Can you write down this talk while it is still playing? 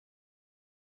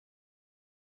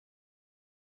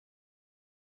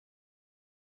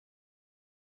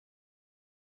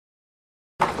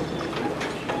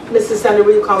Mrs. Sender,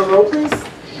 will you call the roll, please?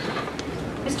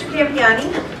 Mr.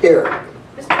 Campiani? Here.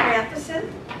 Mr.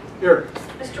 Matheson? Here.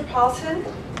 Mr. Paulson?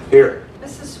 Here.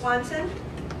 Mrs. Swanson?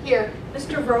 Here.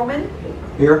 Mr. Vroman?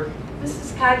 Here.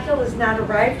 Mrs. Coghill has not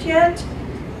arrived yet.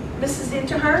 Mrs.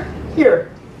 Interhart?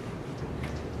 Here.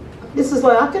 Mrs.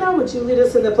 Loyakina, would you lead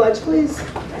us in the pledge, please?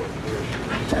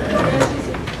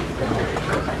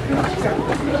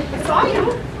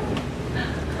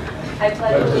 I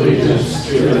pledge allegiance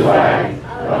to the flag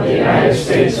of the United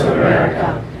States of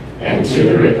America and to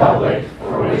the republic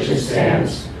for which it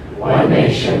stands, one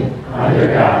nation, under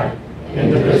God,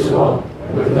 indivisible,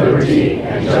 with liberty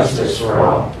and justice for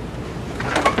all.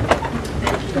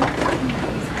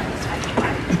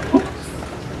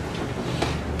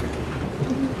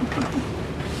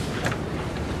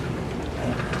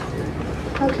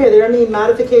 Okay, are there any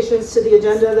modifications to the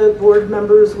agenda that board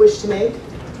members wish to make?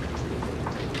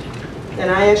 And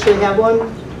I actually have one.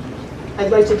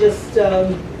 I'd like to just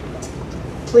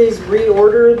please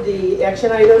reorder the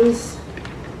action items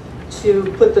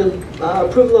to put the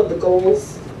approval of the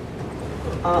goals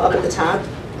up at the top.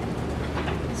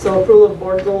 So approval of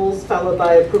board goals followed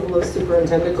by approval of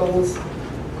superintendent goals.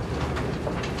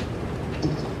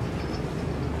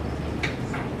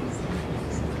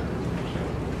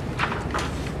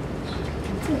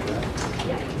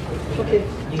 Okay,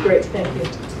 great, thank you.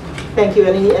 Thank you.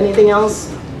 Anything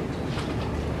else?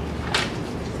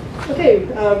 Okay,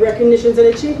 recognitions and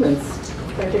achievements.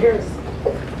 Dr. Harris.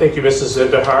 Thank you, Mrs.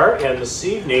 Zindahar. And this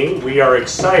evening, we are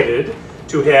excited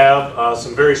to have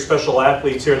some very special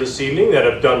athletes here this evening that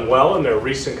have done well in their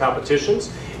recent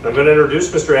competitions. And I'm going to introduce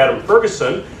Mr. Adam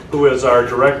Ferguson, who is our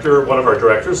director, one of our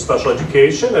directors of special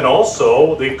education, and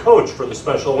also the coach for the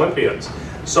Special Olympians.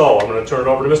 So I'm going to turn it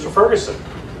over to Mr. Ferguson.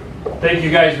 Thank you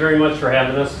guys very much for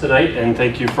having us tonight, and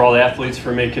thank you for all the athletes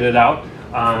for making it out.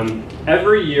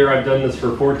 Every year, I've done this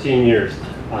for 14 years,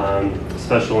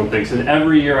 Special Olympics, and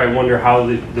every year I wonder how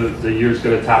the year's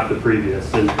going to top the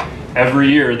previous. And every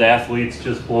year, the athletes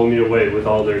just blow me away with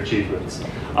all their achievements.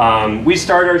 We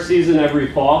start our season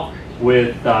every fall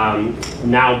with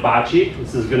now bocce.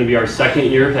 This is going to be our second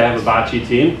year to have a bocce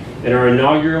team. In our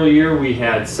inaugural year, we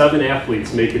had 7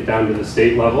 athletes make it down to the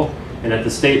state level. And at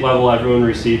the state level, everyone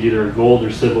received either a gold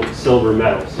or silver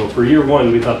medal. So for year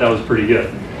one, we thought that was pretty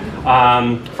good.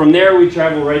 From there, we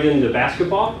travel right into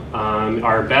basketball.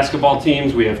 Our basketball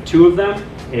teams, we have 2 of them.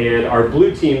 And our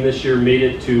blue team this year made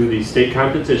it to the state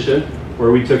competition, where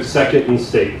we took second in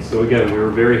state. So again, we were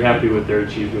very happy with their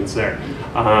achievements there.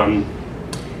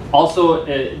 Also,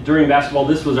 during basketball,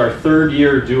 this was our 3rd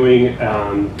year doing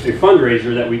a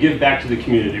fundraiser that we give back to the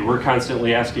community. We're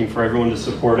constantly asking for everyone to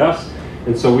support us.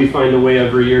 And so we find a way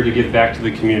every year to give back to the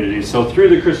community. So through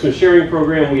the Christmas sharing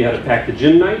program, we had a Pack the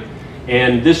Gym night.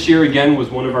 And this year, again,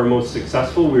 was one of our most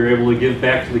successful. We were able to give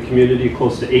back to the community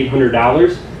close to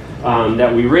 $800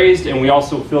 that we raised. And we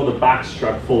also filled a box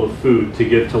truck full of food to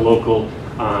give to local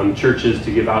churches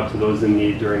to give out to those in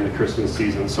need during the Christmas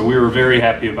season. So we were very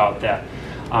happy about that.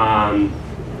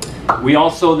 We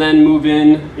also then move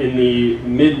in the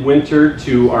midwinter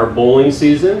to our bowling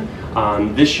season.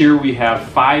 This year we have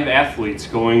 5 athletes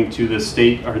going to the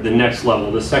state, or the next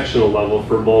level, the sectional level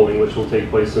for bowling, which will take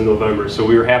place in November. So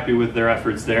we were happy with their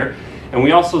efforts there. And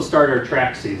we also start our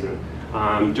track season.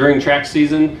 During track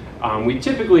season, we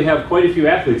typically have quite a few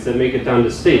athletes that make it down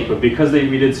to state, but because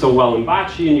we did so well in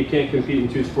bocce and you can't compete in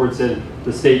 2 sports at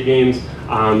the state games,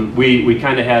 we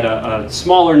kind of had a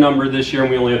smaller number this year,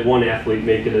 and we only had 1 athlete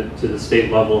make it to the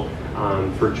state level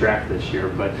for track this year.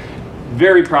 But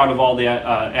very proud of all the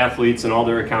athletes and all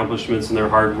their accomplishments and their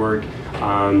hard work.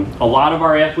 A lot of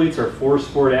our athletes are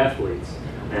 4-sport athletes,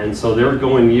 and so they're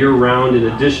going year-round in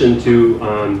addition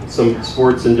to some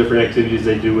sports and different activities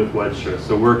they do with Wedstra.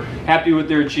 So we're happy with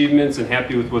their achievements and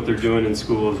happy with what they're doing in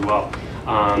school as well.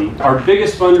 Our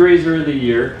biggest fundraiser of the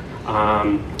year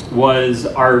was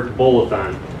our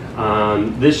bowl-a-thon.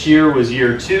 This year was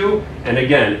year 2, and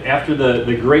again, after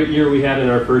the great year we had in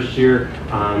our first year,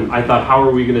 I thought, how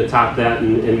are we going to top that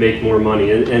and make more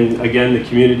money? And again, the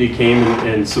community came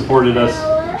and supported us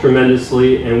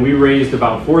tremendously, and we raised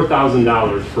about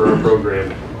 $4,000 for our program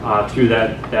through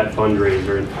that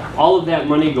fundraiser. And all of that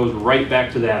money goes right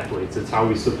back to the athletes. It's how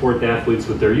we support the athletes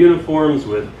with their uniforms,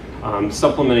 with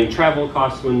supplementing travel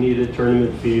costs when needed,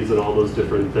 tournament fees, and all those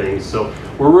different things. So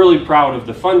we're really proud of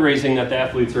the fundraising that the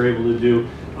athletes are able to do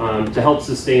to help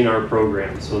sustain our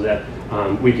program, so that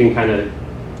we can kind of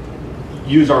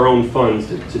use our own funds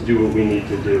to do what we need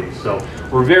to do. So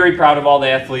we're very proud of all the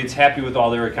athletes, happy with all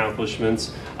their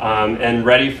accomplishments, and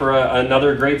ready for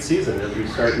another great season as we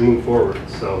start to move forward.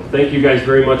 So thank you guys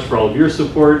very much for all of your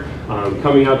support,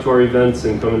 coming out to our events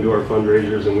and coming to our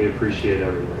fundraisers, and we appreciate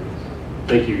everything.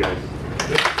 Thank you guys.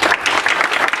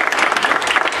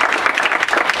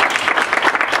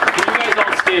 Can you guys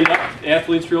all stand up,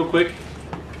 athletes, real quick?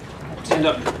 Stand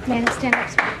up. Amanda, stand up.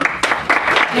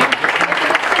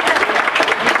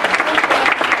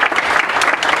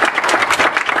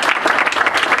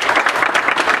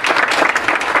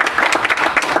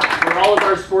 For all of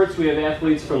our sports, we have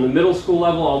athletes from the middle school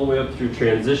level all the way up through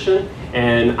transition.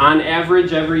 And on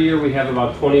average, every year we have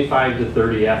about 25 to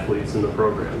 30 athletes in the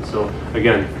program. So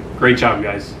again, great job,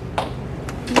 guys.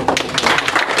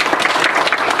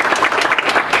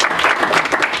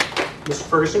 Mr.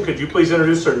 Ferguson, could you please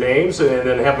introduce their names and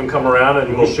then have them come around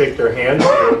and we'll shake their hands?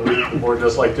 Or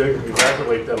just like to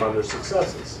congratulate them on their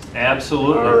successes.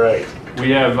 Absolutely. All right. We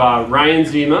have Ryan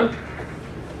Zima,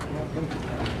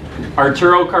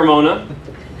 Arturo Carmona,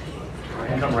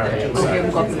 Come right in.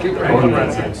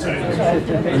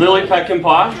 Lily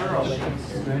Peckinpah,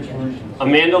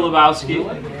 Amanda Lebowski,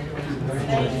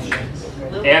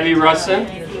 Abby Russin,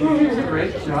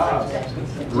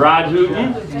 Rod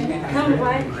Hooten,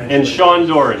 and Sean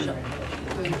Doran.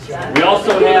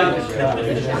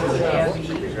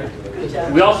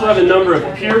 We also have a number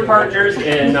of peer partners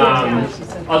and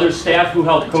other staff who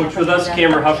help coach with us.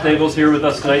 Cameron Huffnagel's here with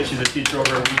us tonight. She's a teacher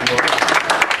over in Wheaton North.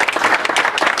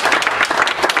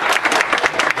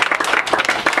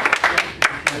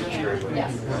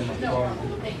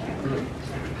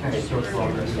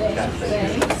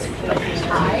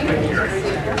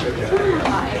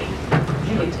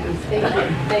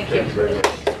 Thank you.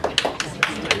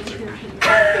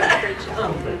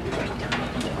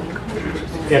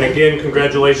 And again,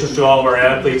 congratulations to all of our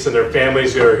athletes and their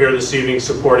families who are here this evening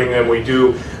supporting them. We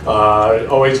do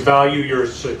always value your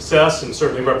success and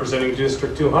certainly representing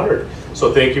District 200.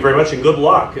 So thank you very much and good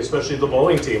luck, especially the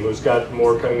bowling team who's got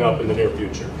more coming up in the near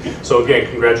future. So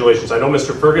again, congratulations. I know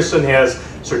Mr. Ferguson has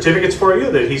certificates for you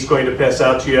that he's going to pass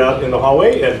out to you out in the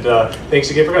hallway. And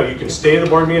thanks again for coming. You can stay in the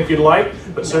board meeting if you'd like,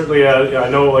 but certainly I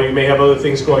know you may have other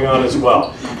things going on as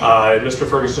well. And Mr.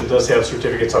 Ferguson does have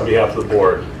certificates on behalf of the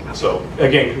board. So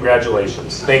again,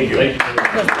 congratulations. Thank you. Thank you.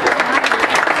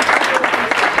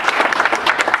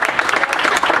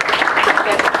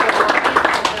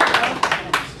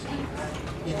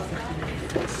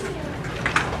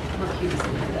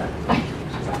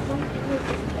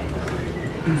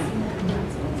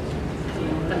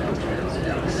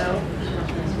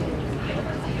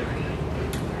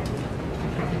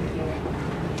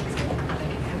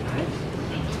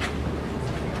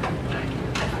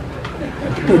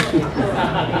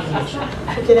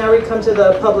 Okay, now we come to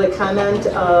the public comment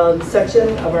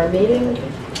section of our meeting.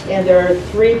 And there are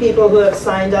 3 people who have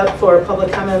signed up for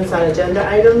public comments on agenda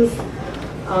items.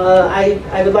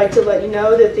 I would like to let you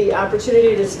know that the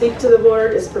opportunity to speak to the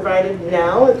board is provided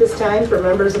now at this time for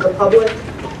members of the public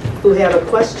who have a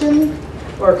question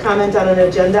or comment on an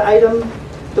agenda item.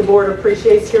 The board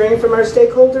appreciates hearing from our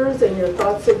stakeholders, and your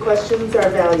thoughts and questions are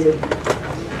valued.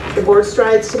 The board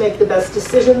strives to make the best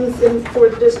decisions for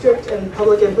the district, and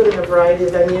public input in a variety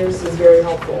of venues is very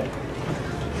helpful.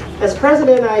 As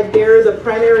president, I bear the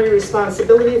primary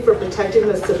responsibility for protecting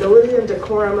the civility and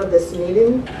decorum of this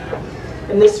meeting.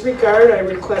 In this regard, I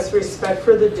request respect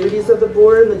for the duties of the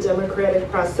board and the democratic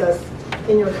process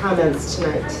in your comments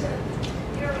tonight.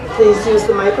 Please use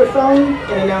the microphone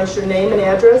and announce your name and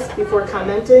address before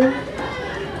commenting.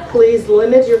 Please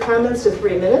limit your comments to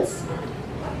 3 minutes.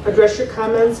 Address your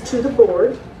comments to the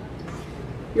board.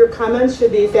 Your comments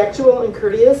should be factual and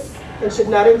courteous and should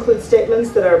not include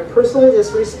statements that are personally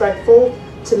disrespectful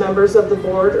to members of the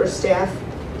board or staff,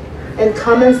 and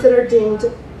comments that are deemed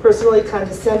personally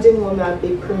condescending will not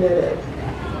be permitted.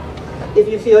 If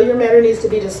you feel your matter needs to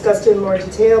be discussed in more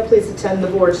detail, please attend the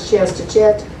board's chance to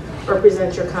chat or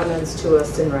present your comments to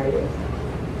us in writing.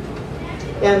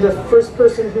 And the first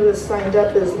person who has signed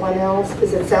up is Lionel,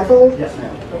 is it Sappho? Yes,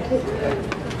 ma'am. Okay.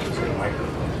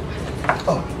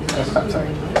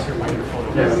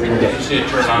 If you see it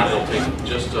turn on, it'll take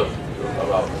just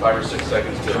about 5 or 6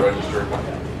 seconds to register.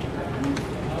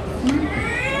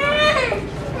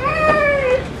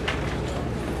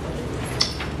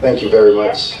 Thank you very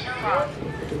much.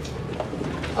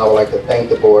 I would like to thank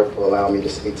the board for allowing me to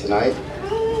speak tonight.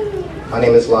 My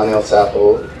name is Lionel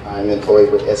Sappho. I'm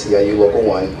employed with SEIU Local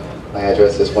 1. My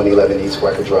address is 111 East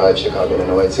Wacker Drive, Chicago,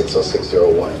 Illinois,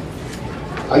 60601.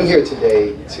 I'm here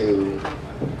today to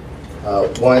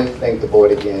One, thank the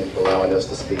board again for allowing us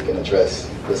to speak and address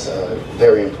this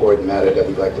very important matter that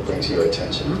we'd like to bring to your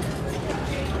attention.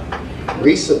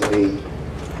 Recently,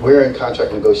 we're in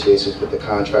contract negotiations with the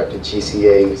contractor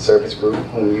GCA Service Group,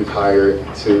 whom you've hired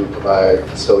to provide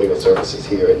custodial services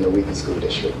here in the Wheaton School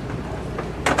District.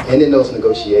 And in those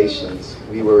negotiations,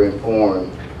 we were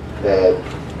informed that,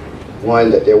 one,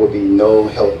 that there would be no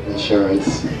health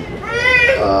insurance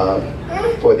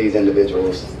for these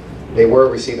individuals. They were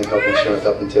receiving health insurance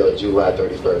up until July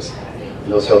 31st.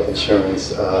 And those health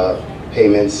insurance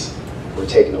payments were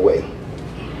taken away.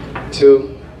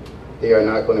 Two, they are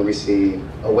not going to receive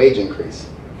a wage increase,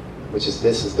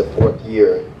 this is the 4th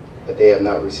year that they have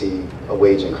not received a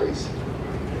wage increase.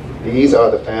 These are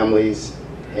the families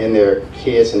and their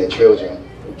kids and their children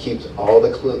who keeps all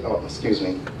the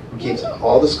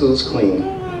schools clean,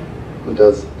 who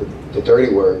does the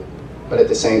dirty work, but at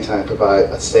the same time provide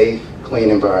a safe, clean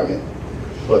environment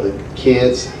for the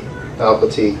kids,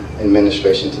 faculty, and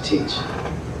administration to teach.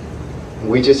 And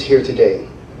we're just here today,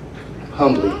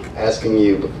 humbly asking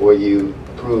you, before you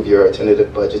approve your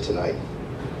tentative budget tonight,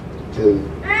 to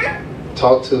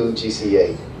talk to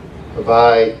GCA,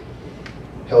 provide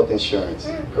health insurance,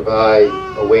 provide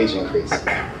a wage increase.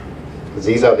 Because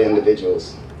these are the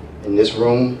individuals in this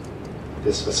room,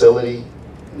 this facility,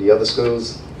 and the other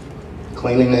schools,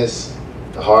 cleanliness,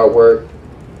 the hard work,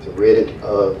 to rid it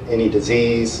of any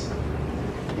disease.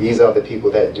 These are the people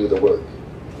that do the work.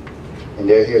 And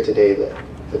they're here today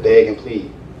to beg and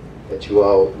plead that you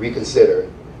all reconsider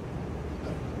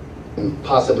and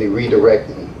possibly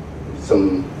redirecting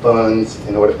some funds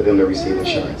in order for them to receive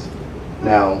insurance.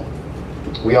 Now,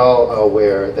 we all are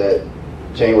aware that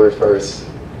January 1st,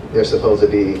 there's supposed to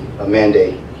be a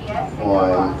mandate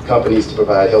on companies to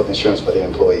provide health insurance for their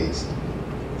employees.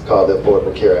 It's called the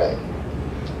Affordable Care Act.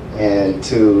 And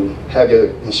to have your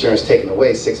insurance taken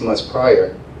away 6 months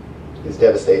prior is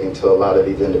devastating to a lot of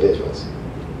these individuals.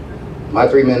 My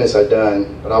 3 minutes are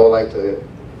done, but I would like to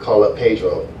call up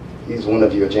Pedro. He's one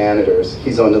of your janitors.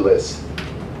 He's on the list.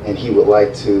 And he would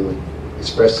like to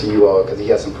express to you all, because he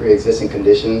has some pre-existing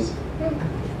conditions,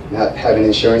 not having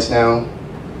insurance now,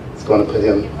 it's going to put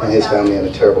him and his family in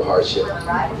a terrible hardship.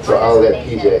 So I'll let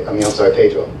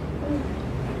Pedro.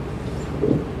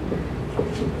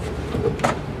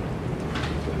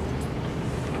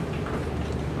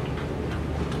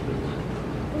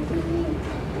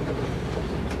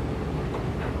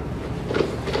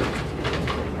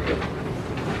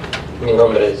 Mi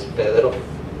nombre es Pedro,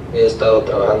 he estado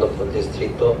trabajando por el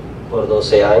distrito por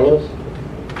 12 años.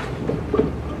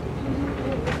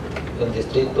 El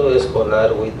distrito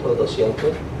escolar Huito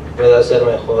 200 puede ser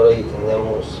mejor y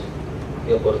tenemos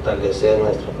que fortalecer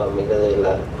nuestra familia de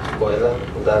la escuela,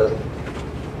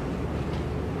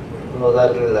 no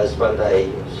darle la espalda a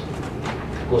ellos.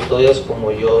 Custodios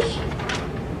como yo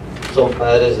son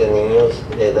padres de niños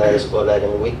de edad escolar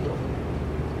en Huito.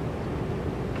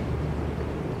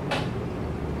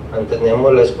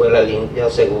 Mantenemos la escuela limpia,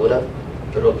 segura,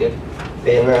 pero qué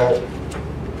pena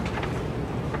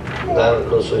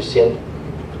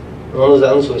no nos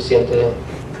dan suficiente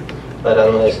para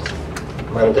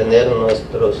mantener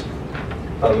nuestras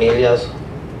familias,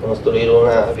 construir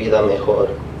una vida mejor.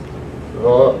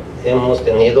 No hemos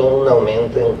tenido un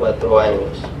aumento en 4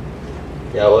 años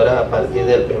y ahora a partir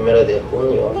del 1 de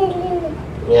junio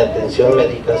mi atención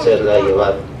médica se la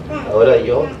lleva. Ahora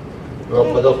yo no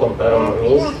puedo comprar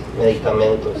mis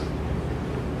medicamentos.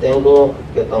 Tengo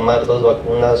que tomar 2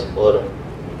 vacunas por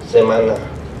semana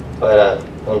para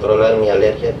controlar mi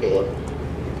alergia, que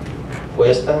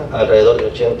cuesta alrededor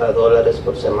de $80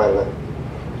 por semana.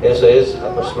 Eso es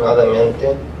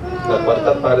aproximadamente la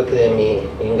 1/4 parte de mi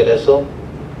ingreso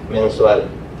mensual.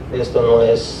 Esto no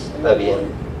está bien.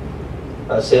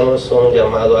 Hacemos un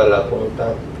llamado a la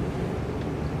Junta: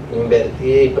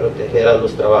 invertir y proteger a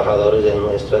los trabajadores de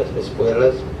nuestras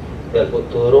escuelas, el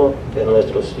futuro de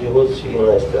nuestros hijos y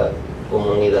nuestra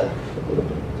comunidad.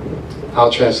 I'll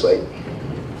translate.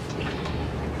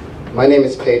 My name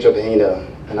is Pedro Bahina,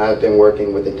 and I've been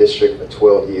working with the district for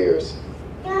 12 years.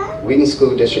 Wheaton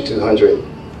School District 200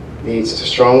 needs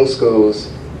strong schools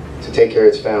to take care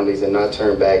of its families and not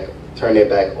turn their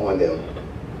back on them.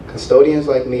 Custodians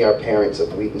like me are parents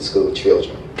of Wheaton School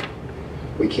children.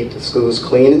 We keep the schools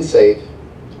clean and safe,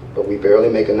 but we barely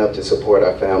make enough to support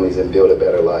our families and build a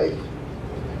better life.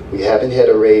 We haven't had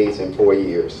a raise in 4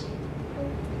 years.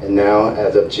 And now,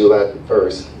 as of July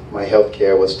 1st, my health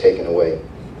care was taken away.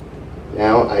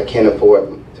 Now I can't afford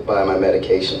to buy my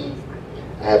medication.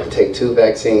 I have to take 2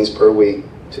 vaccines per week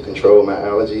to control my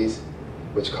allergies,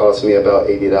 which costs me about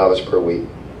 $80 per week.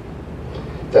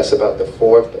 That's about the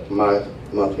 1/4 of my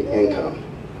monthly income.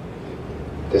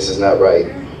 This is not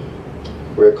right.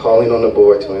 We're calling on the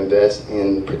board to invest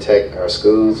and protect our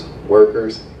schools,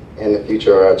 workers, and the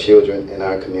future of our children and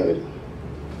our community.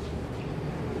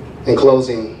 In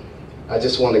closing, I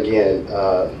just want to again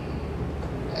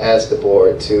ask the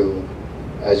board to,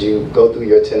 as you go through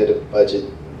your tentative budget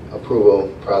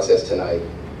approval process tonight,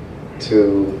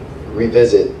 to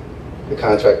revisit the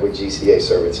contract with GCA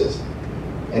Services.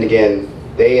 And again,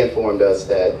 they informed us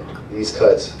that these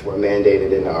cuts were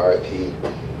mandated in the RFP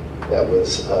that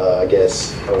was, I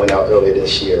guess, went out earlier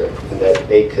this year, and that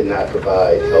they could not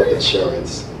provide health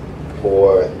insurance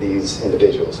for these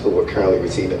individuals who were currently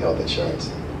receiving health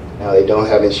insurance. Now they don't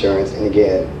have insurance, and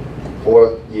again,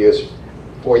 4 years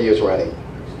running,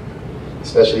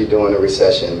 especially during a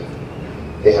recession,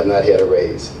 they have not had a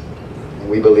raise. And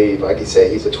we believe, like he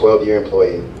said, he's a 12-year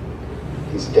employee.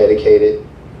 He's dedicated,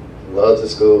 he loves the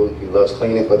school, he loves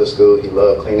cleaning for the school, he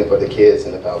loves cleaning for the kids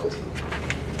in the faculty.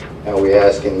 Now we're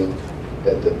asking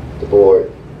that the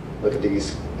board look at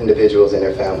these individuals and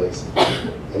their families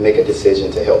and make a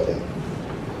decision to help them.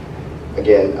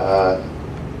 Again,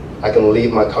 I can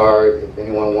leave my card if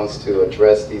anyone wants to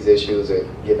address these issues or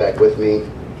get back with me.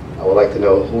 I would like to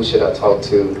know who should I talk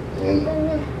to and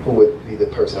who would be the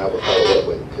person I would follow up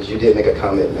with. Because you did make a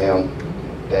comment, ma'am,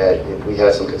 that if we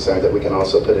have some concerns that we can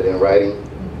also put it in writing.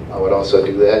 I would also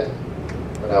do that.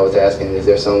 But I was asking, is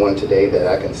there someone today that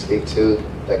I can speak to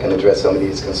that can address some of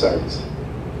these concerns?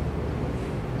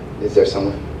 Is there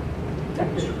someone?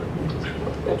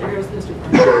 Dr. Harris, Mr.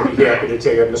 Farley. Sure, I'd be happy to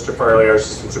take it. Mr. Farley, our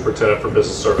Assistant Superintendent for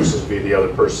Business Services, be the other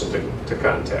person to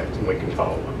contact, and we can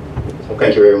follow up. Okay.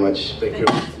 Thank you very much. Thank you.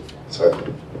 Sorry.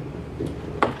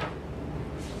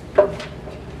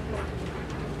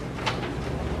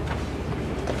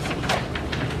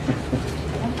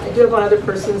 I do have one other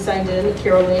person signed in,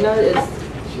 Carolina,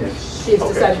 she's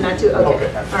decided not to,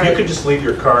 okay. All If right. you could just leave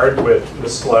your card with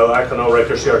Ms. Lilac, I know right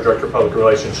there, she's our Director of Public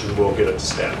Relations, and we'll get it to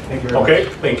staff. Thank you very Okay,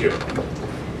 thank you.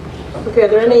 Okay, are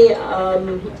there any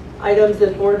items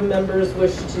that board members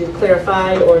wish to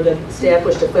clarify or that staff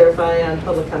wish to clarify on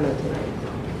public comment tonight?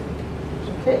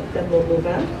 Okay, then we'll move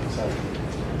on.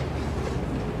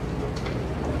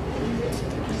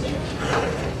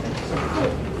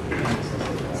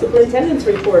 Superintendent's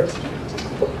report.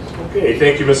 Okay,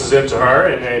 thank you, Mrs.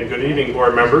 Intihar, and good evening,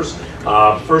 board members.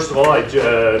 First of all,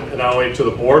 not only to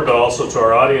the board, but also to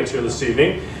our audience here this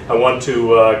evening, I want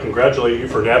to congratulate you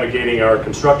for navigating our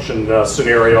construction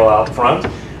scenario out front.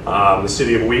 The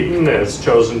city of Wheaton has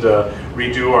chosen to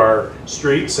redo our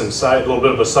streets and a little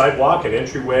bit of a sidewalk and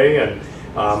entryway, and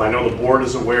I know the board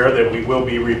is aware that we will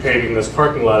be repaving this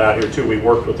parking lot out here too. We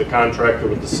worked with the contractor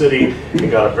with the city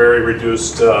and got a very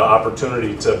reduced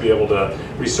opportunity to be able to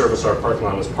resurface our parking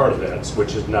lot as part of that,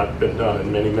 which has not been done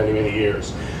in many, many, many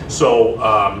years.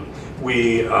 So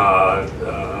we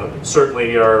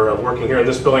certainly are working here in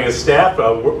this building as staff,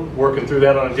 working through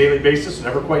that on a daily basis.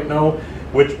 Never quite know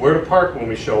where to park when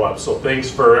we show up. So thanks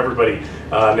for everybody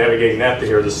navigating that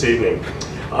here this evening.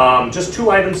 Just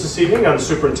 2 items this evening on the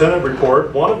superintendent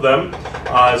report. One of them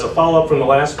is a follow-up from the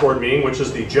last board meeting, which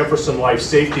is the Jefferson Life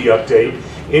Safety Update.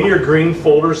 In your green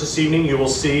folders this evening, you will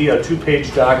see a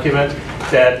 2-page document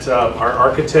that our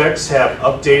architects have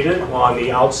updated on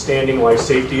the outstanding life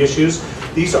safety issues.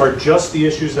 These are just the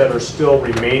issues that are still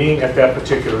remaining at that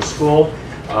particular school.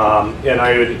 And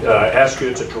I would ask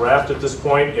you to draft at this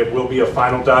point. It will be a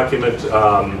final document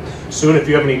soon. If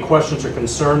you have any questions or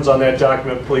concerns on that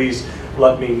document, please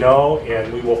let me know,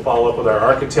 and we will follow up with our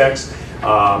architects.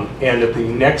 And at the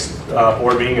next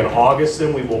board meeting in August,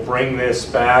 then we will bring this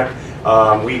back.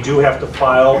 We do have to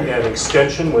file an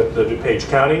extension with the DuPage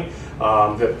County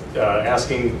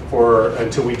asking for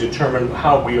until we determine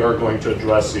how we are going to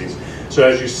address these. So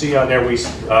as you see on there, we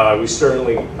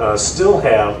certainly still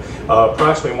have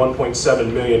approximately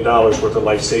 $1.7 million worth of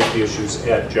life safety issues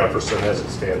at Jefferson as it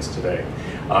stands today.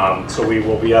 So we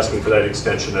will be asking for that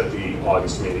extension at the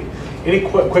August meeting. Any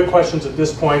quick questions at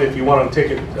this point? If you want to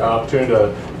take an opportunity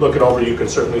to look it over, you can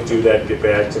certainly do that and get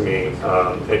back to me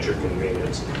at your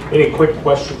convenience. Any quick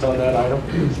questions on that item?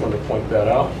 Just want to point that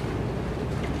out.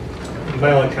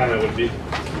 My only comment would be,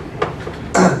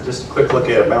 just a quick look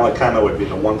at it, my only comment would be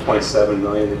the 1.7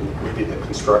 million would be the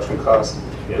construction cost.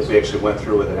 Yes. If we actually went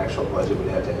through with an actual budget, we'd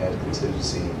have to add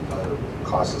contingency and other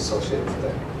costs associated with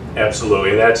that.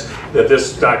 Absolutely, and that's that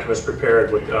this document is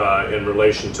prepared with, in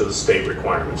relation to the state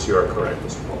requirements. You are correct,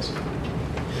 Mr. Paulson.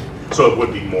 So it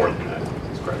would be more than that.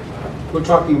 That's correct. We're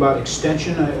talking about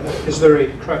extension. Is there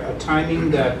a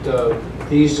timing that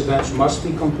these events must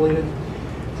be completed?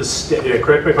 The state,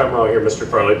 correct me if I'm wrong here, Mr.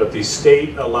 Farley, but the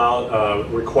state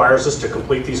requires us to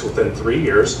complete these within 3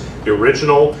 years. The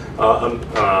original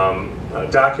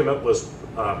document was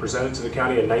presented to the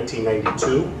county in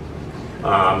 1992.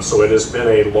 So it has been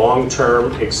a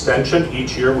long-term extension.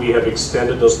 Each year we have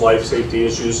extended those life safety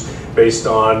issues based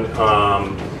on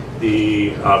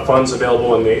the funds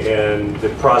available and the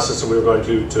process that we were going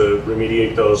to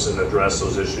remediate those and address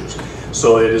those issues.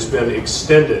 So it has been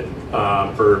extended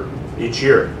for each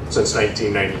year since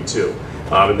 1992.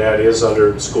 And that is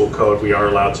under school code. We are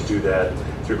allowed to do that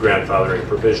through grandfathering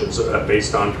provisions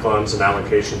based on funds and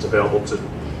allocations available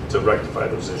to rectify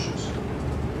those issues.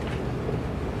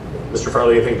 Mr.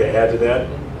 Farley, anything to add to that?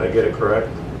 Did I get it correct?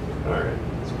 All right.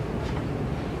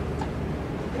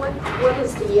 What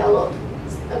is the yellow?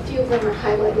 A few of them are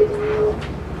highlighted in yellow.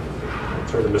 I'll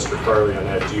turn to Mr. Farley on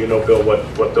that. Do you know, Bill,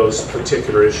 what those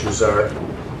particular issues are? It's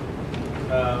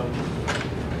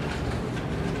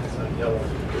not yellow.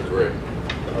 It's gray.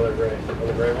 Other gray.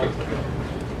 Other gray ones?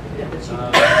 Let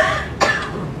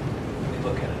me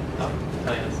look at it. I'll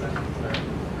tell you in a second. Sorry.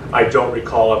 I don't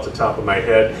recall off the top of my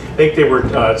head. I think they were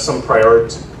some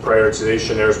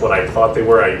prioritization there is what I thought they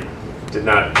were. I did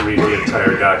not read the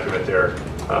entire document there.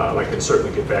 I can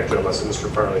certainly get back to it unless Mr.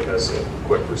 Farley has a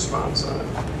quick response on it.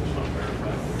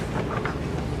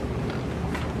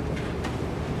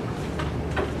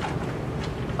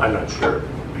 I'm not sure.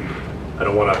 I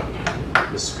don't want to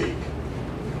misspeak.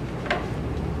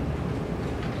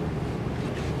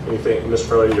 Anything, Mr.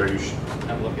 Farley, are you?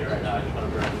 I'm looking right now. I just want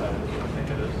to verify what I think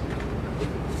it is.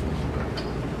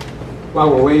 While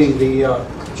we're waiting,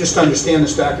 just to understand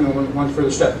this document one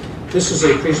further step. This is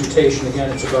a presentation,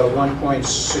 again, it's about a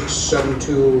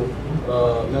 $1.672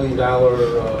 million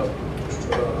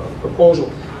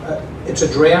proposal. It's a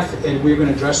draft, and we're going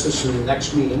to address this in the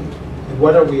next meeting. And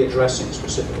what are we addressing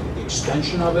specifically? The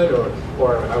extension of it, or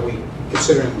are we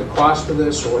considering the cost of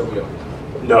this, or what are we doing?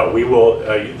 No, we will,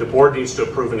 the board needs to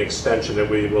approve an extension that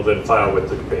we will then file with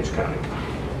the DuPage County.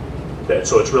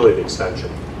 So it's really the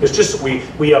extension. It's just we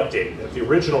updated it. The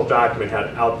original document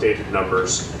had outdated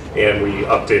numbers, and we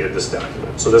updated this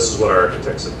document. So this is what our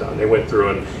architects have done. They went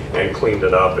through and cleaned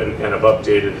it up and have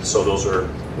updated it, so those are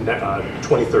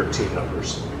 2013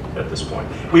 numbers at this point.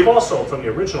 We've also, from the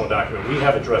original document, we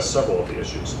have addressed several of the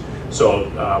issues,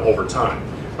 so over time,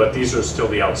 but these are still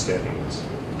the outstanding ones.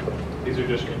 These are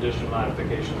just condition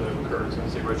modifications that have occurred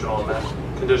since the original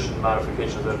amendment. Condition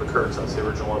modifications that have occurred since the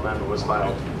original amendment was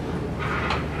filed.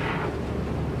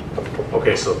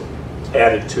 Okay, so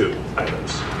added 2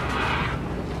 items.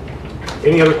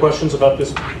 Any other questions about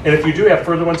this? And if you do have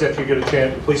further ones, after you get a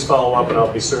chance, please follow up, and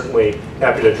I'll be certainly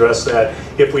happy to address that.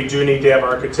 If we do need to have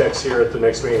architects here at the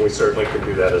next meeting, we certainly can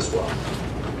do that as well.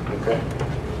 Okay.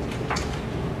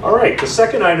 All right, the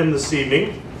second item this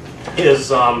evening is,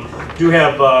 do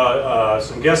have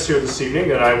some guests here this evening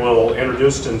that I will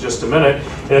introduce in just a minute,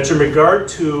 and it's in regard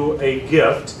to a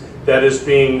gift that is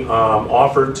being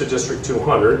offered to District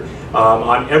 200.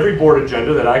 On every board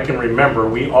agenda that I can remember,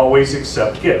 we always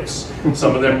accept gifts.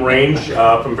 Some of them range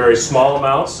from very small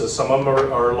amounts, some of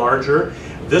them are larger.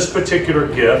 This particular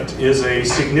gift is a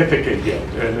significant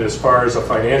gift, and as far as a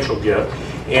financial gift.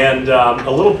 And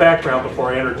a little background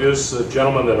before I introduce the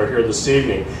gentlemen that are here this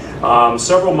evening.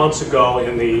 Several months ago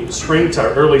in the spring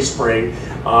to early spring,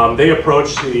 they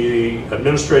approached the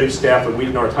administrative staff at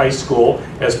Wheaton North High School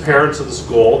as parents of the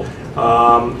school,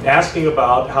 asking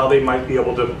about how they might be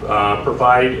able to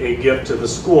provide a gift to the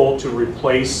school to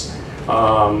replace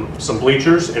some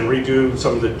bleachers and redo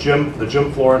some of the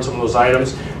gym floor and some of those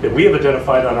items that we have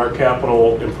identified on our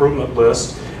capital improvement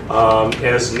list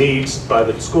as needs by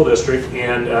the school district.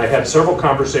 And I had several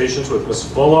conversations with Ms.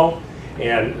 Bullo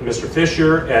and Mr.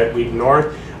 Fisher at Wheaton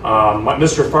North.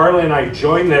 Mr. Farley and I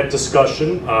joined that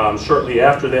discussion shortly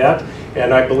after that,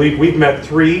 and I believe we've met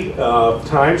 3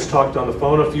 times, talked on the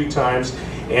phone a few times,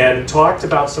 and talked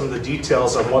about some of the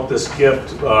details of what this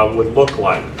gift would look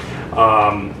like.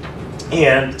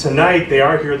 And tonight they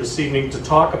are here this evening to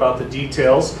talk about the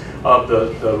details of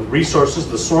the resources,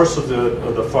 the source of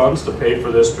the funds to pay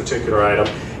for this particular item,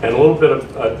 and a little bit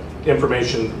of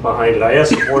information behind it. I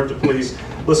asked the board to please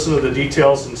listen to the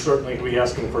details, and certainly be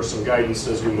asking for some guidance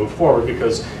as we move forward,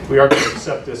 because we are going to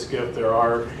accept this gift. There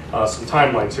are some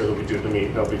timelines here that we do to meet,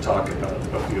 and I'll be talking about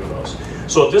a few of those.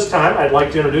 So at this time, I'd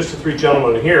like to introduce the 3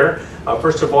 gentlemen here.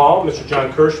 First of all, Mr.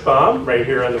 John Kirschbaum, right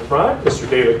here in the front, Mr.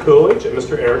 David Coolidge, and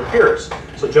Mr. Eric Pierce.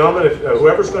 So gentlemen, if,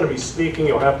 whoever's going to be speaking,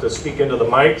 you'll have to speak into the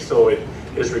mic so it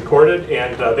is recorded,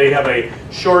 and they have a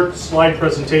short slide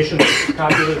presentation, a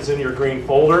copy that's in your green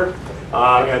folder.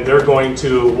 And they're going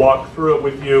to walk through it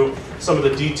with you, some of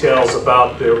the details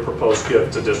about their proposed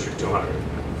gift to District 200.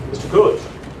 Mr. Coolidge.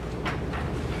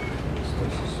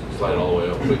 Slide all the way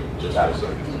up, quick, just for a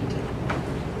second.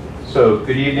 So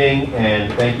good evening,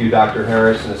 and thank you, Dr.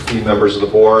 Harris and esteemed members of the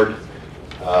board.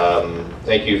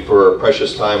 Thank you for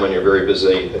precious time on your very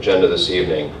busy agenda this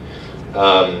evening.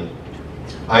 I'm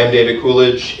David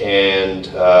Coolidge, and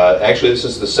actually this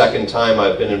is the second time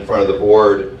I've been in front of the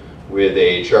board with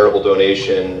a charitable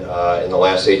donation in the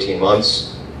last 18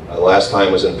 months. Last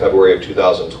time was in February of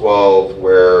 2012,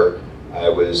 where I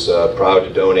was proud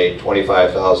to donate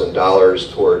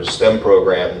 $25,000 towards STEM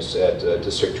programs at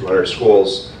District 200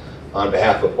 schools on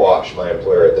behalf of Bosch, my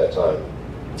employer at that time.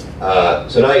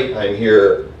 Tonight I'm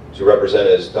here to represent,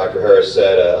 as Dr. Harris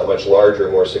said, a much larger,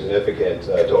 more significant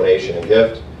donation and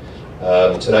gift.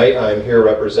 Tonight I'm here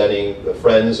representing the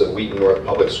Friends of Wheaton North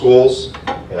Public Schools,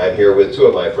 and I'm here with two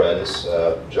of my friends,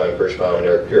 John Kirschbaum and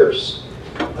Eric Pierce.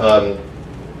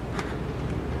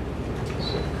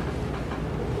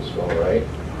 All right,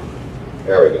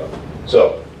 there we go.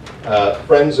 So,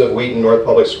 Friends of Wheaton North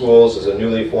Public Schools is a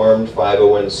newly formed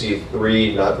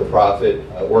 501c3 not-for-profit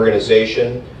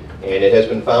organization, and it has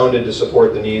been founded to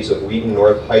support the needs of Wheaton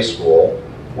North High School,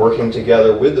 working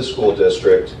together with the school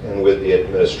district and with the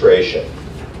administration.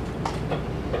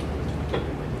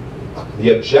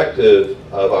 The objective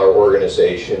of our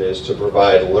organization is to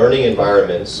provide learning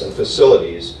environments and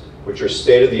facilities which are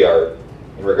state-of-the-art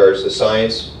in regards to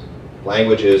science,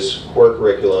 languages, core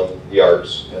curriculum, the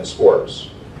arts, and sports.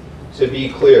 To be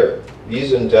clear,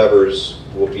 these endeavors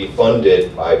will be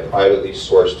funded by privately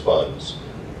sourced funds.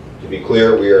 To be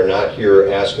clear, we are not here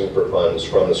asking for funds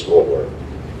from the school board.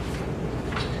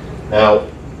 Now,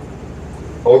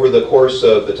 over the course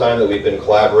of the time that we've been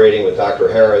collaborating with Dr.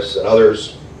 Harris and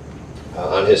others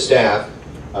on his staff,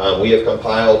 we have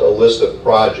compiled a list of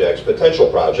projects, potential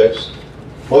projects,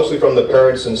 mostly from the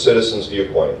parents and citizens'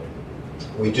 viewpoint.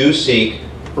 We do seek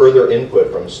further input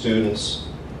from students,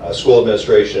 school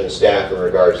administration, and staff in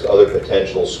regards to other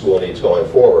potential school needs going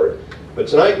forward. But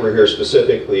tonight we're here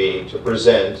specifically to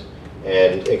present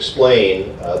and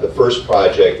explain the first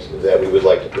project that we would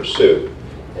like to pursue.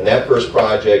 And that first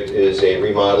project is a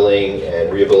remodeling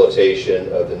and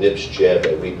rehabilitation of the Nips Gym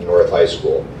at Wheaton North High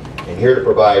School. And here to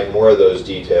provide more of those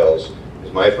details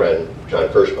is my friend, John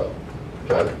Kirschbaum.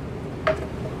 John?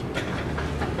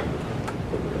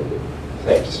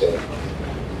 Thanks, Dave.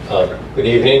 Good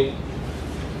evening.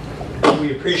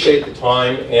 We appreciate the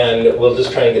time, and we'll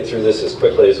just try and get through this as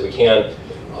quickly as we can.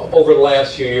 Over the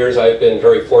last few years, I've been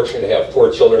very fortunate to have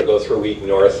 4 children go through Wheaton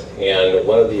North, and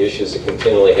one of the issues that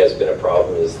continually has been a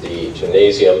problem is the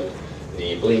gymnasium,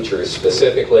 the bleachers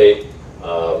specifically.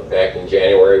 Back in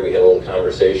January, we had a little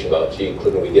conversation about, gee,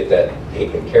 couldn't we get that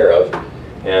taken care of?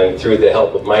 And through the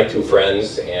help of my 2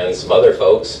 friends and some other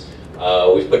folks,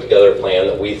 we've put together a plan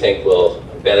that we think will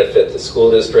benefit the school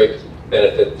district,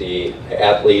 benefit the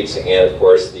athletes, and of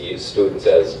course the students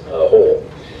as a whole.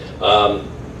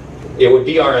 It would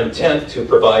be our intent to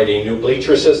provide a new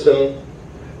bleacher system,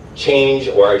 change,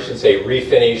 or I should say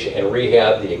refinish and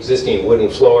rehab the existing wooden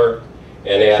floor,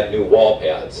 and add new wall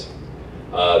pads.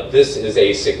 This is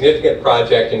a significant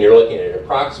project, and you're looking at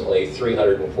approximately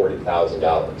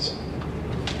 $340,000.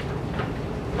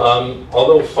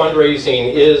 Although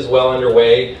fundraising is well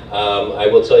underway, I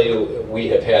will tell you we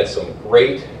have had some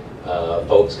great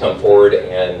folks come forward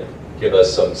and give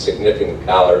us some significant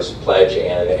dollars pledge,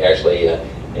 and actually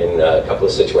in a couple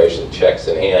of situations checks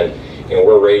in hand, and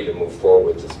we're ready to move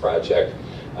forward with this project,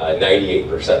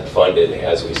 98% funded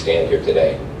as we stand here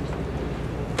today.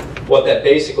 What that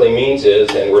basically means is,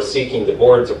 and we're seeking the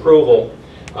board's approval,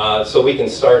 so we can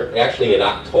start actually in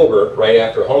October, right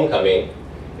after homecoming.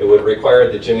 It would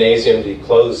require the gymnasium to be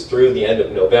closed through the end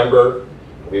of November.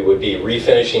 We would be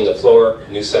refinishing the floor,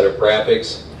 new set of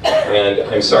graphics, and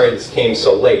I'm sorry this came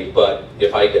so late, but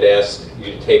if I could ask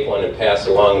you to take one and pass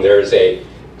along, there's a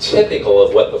typical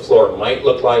of what the floor might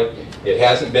look like. It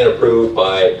hasn't been approved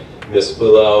by Ms.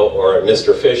 Bulow or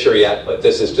Mr. Fisher yet, but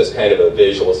this is just kind of a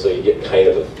visual so you get kind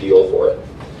of a feel for it.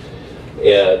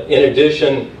 And in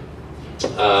addition,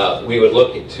 we would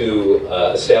look to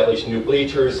establish new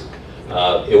bleachers.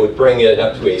 It would bring it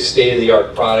up to a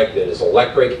state-of-the-art product that is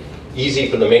electric, easy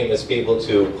for the maintenance people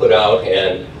to put out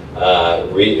and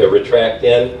retract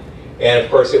in. And of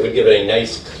course it would give it a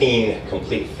nice, clean,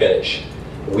 complete finish.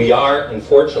 We are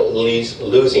unfortunately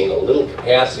losing a little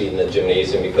capacity in the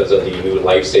gymnasium because of the new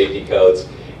life safety codes,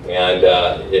 and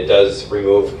it does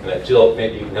remove, and Jill,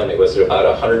 maybe you can tell me, was it about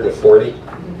 140?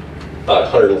 About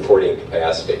 140 in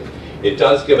capacity. It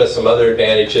does give us some other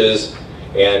advantages,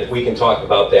 and we can talk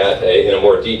about that in a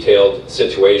more detailed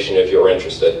situation if you're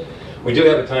interested. We do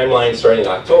have a timeline starting in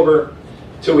October,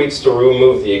 2 weeks to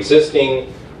remove the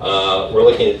existing. We're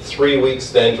looking at 3 weeks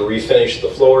then to refinish the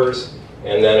floors,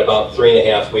 and then about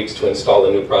 3.5 weeks to install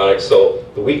the new product. So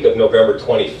the week of November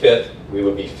 25th, we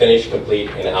would be finished, complete,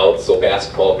 and out, so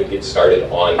basketball could get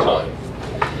started on time.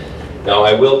 Now,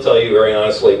 I will tell you very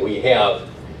honestly, we have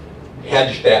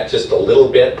hedged that just a little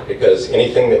bit because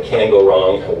anything that can go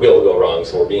wrong will go wrong,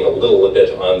 so we're being a little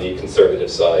bit on the conservative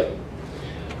side.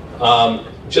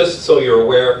 Just so you're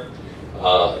aware,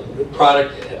 the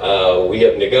product, we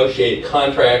have negotiated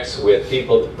contracts with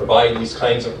people to provide these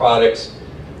kinds of products.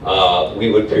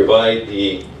 We would provide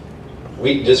the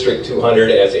Wheaton District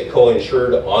 200 as a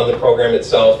co-insured on the program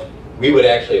itself. We would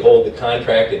actually hold the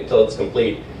contract until it's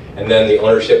complete, and then the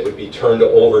ownership would be turned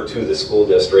over to the school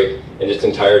district in its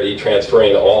entirety,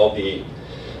 transferring all the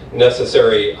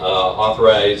necessary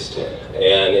authorized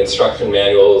and instruction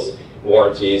manuals,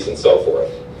 warranties, and so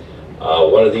forth.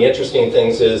 One of the interesting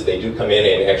things is they do come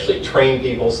in and actually train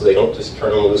people, so they don't just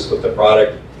turn them loose with the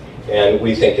product, and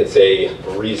we think it's a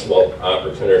reasonable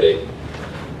opportunity.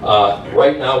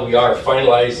 Right now we are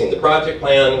finalizing the project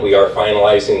plan, we are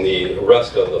finalizing the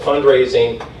rest of the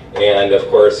fundraising, and of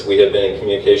course we have been in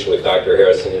communication with Dr.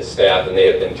 Harris and his staff, and they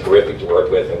have been terrific to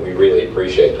work with, and we really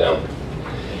appreciate them.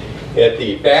 At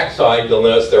the back side, you'll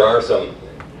notice there are some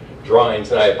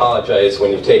drawings, and I apologize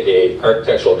when you take an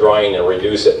architectural drawing and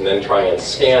reduce it and then try and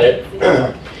scan it.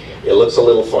 It looks a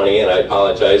little funny, and I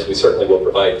apologize. We certainly will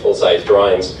provide full-size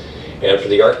drawings. And for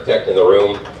the architect in the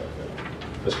room,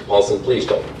 Mr. Paulson, please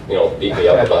don't, beat me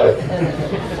up about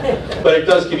it. But it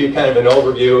does give you kind of an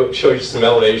overview. It shows you some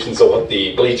elevations of what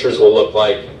the bleachers will look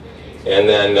like, and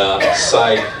then a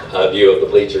side view of the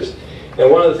bleachers.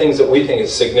 And one of the things that we think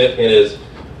is significant is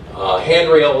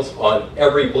handrails on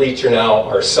every bleacher now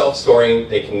are self-storing.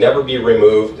 They can never be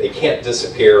removed. They can't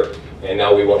disappear. And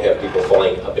now we won't have people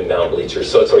falling up and down bleachers.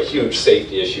 So it's a huge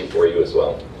safety issue for you as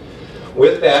well.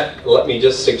 With that, let me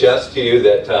just suggest to you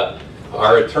that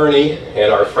our attorney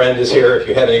and our friend is here. If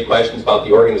you have any questions about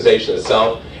the organization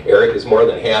itself, Eric is more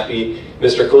than happy.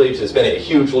 Mr. Coolidge has been a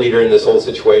huge leader in this whole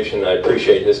situation. I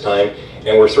appreciate his time,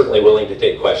 and we're certainly willing to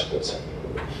take questions.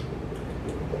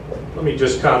 Let me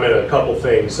just comment a couple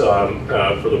things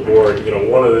for the board.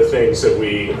 One of the things that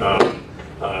we,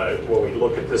 when we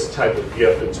look at this type of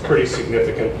gift, it's pretty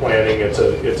significant planning.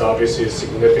 It's obviously a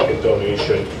significant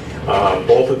donation.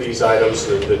 Both of these items,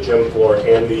 the gym floor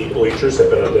and the bleachers, have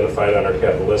been identified on our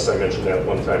capital list. I mentioned that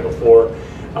one time before.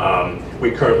 We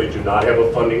currently do not have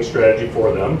a funding strategy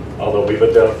for them, although we've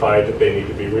identified that they need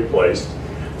to be replaced.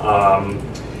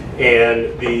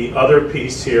 And the other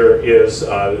piece here is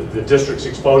the district's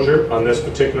exposure on this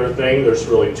particular thing. There's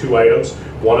really two items.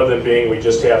 One of them being we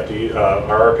just have to,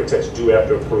 our architects do have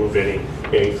to approve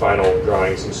any final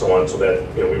drawings and so on, so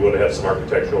that we would have some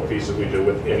architectural fees that we do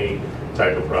with any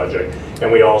type of project.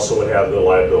 And we also would have the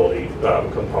liability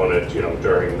component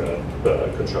during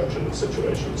the construction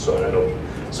situation. So I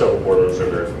know several board members are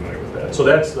very familiar with that. So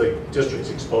that's the district's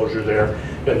exposure there,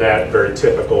 and that very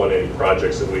typical in any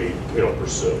projects that we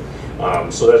pursue.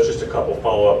 So that's just a couple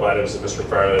follow-up items that Mr.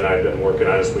 Farley and I have been working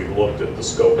on as we've looked at the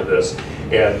scope of this.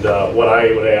 And what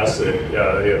I would ask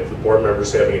that if the board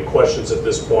members have any questions at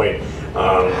this point,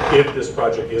 if this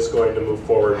project is going to move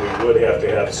forward, we would have to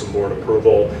have some board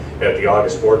approval at the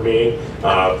August board meeting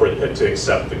to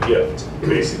accept the gift,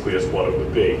 basically is what it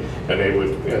would be. And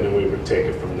then we would take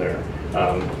it from there.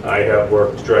 I have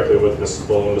worked directly with Mrs.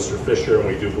 Bull and Mr. Fisher, and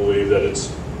we do believe that it's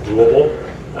doable.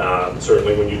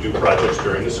 Certainly when you do projects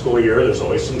during the school year, there's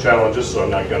always some challenges, so I'm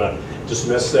not going to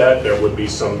dismiss that. There would be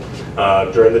some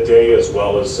during the day as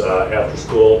well as after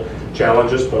school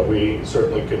challenges, but we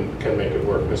certainly can make it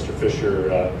work. Mr.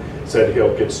 Fisher said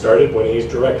he'll get started when he's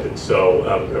directed, so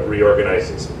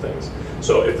reorganizing some things.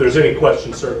 So if there's any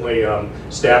questions, certainly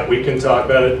staff, we can talk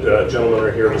about it. Gentlemen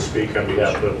are here to speak on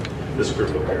behalf of this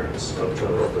group of parents. I'll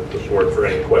turn it over to the board for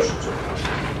any questions or comments.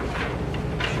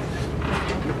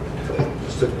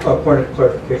 Just a point of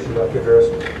clarification, Dr. Harris.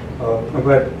 I'm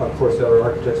glad, of course, that our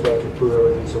architects have to approve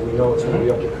everything, so we know it's going to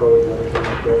be up to code and everything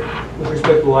like that. With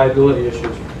respect to liability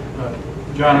issues,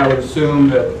 John, I would assume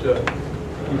that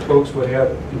you folks would have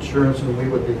insurance and we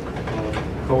would be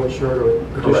co-insured or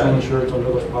additional insurance under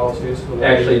those policies? So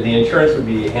actually, the insurance would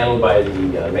be handled by the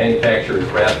manufacturer's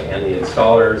rep and the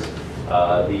installers.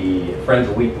 The Friends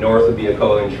of Wheaton North would be a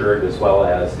co-insured, as well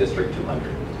as District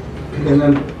 200. And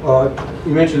then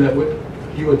you mentioned that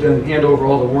you would then hand over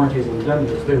all the warranties and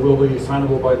indemnities. They will be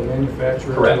assignable by the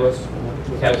manufacturer to us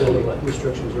with Absolutely.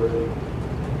 Restrictions or anything.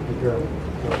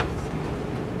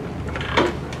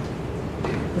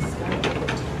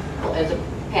 As a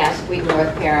past Wheaton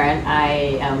North parent,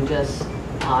 I am just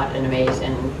awed and amazed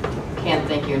and can't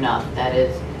thank you enough. That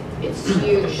is, it's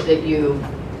huge that you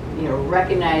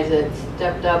recognize it,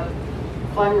 stepped up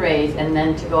fundraise and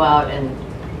then to go out and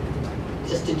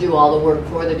just to do all the work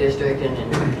for the district,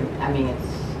 and I mean,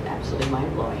 it's absolutely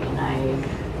mind-blowing, and I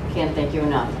can't thank you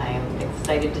enough. I am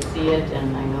excited to see it,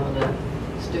 and I know the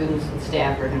students and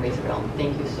staff are going to be thrilled.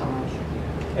 Thank you so much.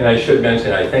 And I should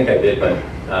mention, I think I did, but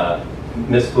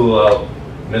Ms. Bulow,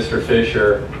 Mr.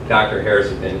 Fisher, Dr. Harris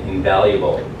have been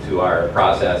invaluable to our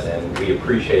process, and we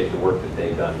appreciate the work that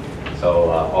they've done.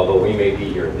 So although we may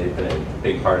be here, they've been a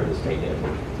big part of this making it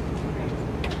work.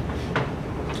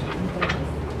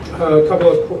 A couple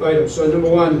of items. So number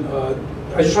one,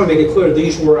 I just want to make it clear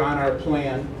these were on our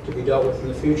plan to be dealt with in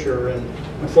the future, and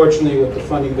unfortunately with the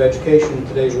funding of education in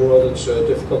today's world, it's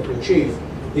difficult to achieve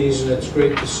these, and it's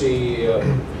great to see, I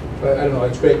don't know,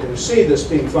 it's great to see this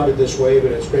being funded this way,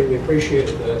 but it's greatly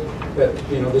appreciated that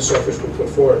this effort's been put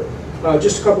forward.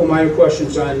 Just a couple minor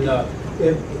questions on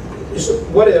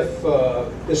what if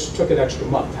this took an extra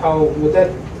month? How would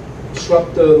that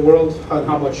disrupt the world?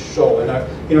 How much so?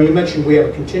 And you mentioned we have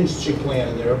a contingency plan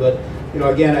in there, but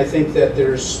again, I think that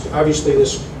there's obviously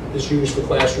this used for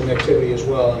classroom activity as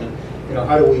well, and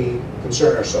how do we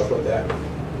concern ourselves with that?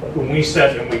 When we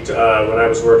said, and when I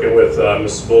was working with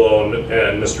Mrs. Bulow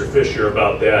and Mr. Fisher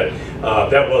about that,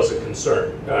 that was a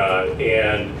concern.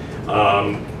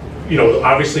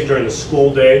 Obviously during the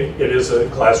school day, it is a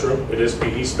classroom, it is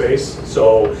PE space,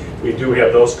 so we do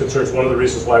have those concerns. One of the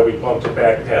reasons why we bumped it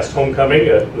back past homecoming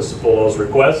at Mrs. Bulow's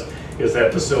request is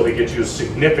that facility gets used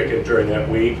significant during that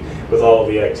week with all of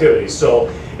the activities. So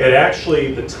it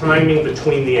actually, the timing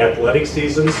between the athletic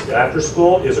seasons after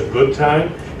school is a good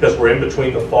time because we're in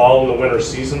between the fall and the winter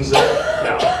seasons there.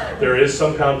 Now, there is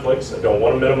some conflicts. I don't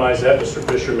want to minimize that. Mr.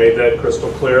 Fisher made that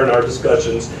crystal clear in our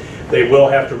discussions. They will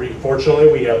have to, fortunately,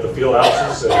 we have the field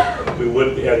houses and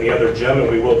the other gym,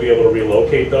 and we will be able to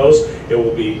relocate those. It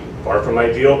will be far from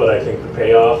ideal, but I think the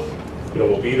payoff,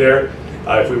 will be there.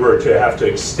 If we were to have to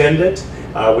extend it,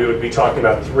 we would be talking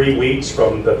about 3 weeks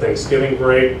from the Thanksgiving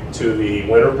break to the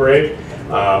winter break.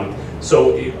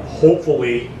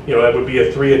 Hopefully, that would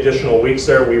be 3 additional weeks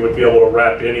there. We would be able to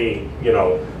wrap any,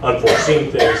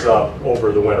 unforeseen things up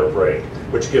over the winter break,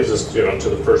 which gives us, to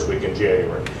the first week in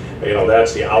January.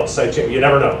 That's the outside change. You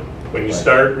never know. When you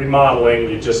start remodeling,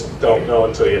 you just don't know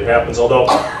until it happens. Although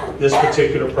this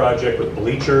particular project with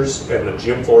bleachers and the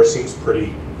gym floor seems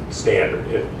pretty standard.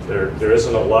 There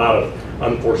isn't a lot of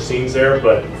unforeseens there,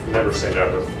 but never say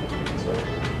never.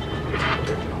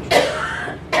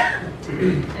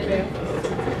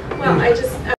 Well, I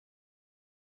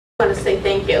want to say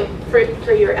thank you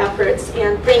for your efforts,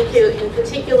 and thank you in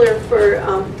particular for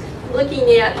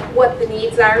looking at what the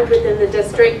needs are within the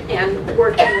district and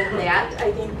working with that.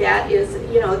 I think that is,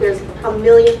 there's a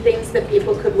million things that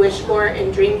people could wish for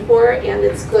and dream for, and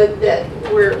it's good that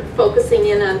we're focusing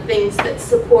in on things that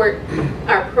support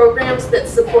our programs, that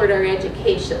support our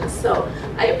education. So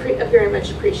I very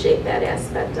much appreciate that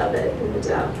aspect of it, and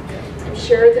I'm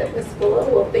sure that Ms. Bulow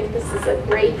will think this is a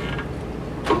great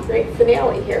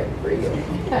finale here for you.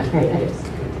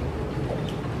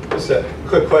 Just a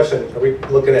quick question. Are we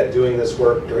looking at doing this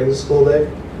work during the school day?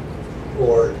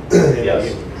 Or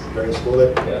Yes. During the school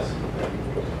day? Yes.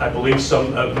 I believe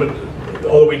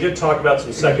although we did talk about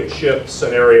some second shift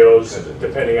scenarios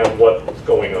depending on what's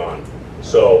going on.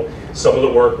 So some of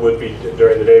the work would be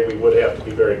during the day. We would have to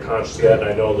be very conscious of that, and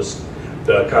I know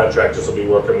the contractors will be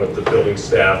working with the building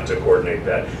staff to coordinate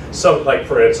that. Some, like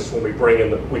for instance, when we bring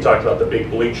in we talked about the big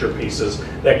bleacher pieces,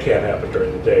 that can't happen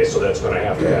during the day, so that's going to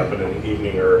have to happen in the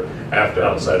evening or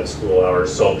outside of school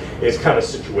hours. So it's kind of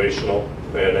situational,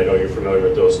 and I know you're familiar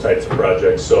with those types of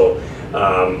projects, so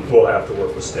we'll have to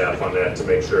work with staff on that to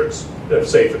make sure it's a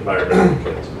safe environment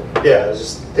for kids. Yeah, I was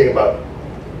just thinking about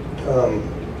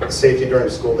safety during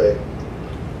the school day.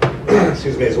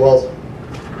 Excuse me, as well as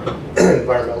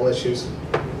environmental issues.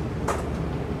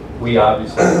 We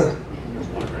obviously,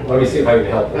 let me see if I can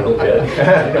help a little bit. You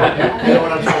know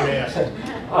what I'm trying to ask.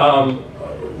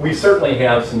 We certainly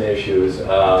have some issues.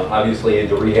 Obviously,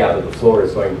 the rehab of the floor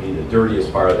is going to be the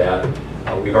dirtiest part of that.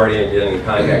 We've already been in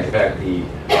contact. In fact, the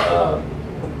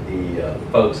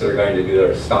folks that are going to do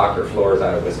their Stalker floors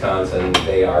out of Wisconsin,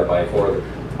 they are by far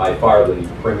the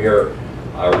premier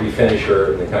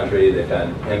refinisher in the country. They've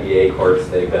done MBA courts,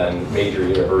 they've done major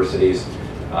universities.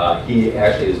 He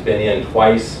actually has been in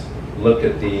twice, looked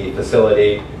at the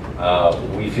facility.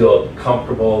 We feel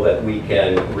comfortable that we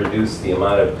can reduce the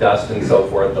amount of dust and so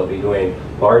forth. They'll be doing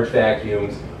large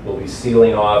vacuums. We'll be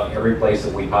sealing off every place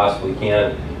that we possibly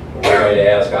can. We're going to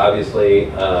ask, obviously,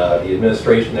 the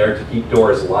administration there to keep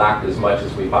doors locked as much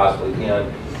as we possibly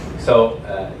can. So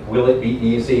will it be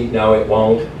easy? No, it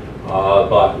won't.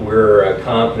 but we're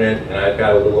confident, and I've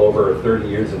got a little over 30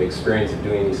 years of experience of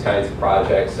doing these kinds of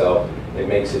projects, so it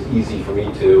makes it easy for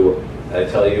me to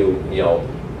tell you,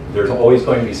 there's always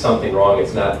going to be something wrong.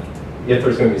 It's not if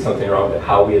there's going to be something wrong, but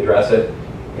how we address it.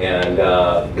 And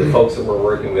the folks that we're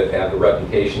working with have the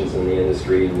reputations in the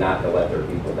industry not to let their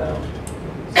people down.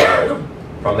 So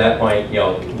from that point,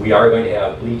 we are going to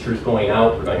have bleachers going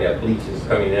out. We're going to have bleachers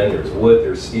coming in. There's wood,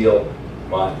 there's steel.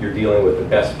 You're dealing with the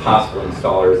best possible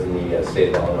installers in the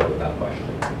state of Illinois without question.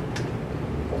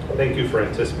 Thank you for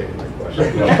anticipating my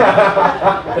question.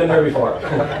 Been there before.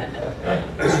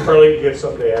 Mr. Farley, you have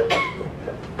something to add?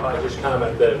 Just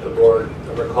comment that if the board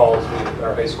recalls,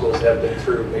 our high schools have been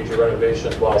through major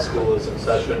renovations while school is in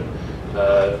session.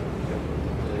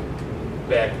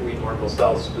 Back, Weed-Norville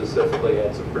South specifically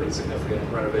had some pretty significant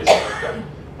renovations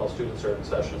while students are in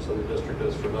session, so the district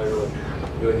is familiar with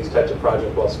doing these types of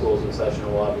projects while school is in session,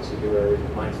 and we'll obviously be very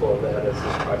mindful of that as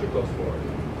this project goes forward.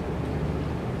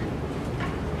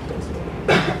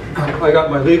 I got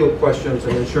my legal questions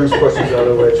and insurance questions out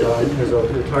of the way, John. As a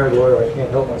retired lawyer, I can't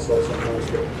help myself sometimes,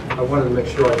 but I wanted to make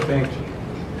sure I thanked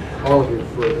all of you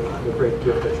for the great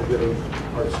gift that you're giving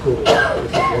our school. This is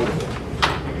wonderful.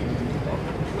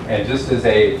 And just as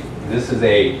this is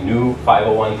a new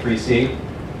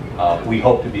 501(c)(3), we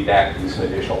hope to be back to do some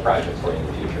additional projects for you in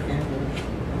the future.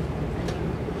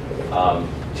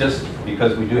 Just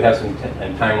because we do have some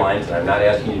timelines, and I'm not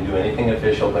asking you to do anything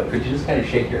official, but could you just kind of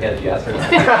shake your head yes or no?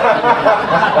 Okay.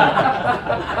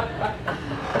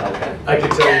 I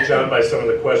can tell you, John, by some of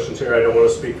the questions here, I don't want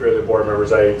to speak for other board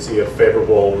members, I see a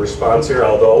favorable response here,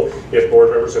 although if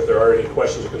board members, if there are any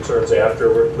questions or concerns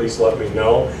afterward, please let me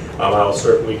know. I'll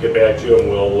certainly get back to you, and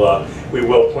we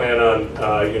will plan on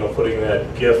putting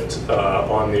that gift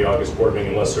on the August board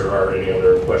meeting unless there are any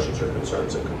other questions or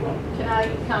concerns that come up. Can I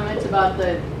comment about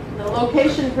the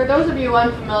location? For those of you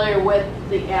unfamiliar with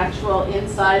the actual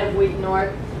inside of Wheaton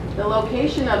North, the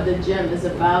location of the gym is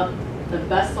about the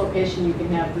best location you can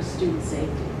have for student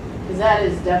safety. Because that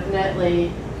is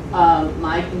definitely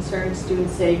my concern, student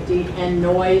safety and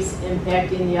noise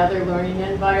impacting the other learning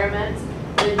environments.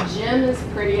 The gym is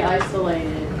pretty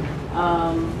isolated,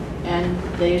 and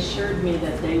they assured me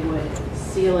that they would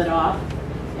seal it off.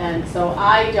 And so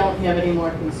I don't have any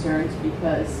more concerns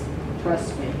because,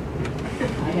 trust me,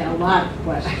 I had a lot of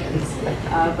questions,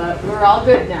 but we're all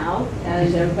good now,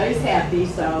 and everybody's happy,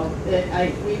 so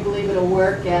we believe it'll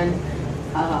work, and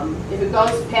if it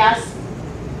goes past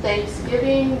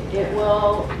Thanksgiving, it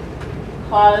will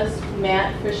cause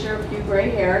Matt Fisher a few gray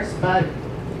hairs, but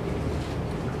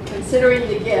considering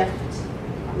the gift,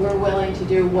 we're willing to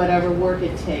do whatever work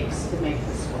it takes to make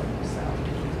this work. So.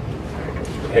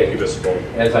 Thank you, Mr. Bowles.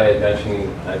 As I had mentioned,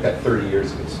 I've got 30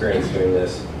 years of experience doing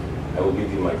this. I will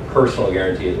give you my personal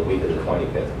guarantee of the week of the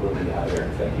 25th. We'll be out there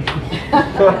and finish.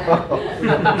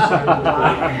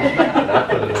 Not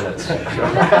for the minutes.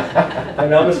 And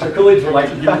now Mr. Coolidge would like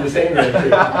to give you the same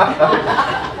guarantee.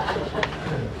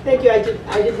 Thank you. I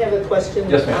did have a question.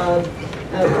 Yes, ma'am.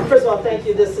 First of all, thank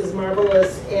you. This is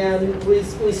marvelous, and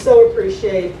we so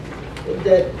appreciate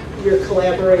that your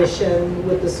collaboration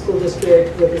with the school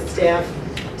district, with the staff,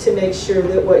 to make sure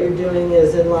that what you're doing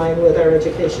is in line with our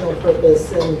educational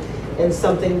purpose and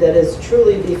something that is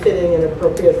truly befitting and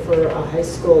appropriate for a high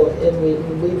school in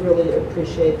Wheaton. We really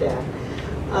appreciate that.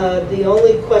 The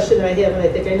only question I have, and I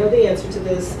think I know the answer to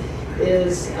this,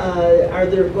 is are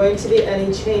there going to be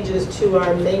any changes to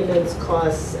our maintenance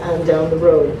costs down the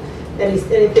road?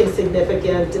 Anything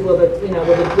significant? Will the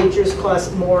bleachers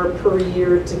cost more per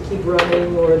year to keep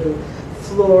running, or the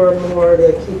floor more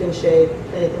to keep in shape?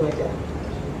 Anything like that?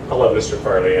 I'll let Mr.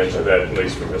 Farley answer that, at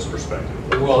least from his perspective.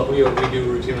 Well, we do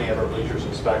routinely have our bleachers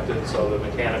inspected, so the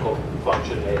mechanical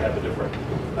function may have a different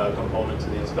component to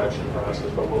the inspection process,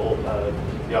 but we'll,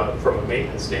 from a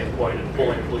maintenance standpoint and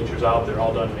pulling bleachers out, they're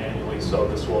all done manually, so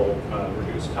this will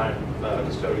reduce time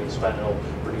custodians spend, it'll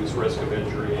reduce risk of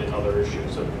injury and other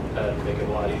issues, and make it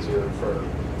a lot easier for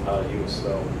use.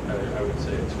 So I would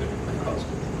say it's going to be pretty cost.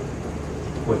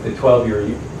 With the 12-year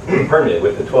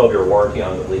with the 12-year warranty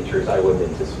on the bleachers, I wouldn't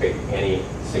anticipate any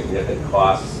significant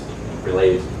costs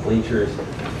related to bleachers.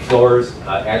 Floors,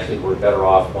 actually, we're better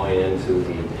off going into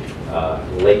the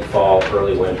late fall,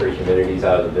 early winter humidities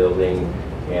out of the building,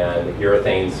 and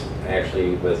urethanes,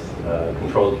 actually, with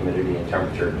controlled humidity and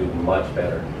temperature, do much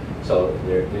better. So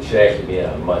it should actually be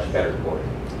a much better board.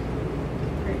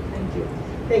 Great, thank you.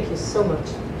 Thank you so much.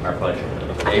 Our pleasure.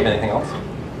 Dave, anything else?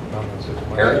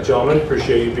 Thank you, gentlemen.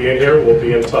 Appreciate you being here. We'll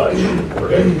be in touch.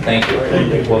 Okay. Thank you.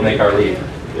 We'll make our leave.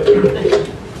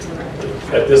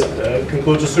 At this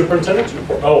concludes the superintendent's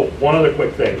report. Oh, one other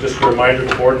quick thing. Just a reminder to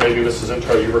the board, maybe this is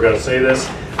intro, you were going to say this.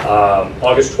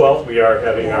 August 12th, we are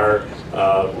having our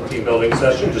team building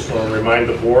session. Just want to remind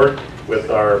the board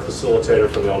with our facilitator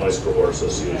from the Illinois School Board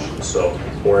Association. So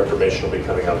more information will be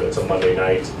coming out. It's a Monday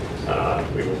night.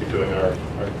 We will be doing our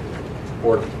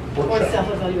board workshop.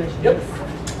 Self-evaluation. Yep.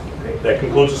 Okay. That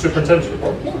concludes the superintendent's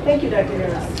report. Thank you, Dr.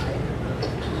 Harris.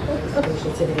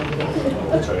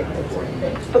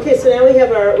 Okay, so now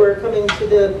we're coming to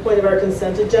the point of our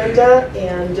consent agenda,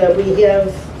 and we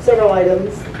have several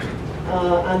items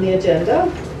on the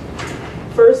agenda.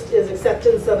 First is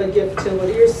acceptance of a gift to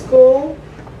Whittier School,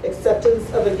 acceptance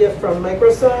of a gift from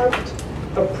Microsoft,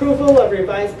 approval of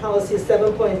revised policy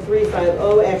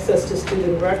 7.350, access to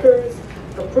student records,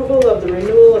 approval of the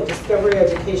renewal of Discovery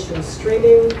Education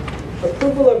streaming,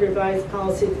 approval of revised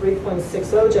policy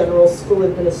 3.60, general school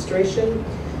administration,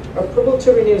 approval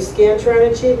to renew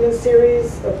Scantron Achievement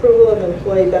Series, approval of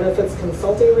employee benefits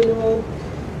consulting renewal,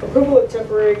 approval of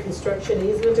temporary construction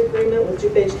easement agreement with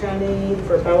DuPage County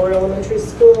for Bauer Elementary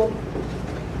School,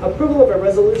 approval of a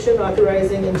resolution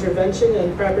authorizing intervention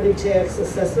in property tax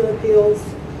assessment appeals,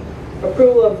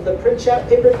 approval of the print shop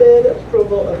paper bid,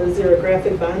 approval of the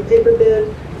xerographic bond paper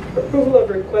bid, approval of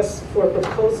requests for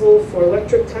proposal for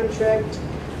electric contract,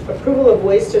 approval of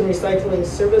waste and recycling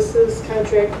services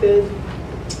contract bid,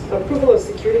 approval of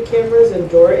security cameras and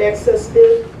door access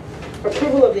bid,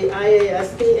 approval of the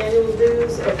IASB annual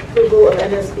dues, approval of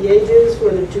NSBA dues for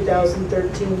the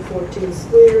 2013-14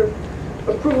 school year,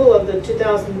 approval of the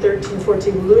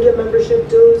 2013-14 LUDA membership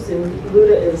dues, and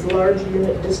LUDA is Large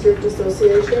Unit District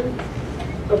Association,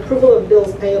 approval of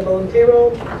bills payable and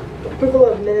payroll, approval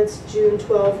of minutes June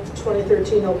 12,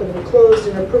 2013 open and closed,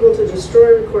 and approval to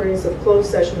destroy recordings of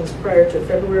closed sessions prior to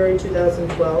February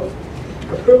 2012,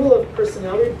 approval of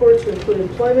personnel report to include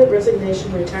employment,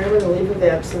 resignation, retirement, and leave of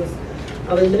absence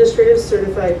of administrative,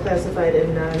 certified, classified,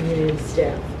 and non-union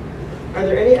staff. Are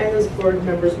there any items board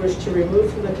members wish to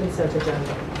remove from the consent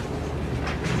agenda?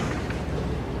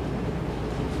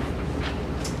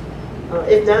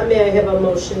 If not, may I have a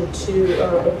motion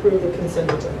to approve the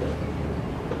consent agenda?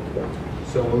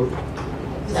 So moved.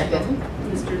 Second.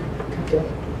 Okay.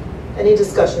 Any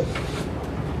discussion?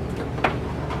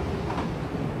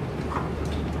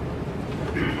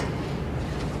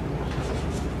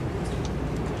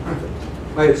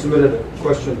 I had submitted a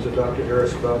question to Dr.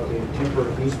 Harris about the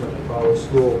temporary easement at Bauer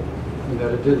School, and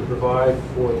that it didn't provide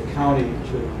for the county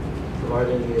to provide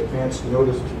any advance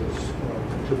notice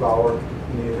to Bauer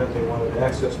in the event they wanted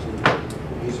access to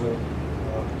the easement.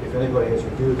 If anybody has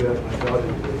reviewed that, I doubt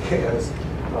anybody has.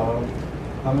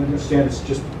 I understand it's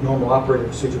just normal operating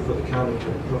procedure for the county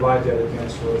to provide that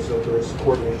advance notice so that there is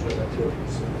coordination of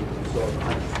activities. So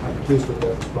I'm pleased with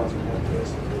that response from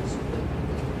Harris.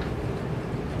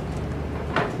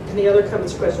 Any other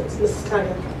comments or questions? Mrs.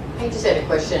 Tanya? I just had a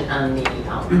question on the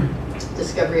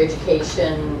Discovery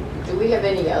Education. Do we have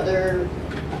any other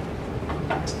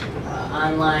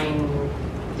online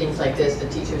things like this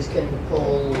that teachers can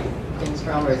pull things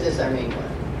from, or is this our main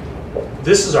one?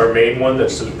 This is our main one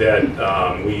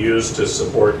that we use to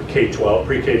support K-12,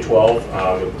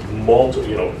 pre-K-12,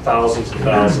 with thousands and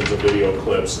thousands of video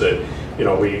clips that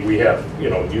we have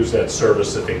use that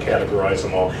service that they categorize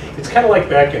them all. It's kind of like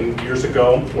back in years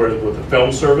ago where with the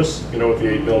film service, with the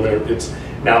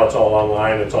 8mm, now it's all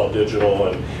online, it's all digital,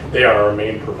 and they are our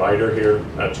main provider here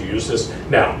to use this.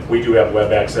 Now, we do have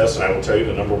web access, and I will tell you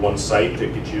the #1 site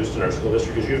that gets used in our school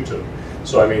district is YouTube.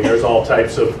 So I mean, there's all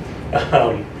types of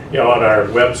on our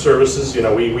web services,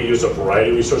 we use a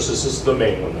variety of resources. This is the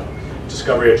main one though.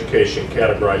 Discovery Education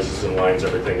categorizes and lines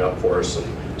everything up for us, and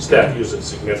staff use it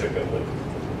significantly.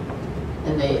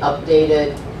 And they update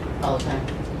it all the time?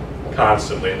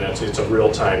 Constantly, and it's a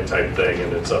real-time type thing,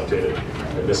 and it's updated.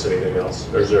 Did I miss anything else?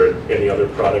 Or is there any other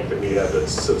product that we have that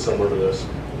sits similar to this?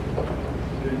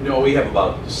 No, we have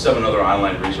about 7 other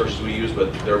online resources we use,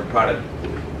 but their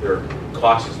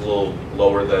cost is a little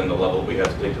lower than the level we have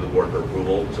to take to the board for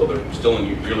approval. So they're still in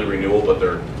yearly renewal, but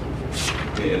they're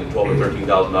in the $12,000 or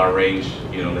 $13,000 range.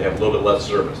 They have a little bit less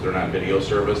service. They're not video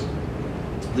service.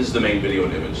 This is the main video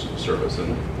and image service,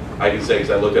 and I can say, because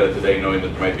I looked at it today knowing that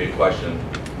there might be a question,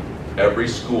 every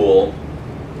school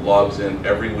logs in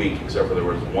every week, except for there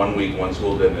was 1 week, one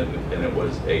school didn't, and it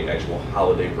was a actual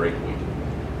holiday break week.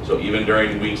 So even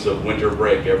during weeks of winter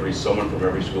break, someone from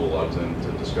every school logs in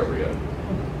to Discovery Ed.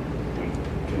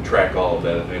 We can track all of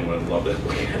that if anyone would love to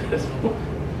look at it.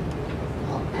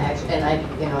 Actually, and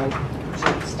I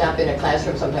should stop in a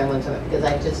classroom sometime because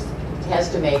it has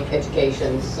to make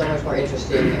education so much more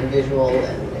interesting and visual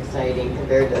and exciting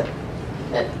compared to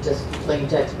that just plain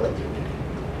textbook.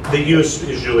 The use is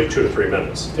usually 2 to 3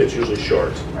 minutes. It's usually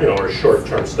short, or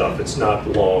short-term stuff. It's not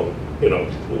long,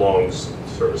 long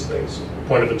service things.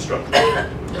 Point of instruction.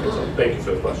 So thank you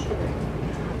for the question.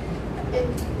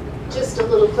 And just a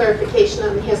little clarification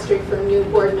on the history for new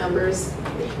board members.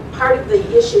 Part of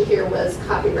the issue here was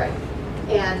copyright.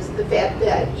 And the fact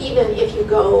that even if you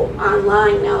go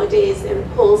online nowadays and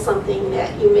pull something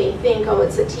that you may think, oh,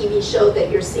 it's a TV show that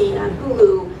you're seeing on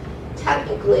Hulu,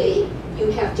 technically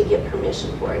you have to get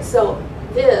permission for it. So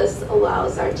this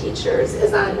allows our teachers,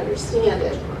 as I understand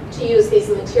it, to use these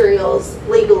materials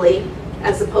legally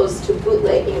as opposed to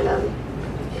bootlegging them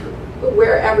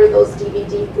wherever those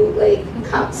DVD bootleg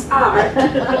cups are.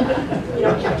 You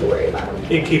don't have to worry about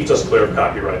them. It keeps us clear of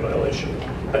copyright violation.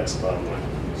 That's the bottom line.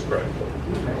 That's correct.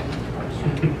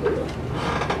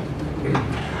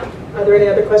 Are there any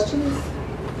other questions?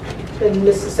 Then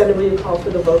Mrs. Senator, will you call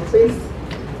for the vote, please?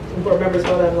 And board members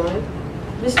vote online.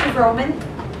 Mr. Vroman?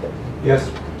 Yes.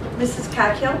 Mrs.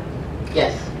 Coghill?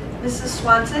 Yes. Mrs.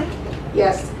 Swanson?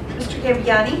 Yes. Mr.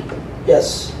 Gambiani?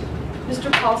 Yes.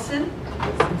 Mr. Paulson?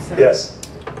 Yes.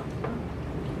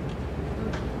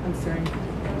 I'm sorry.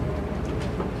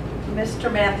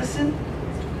 Mr. Matheson?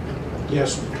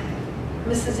 Yes.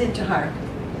 Mrs. Intihar?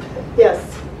 Yes.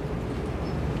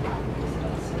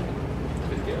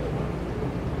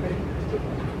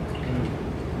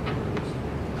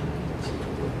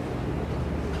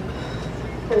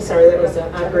 I'm sorry, that was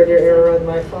an operator error on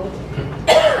my fault.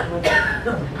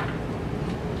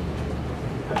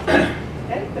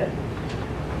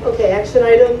 Okay, action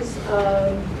items.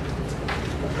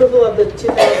 Approval of the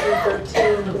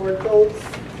 2013 board goals.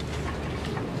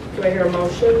 Do I hear a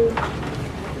motion?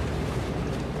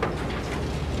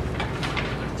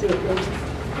 To approve.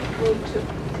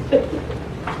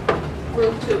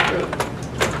 Move to approve.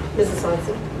 Mrs.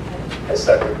 Swanson. I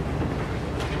second.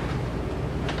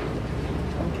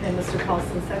 Okay, Mr.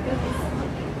 Paulson seconds.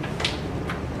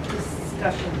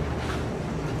 Discussion.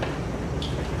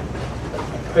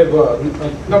 I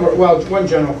have one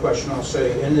general question I'll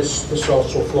say, and this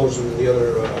also flows into the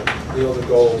other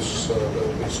goals that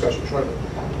we'll be discussing shortly.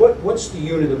 What's the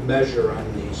unit of measure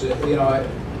on these? You know, I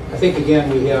think again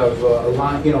we have a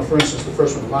line. You know, for instance, the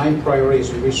first one, line priorities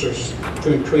and resources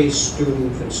to increase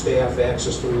student and staff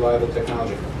access to reliable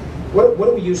technology. What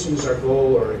are we using as our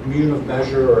goal or unit of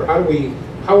measure, or how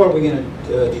are we going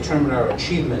to determine our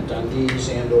achievement on these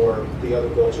and/or the other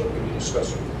goals that we'll be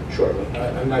discussing shortly?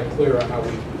 I'm not clear on how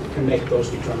we can make those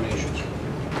determinations.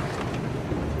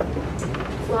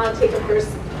 So I'll take a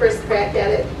first crack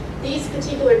at it. These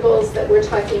particular goals that we're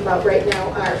talking about right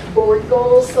now are board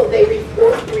goals, so they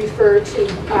refer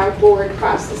to our board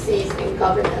processes and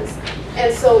governance.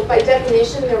 And so by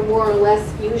definition, they're more or less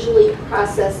usually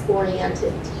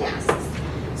process-oriented tasks.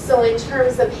 So in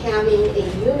terms of having a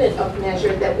unit of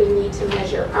measure that we need to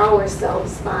measure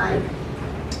ourselves by,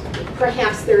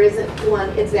 perhaps there isn't one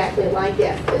exactly like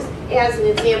that. As an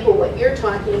example, what you're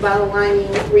talking about,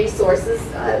 aligning resources,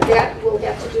 that will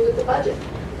have to do with the budget.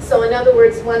 So in other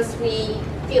words, once we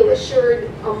feel assured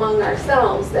among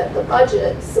ourselves that the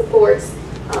budget supports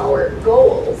our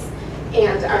goals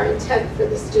and our intent for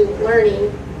the student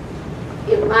learning,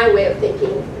 in my way of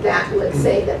thinking, that would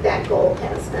say that that goal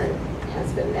has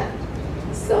been met.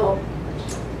 So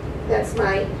that's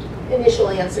my initial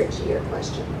answer to your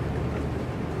question.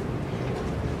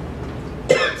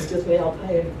 Excuse me, I'll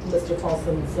pay Mr.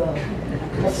 Paulson's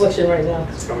affliction right now.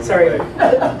 Sorry. And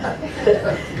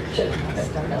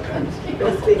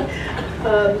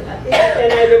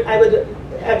I would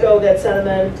echo that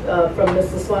sentiment from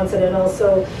Mrs. Swanson, and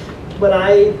also what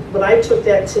I took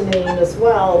that to mean as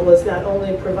well was not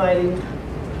only providing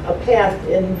a path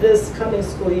in this coming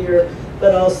school year,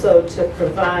 but also to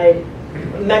provide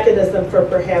a mechanism for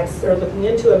perhaps, or looking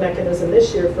into a mechanism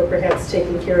this year for perhaps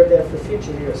taking care of that for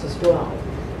future years as well.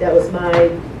 That was my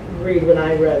read when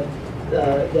I read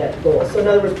that goal. So in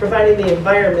other words, providing the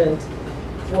environment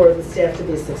for the staff to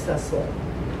be successful.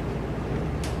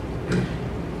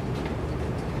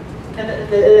 And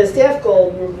the staff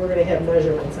goal, we're going to have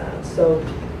measurements on. So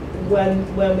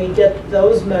when we get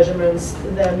those measurements,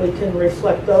 then we can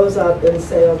reflect those up and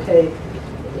say, okay,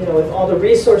 you know, if all the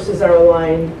resources are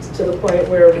aligned to the point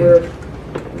where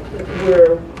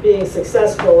we're being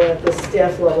successful at the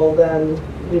staff level, then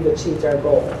we've achieved our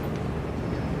goal.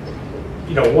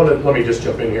 You know, let me just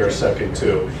jump in here a second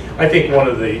too. I think one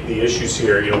of the issues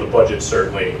here, you know, the budget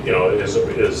certainly, you know, is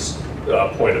a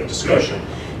point of discussion.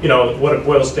 You know, what it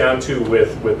boils down to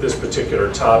with this particular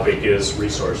topic is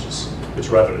resources. It's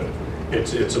revenue.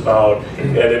 It's about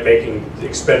and making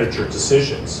expenditure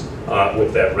decisions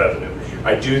with that revenue.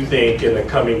 I do think in the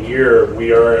coming year,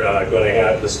 we are going to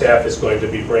have, the staff is going to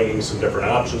be bringing some different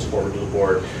options forward to the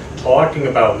board, talking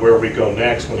about where we go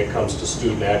next when it comes to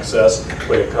student access,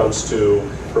 when it comes to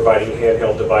providing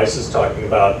handheld devices, talking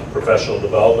about professional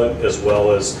development, as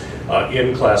well as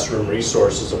in-classroom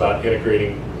resources about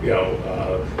integrating,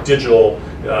 digital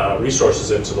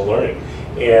resources into the learning.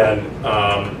 And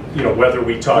whether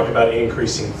we talk about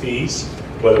increasing fees,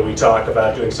 whether we talk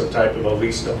about doing some type of a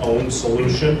lease-to-own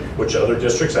solution, which other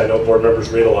districts, I know board members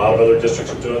read a lot of other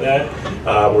districts are doing that,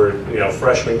 where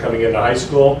freshmen coming into high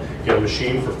school get a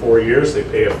machine for 4 years, they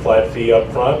pay a flat fee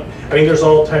up front. I mean, there's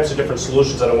all types of different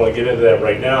solutions. I don't want to get into that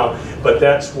right now, but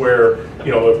that's where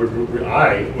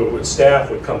staff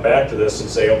would come back to this and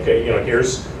say, okay,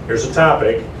 here's a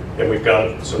topic, and we've got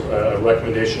a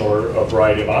recommendation or a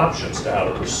variety of options to how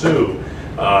to pursue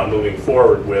moving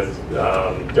forward with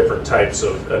different types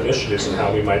of initiatives and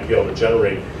how we might be able to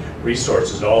generate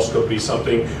resources. It also could be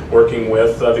something working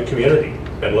with the community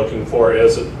and looking for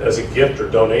as a gift or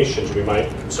donations. We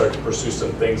might start to pursue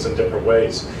some things in different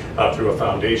ways through a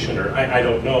foundation, or I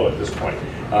don't know at this point.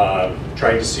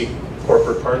 Trying to seek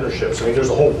corporate partnerships. I mean, there's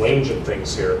a whole range of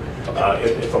things here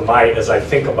as I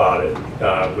think about it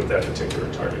with that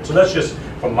particular target. So that's just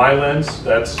from my lens.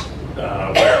 That's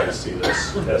where I would see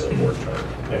this as a board target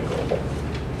and goal.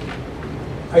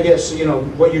 I guess,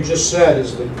 what you just said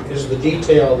is the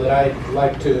detail that I'd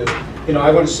like to,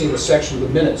 I want to see the section of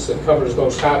the minutes that covers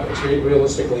those topics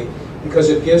realistically, because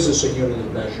it gives us a unit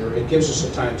of measure, it gives us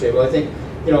a timetable. I think,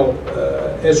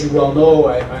 as you well know,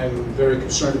 I'm very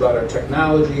concerned about our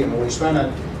technology and what we spend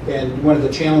on, and one of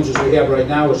the challenges we have right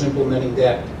now is implementing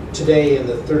that today in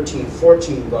the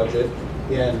 13-14 budget.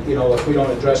 And if we don't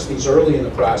address these early in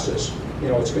the process,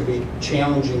 it's going to be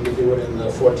challenging to do it in the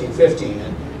 14-15.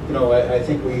 And I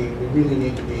think we really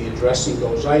need to be addressing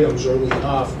those items early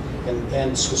enough,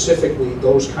 and specifically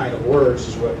those kind of words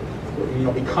is what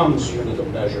becomes unit of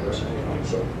measure.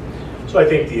 So I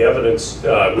think the evidence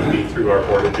would be through our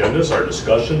board agendas, our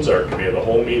discussions, our committee of the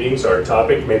whole meetings, our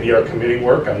topic, maybe our committee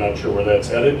work. I'm not sure where that's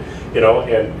headed,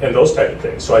 and those type of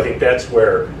things. So I think that's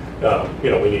where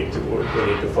we need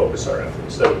to focus our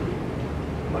efforts. That would be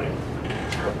mine.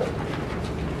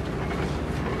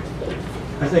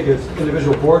 I think as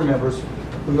individual board members,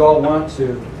 we all want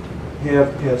to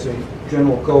have as a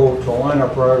general goal to align our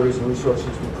priorities and resources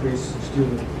to increase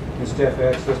student and staff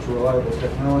access to reliable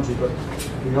technology, but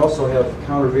we also have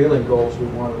countervailing goals we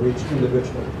want to reach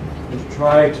individually, and to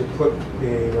try to put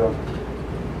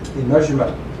a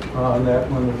measurement on that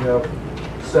when we have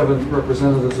 7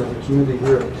 representatives of the community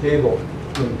here at the table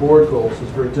in board goals is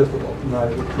very difficult. And I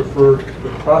would prefer the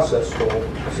process goal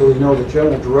so we know the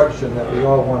general direction that we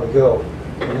all want to go,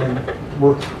 and then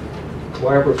work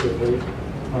collaboratively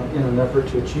in an effort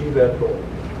to achieve that goal.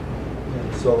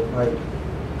 And so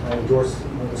I endorse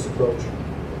this approach.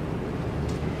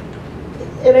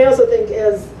 And I also think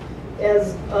as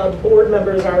board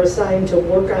members are assigned to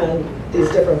work on these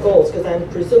different goals, because I'm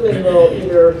presuming they'll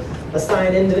either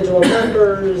assign individual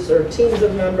members or teams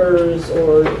of members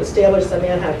or establish some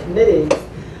ad hoc committees.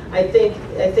 I think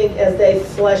as they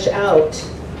flesh out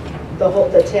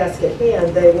the task at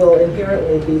hand, they will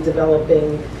inherently be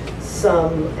developing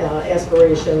some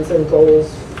aspirations and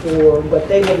goals for what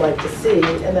they would like to see,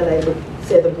 and then I would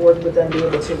say the board would then be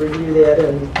able to review that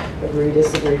and agree,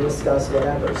 disagree, discuss,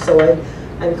 whatever. So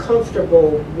I'm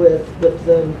comfortable with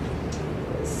the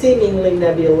seemingly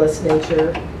nebulous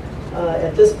nature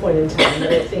at this point in time.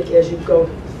 And I think as you go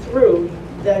through,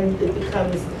 then it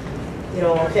becomes,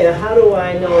 okay, how do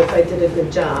I know if I did a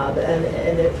good job?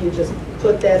 And if you just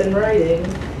put that in writing,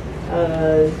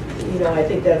 I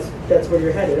think that's where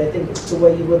you're headed. I think the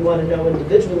way you would want to know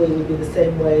individually would be the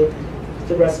same way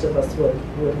the rest of us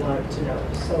would want to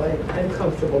know. So I'm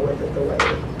comfortable with it the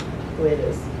way it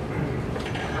is.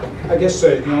 I guess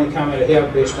the only comment I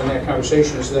have based on that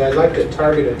conversation is that I'd like to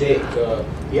target a date,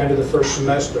 the end of the first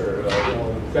semester,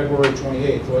 February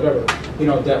 28th, whatever,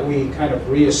 that we kind of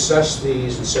reassess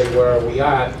these and say, where are we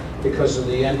at? Because of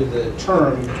the end of the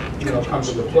term, comes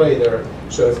into play there.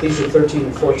 So if these are 13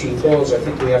 and 14 goals, I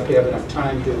think we have to have enough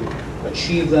time to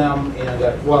achieve them and,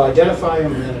 identify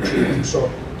them and then achieve them. So,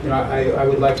 I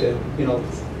would like to,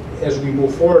 as we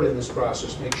move forward in this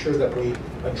process, make sure that we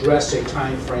address a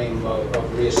time frame of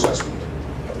reassessment.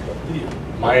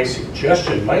 My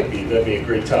suggestion might be that'd be a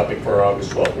great topic for our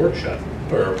August 12th workshop,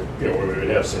 where where we would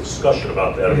have some discussion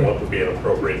about that and what would be an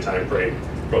appropriate time frame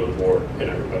for the board and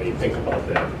everybody think about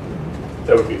that.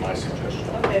 That would be my suggestion.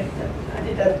 Okay, I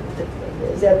think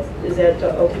is that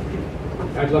okay?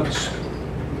 I'd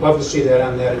love to see that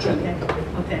on that agenda.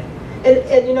 Okay.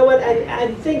 And you know what,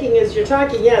 I'm thinking as you're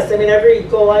talking, yes, I mean, every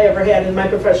goal I ever had in my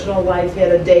professional life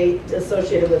had a date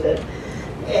associated with it.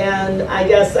 And I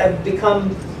guess I've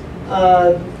become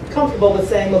comfortable with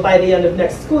saying, well, by the end of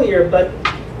next school year, but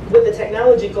with the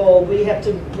technology goal, we have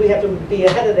to be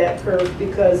ahead of that curve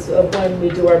because of when we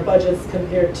do our budgets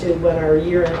compared to when our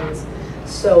year ends.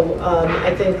 So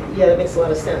I think, yeah, that makes a lot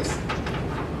of sense.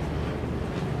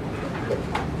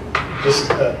 Just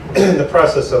in the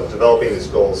process of developing these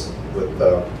goals with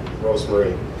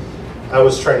Rosemary, I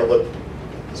was trying to look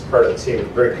as part of the team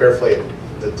very carefully at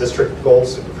the district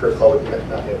goals, if you've heard called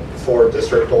it 4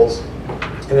 district goals.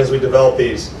 And as we develop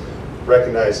these,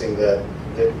 recognizing that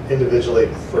individually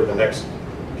for the next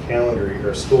calendar year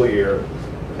or school year,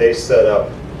 they set up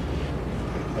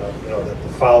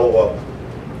the follow-up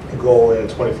goal in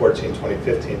 2014,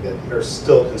 2015 that are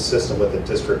still consistent with the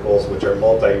district goals, which are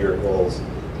multi-year goals,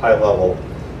 high level.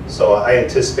 So I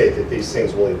anticipate that these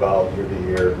things will evolve year to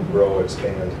year, grow,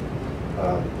 expand.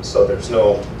 So there's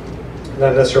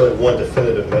not necessarily one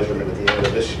definitive measurement at the end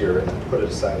of this year and then put it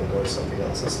aside and go to something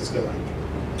else. This is going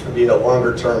to be a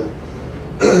longer term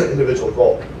individual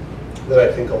goal that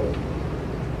I think will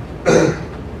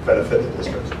benefit the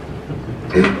district.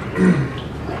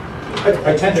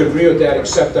 I tend to agree with that,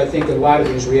 except I think a lot of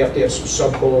these we have to have some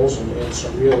sub-goals and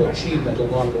some real achievement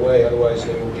along the way, otherwise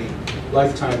they will be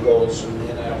lifetime goals,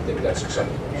 and I don't think that's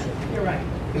acceptable. Yeah, you're right.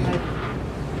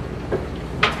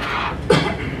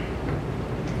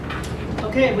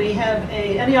 Okay, we have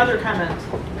any other comment?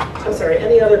 I'm sorry,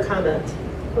 any other comment?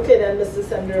 Okay then, Mrs.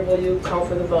 Sender, will you call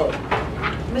for the vote?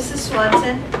 Mrs.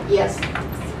 Swanson? Yes.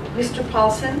 Mr.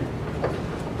 Paulson?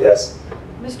 Yes.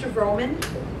 Mr. Vroman?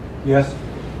 Yes.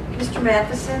 Mr.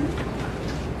 Matheson?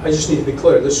 I just need to be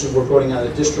clear, we're voting on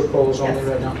the district goals only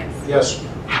right now? Yes. Yes.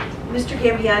 Mr.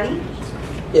 Gambiani?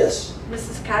 Yes.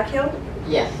 Mrs. Coghill?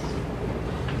 Yes.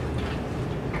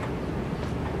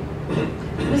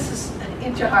 Mrs.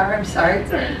 Intihar, I'm sorry.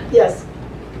 Yes.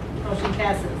 Motion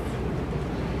passes.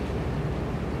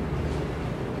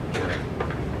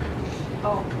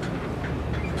 Oh.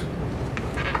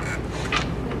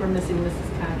 We're missing Mrs.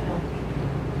 Coghill.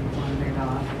 Wandered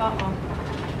off. Uh-oh.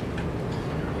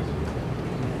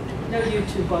 No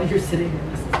YouTube while you're sitting here,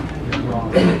 Mrs. Coghill.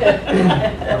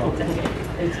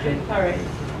 It's good. All right.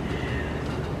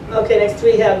 Okay, next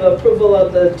we have approval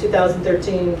of the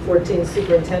 2013-14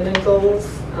 superintendent goals.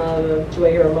 Do I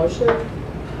hear a motion?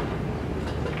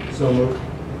 So moved.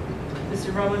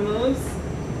 Mr. Roman moves.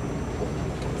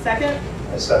 Second?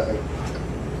 I second.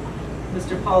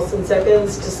 Mr. Paulson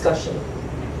seconds. Discussion.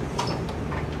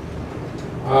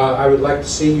 I would like to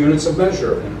see units of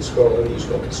measure in these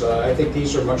goals. I think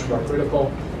these are much more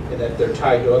critical in that they're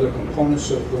tied to other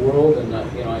components of the world, and I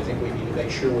think we need to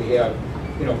make sure we have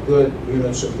good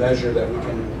units of measure that we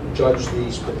can judge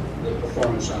the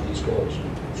performance on these goals.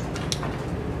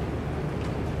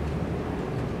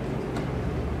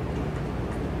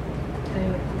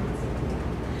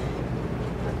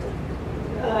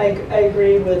 I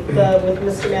agree with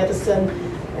Mr. Matheson,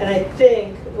 and I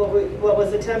think what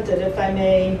was attempted, if I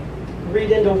may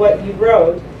read into what you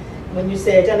wrote, when you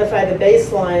say identify the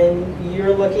baseline,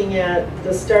 you're looking at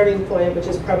the starting point, which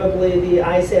is probably the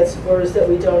ISAT scores that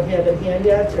we don't have in hand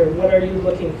yet, or what are you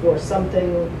looking for?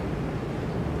 Something?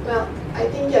 Well, I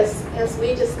think as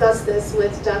we discussed this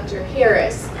with Dr.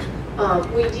 Harris,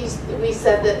 we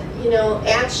said that,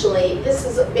 actually this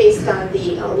is based on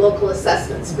the local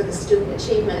assessments for the student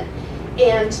achievement.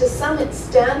 And to some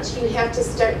extent, you have to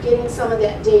start getting some of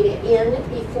that data in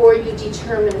before you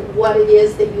determine what it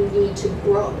is that you need to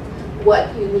grow,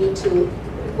 what you need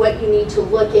to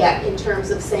look at in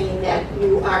terms of saying that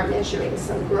you are measuring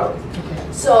some growth.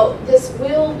 Okay. So this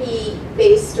will be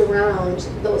based around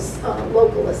those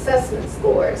local assessment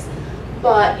scores.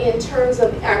 But in terms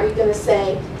of, are we going to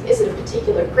say, is it a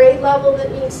particular grade level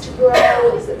that needs to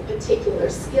grow? Is it a particular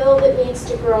skill that needs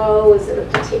to grow? Is it a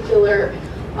particular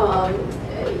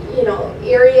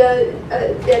area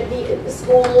the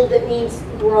school that needs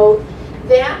growth?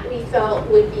 That we felt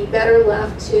would be better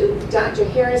left to Dr.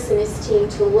 Harris and his team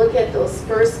to look at those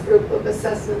first group of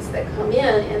assessments that come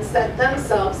in and set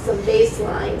themselves some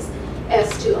baselines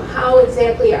as to how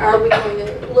exactly are we going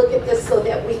to look at this so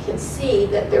that we can see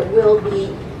that there will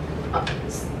be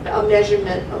a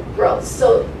measurement of growth.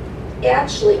 So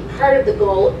actually part of the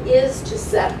goal is to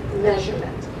set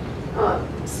measurement,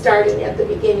 starting at the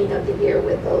beginning of the year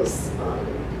with those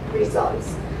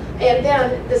results. And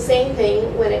then the same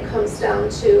thing when it comes down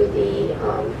to the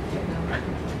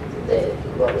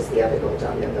what was the other goal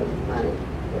down there?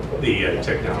 The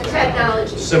technology.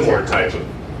 Technology.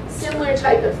 Similar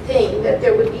type of thing, that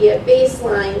there would be a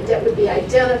baseline that would be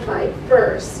identified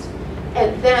first,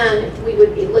 And then we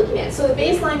would be looking at, so the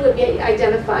baseline would be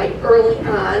identified early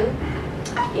on,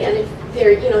 and if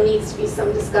there needs to be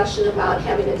some discussion about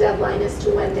having a deadline as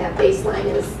to when that baseline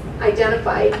is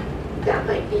identified, that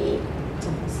might be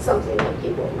something that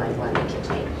people might want to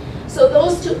entertain. So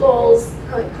those two goals,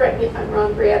 correct me if I'm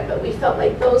wrong, Brad, but we felt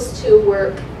like those two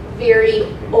were very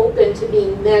open to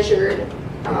being measured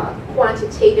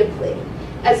quantitatively,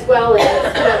 as well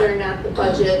as whether or not the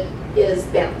budget is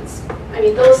balanced. I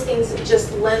mean, those things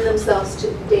just lend themselves to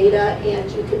data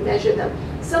and you can measure them.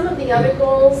 Some of the other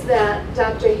goals that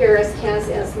Dr. Harris has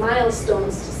as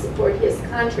milestones to support his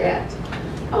contract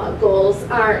goals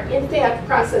are, in fact,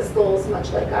 process goals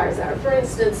much like ours are. For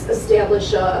instance,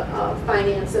 establish a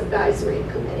finance advisory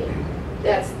committee.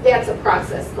 That's a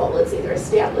process goal. It's either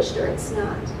established or it's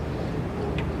not.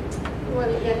 You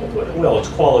want to get into it? Well, it's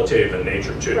qualitative in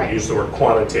nature too. Right. You use the word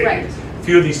quantitative. Right. A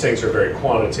few of these things are very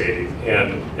quantitative,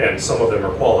 and some of them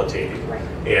are qualitative. Right.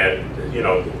 And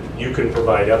you can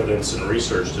provide evidence and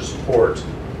research to support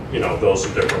those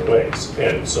in different ways.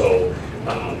 And so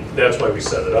that's why we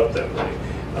set it up that way.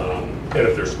 And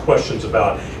if there's questions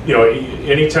about,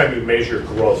 anytime you measure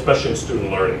growth, especially in student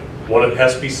learning, one of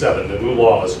SB 7, the new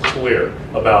law is clear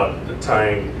about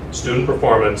tying student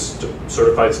performance to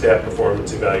certified staff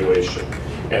performance evaluation.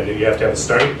 And you have to have a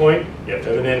starting point, you have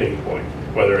to have an ending point,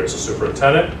 whether it's a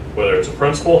superintendent, whether it's a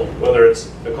principal, whether it's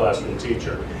a classroom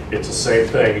teacher. It's the same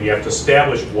thing, and you have to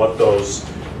establish what those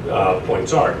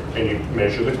points are, and you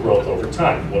measure the growth over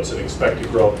time. What's an expected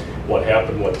growth? What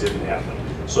happened? What didn't happen?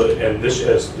 So, and this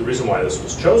is the reason why this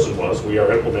was chosen was we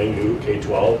are implementing new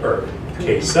K-12 or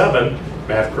K-7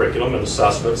 math curriculum and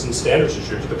assessments and standards this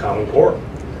year to the Common Core,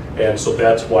 and so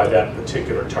that's why that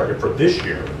particular target for this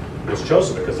year was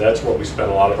chosen, because that's what we spent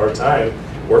a lot of our time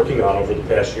working on over the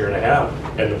past year and a half,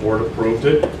 and the board approved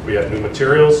it. We have new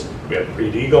materials, we have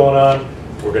pre-D going on,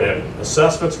 we're going to have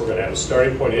assessments, we're going to have a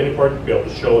starting point, ending point to be able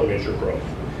to show and measure growth.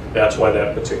 That's why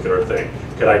that particular thing.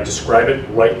 Could I describe it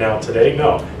right now today?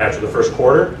 No. After the first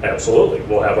quarter, absolutely.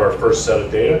 We'll have our first set of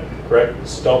data, correct,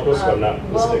 Stelquist? I'm not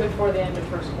Well mistaken. before the end of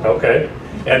first quarter. Okay.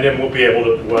 And then we'll be able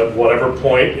to, whatever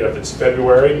point, if it's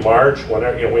February, March,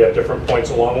 whenever, we have different points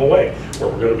along the way where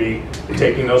we're going to be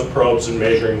taking those probes and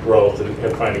measuring growth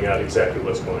and finding out exactly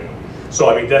what's going on. So,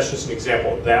 I mean, that's just an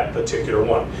example of that particular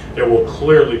one. There will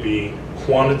clearly be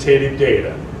quantitative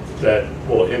data that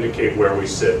will indicate where we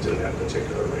sit in that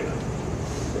particular arena.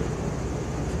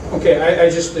 Okay, I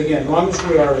just, again, as long as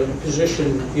we are in a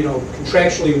position,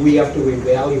 contractually we have to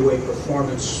evaluate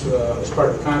performance as part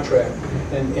of the contract,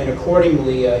 and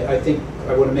accordingly, I think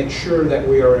I want to make sure that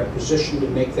we are in a position to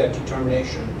make that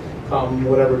determination come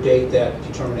whatever date that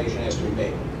determination has to be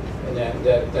made. And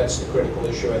that's the critical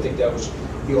issue. I think that was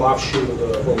the offshoot of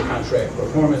the whole contract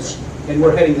performance, and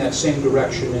we're heading that same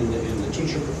direction in the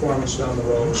teacher performance down the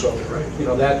road. So,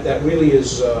 that really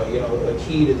is, a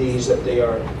key to these, that they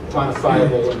are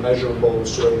quantifiable and measurable,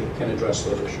 so we can address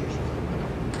those issues.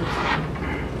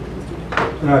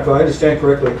 Now, if I understand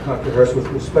correctly, Dr. Harris, with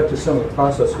respect to some of the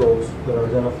process goals that are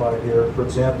identified here, for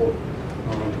example,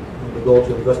 the goal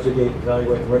to investigate,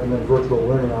 evaluate, and recommend virtual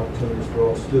learning opportunities for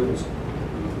all students.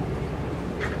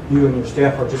 You and your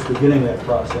staff are just beginning that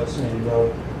process, and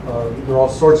there are all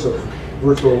sorts of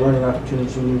virtual learning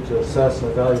opportunities you need to assess and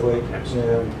evaluate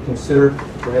and consider,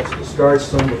 perhaps discard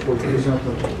some before you present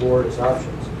them to the board as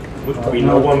options. We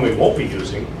know one we won't be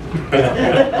using.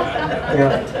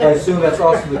 Yeah, I assume that's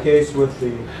also the case with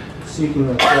the seeking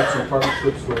and establishing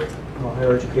partnerships with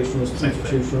higher education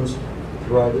institutions,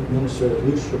 provide administrative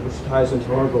leadership, which ties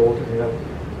into our goal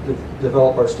to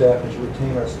develop our staff and to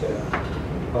retain our staff.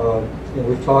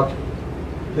 We've talked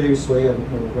previously, and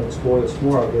we're going to explore this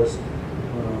more, I guess,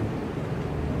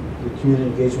 the community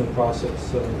engagement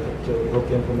process that we hope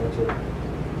to implement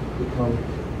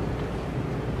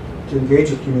to engage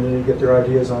the community, get their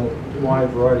ideas on a wide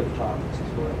variety of topics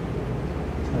as well.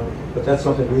 But that's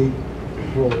something we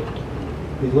will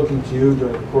be looking to you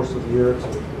during the course of the year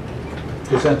to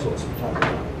present to us from time to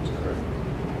time.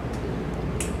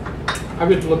 I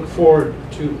would look forward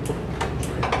to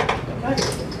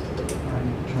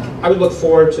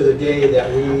the day that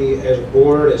we, as a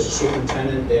board, as a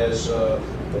superintendent, as a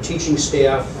teaching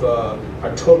staff,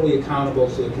 are totally accountable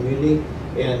to the community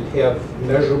and have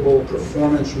measurable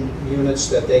performance units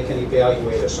that they can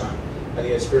evaluate us on. I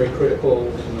think it's very critical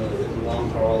in the long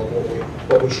haul of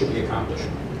what we should be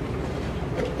accomplishing.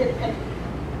 Go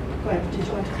ahead, did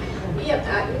you want to?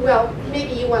 Yeah, well,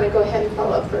 maybe you want to go ahead and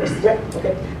follow up first. Yeah,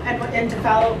 okay. And to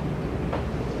follow?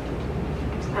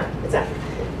 Exactly.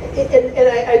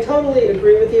 And I totally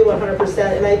agree with you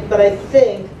 100%, but I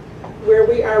think where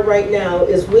we are right now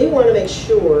is we want to make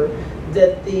sure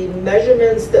that the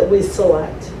measurements that we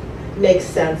select make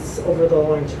sense over the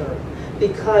long term.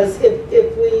 Because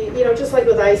if we, you know, just like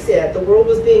with ISAT, the world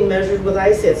was being measured with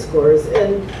ISAT scores,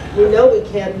 and we know we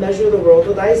can't measure the world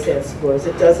with ISAT scores.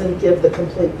 It doesn't give the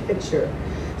complete picture.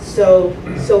 So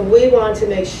we want to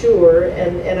make sure,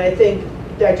 and I think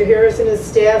Dr. Harris and his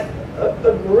staff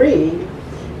agree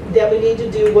that we need to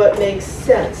do what makes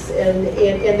sense, and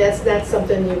that's not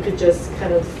something you could just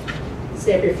kind of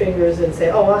snap your fingers and say,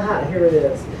 oh, aha, here it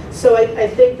is. So I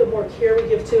think the more care we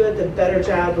give to it, the better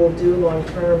job we'll do long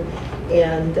term.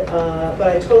 And but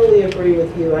I totally agree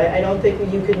with you. I don't think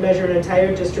you can measure an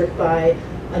entire district by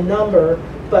a number,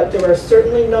 but there are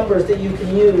certainly numbers that you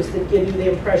can use that give you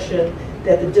the impression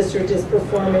that the district is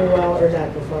performing well or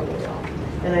not performing well.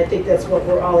 And I think that's what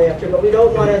we're all after. But we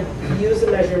don't want to use a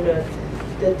measurement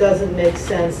that doesn't make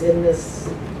sense in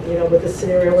this, you know, with the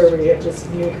scenario where we have this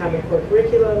new Common Core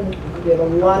curriculum. We have a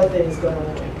lot of things going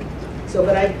on. So,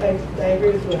 but I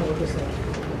agree with you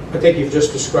 100%. I think you've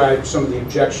just described some of the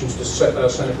objections to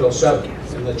Senate Bill 7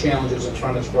 and the challenges in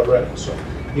front of us already. So,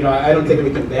 you know, I don't think we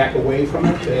can back away from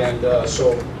it, and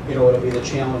so, you know, it'll be the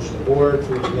challenge of the board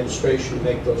through the administration to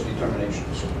make those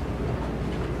determinations.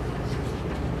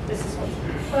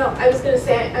 Well, I was going to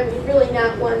say, I'm really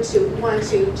not one to want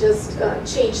to just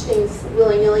change things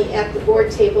willy-nilly at the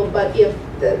board table, but if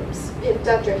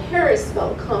Dr. Harris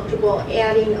felt comfortable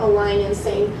adding a line and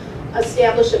saying,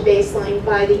 establish a baseline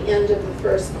by the end of the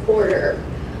first quarter,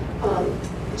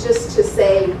 just to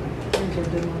say,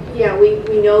 yeah,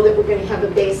 we know that we're going to have a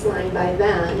baseline by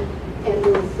then and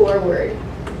move forward.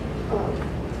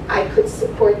 I could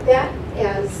support that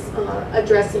as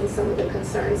addressing some of the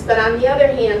concerns. But on the other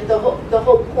hand, the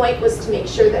whole point was to make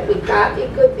sure that we got a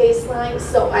good baseline,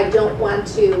 so I don't want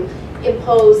to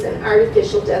impose an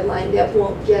artificial deadline that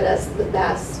won't get us the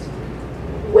best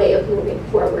way of moving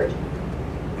forward.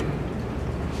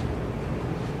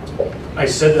 I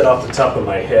said that off the top of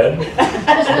my head,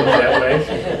 that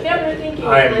way. Never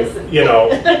thinking. You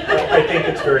know, I think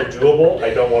it's very doable.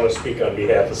 I don't want to speak on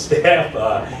behalf of staff.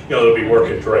 You know, they'll be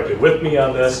working directly with me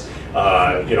on this.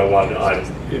 You know, on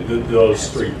those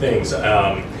three things.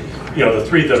 You know, the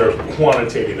three that are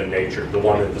quantitative in nature. The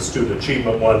one, the student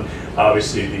achievement one,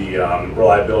 obviously the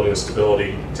reliability and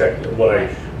stability. What I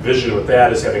vision with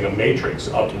that is having a matrix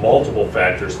of multiple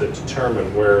factors that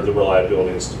determine where the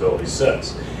reliability and stability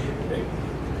sits.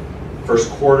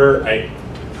 First quarter, I'm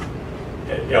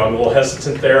a little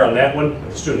hesitant there on that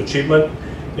one. Student achievement,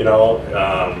 you know,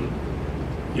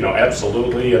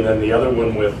 absolutely. And then the other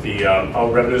one with the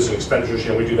revenues and expenditures,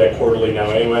 you know, we do that quarterly now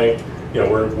anyway. You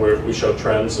know, we show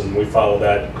trends and we follow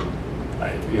that.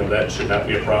 You know, that should not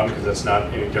be a problem because that's not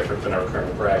any different than our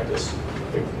current practice.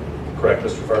 Correct,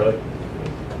 Mr. Farley?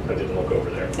 I didn't look over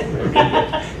there.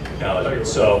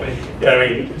 So, yeah, I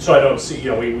mean, so I don't see, you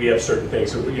know, we have certain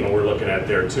things that, you know, we're looking at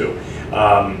there too.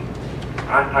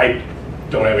 I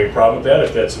don't have any problem with that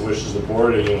if that's the wishes of the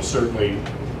board, and you'll certainly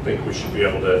think we should be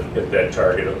able to hit that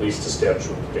target, at least establish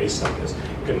what the baseline is.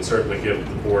 We can certainly give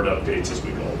the board updates as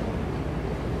we go.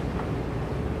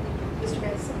 Mr.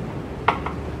 Benson?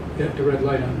 Yeah, the red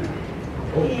light on there.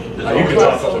 Oh, you can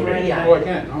talk to me. Oh, I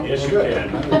can. Oh, yes, you good. can.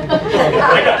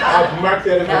 I'll mark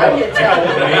that in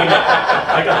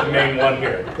I got the main one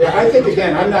here. Yeah, I think,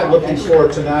 again, I'm not looking for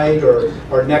tonight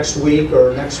or next week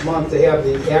or next month to have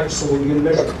the absolute unit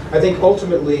measure. I think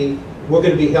ultimately we're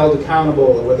going to be held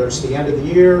accountable, whether it's the end of the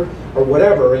year or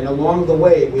whatever, and along the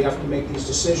way we have to make these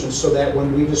decisions so that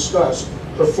when we discuss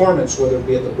performance, whether it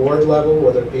be at the board level,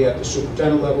 whether it be at the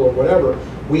superintendent level or whatever,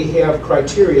 we have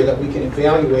criteria that we can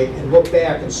evaluate and look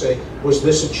back and say, was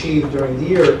this achieved during the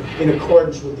year in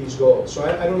accordance with these goals? So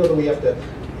I don't know that we have to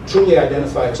truly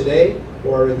identify today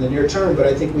or in the near term, but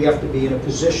I think we have to be in a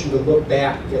position to look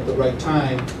back at the right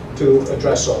time to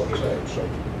address all these items. So.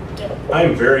 I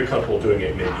am very comfortable doing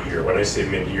it mid-year. When I say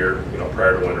mid-year, you know,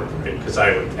 prior to winter break, because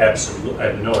I would absolutely, I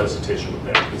have no hesitation with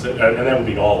that. And that would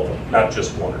be all of them, not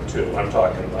just one or two. I'm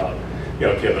talking about, you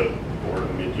know, give a board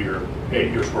a mid-year,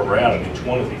 8 years where we're at on each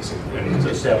one of these, and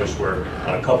establish where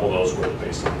on a couple of those where the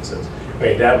baseline sits. I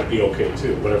mean, that would be okay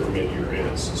too, whatever mid-year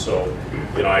is. So,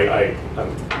 you know, I'm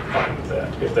fine with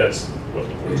that, if that's what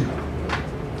the board's coming.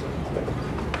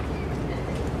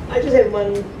 I just have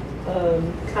one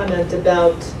comment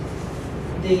about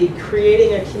the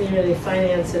creating a community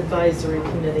finance advisory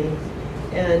committee,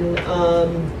 and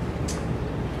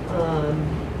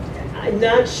I'm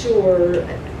not sure,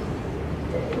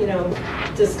 you know,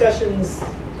 discussions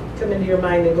come into your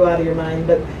mind and go out of your mind,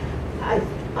 but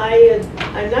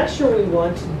I'm not sure we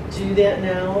want to do that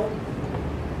now.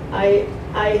 I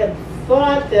had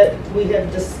thought that we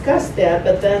had discussed that,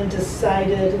 but then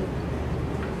decided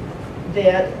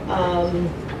that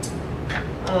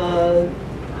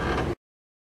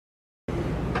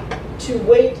to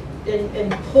wait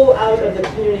and pull out of the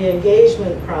community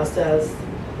engagement process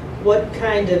what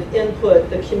kind of input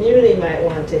the community might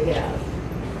want to have.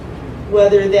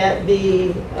 Whether that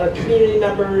be community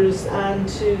members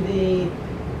onto the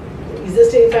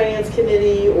existing finance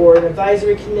committee or an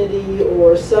advisory committee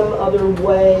or some other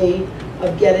way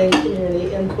of getting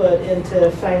community input into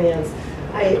finance.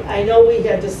 I know we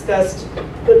had discussed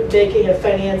making a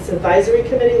finance advisory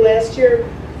committee last year,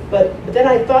 but then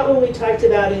I thought when we talked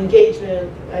about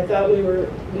engagement, I thought we were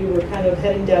kind of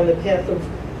heading down the path of,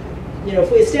 you know,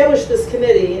 if we establish this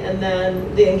committee and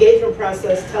then the engagement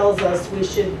process tells us we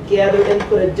should gather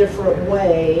input a different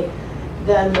way,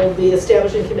 then we'll be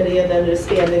establishing committee and then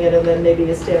disbanding it and then maybe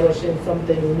establishing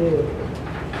something new.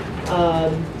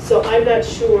 So I'm not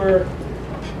sure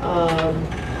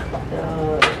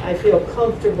I feel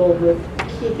comfortable with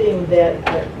keeping that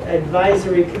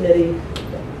advisory committee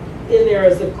in there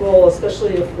as a goal,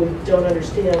 especially if we don't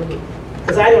understand,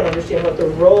 because I don't understand what the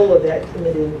role of that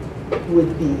committee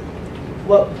would be.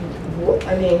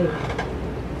 I mean,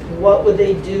 what would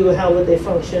they do? How would they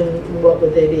function? What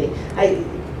would they be?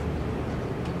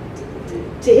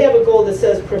 To have a goal that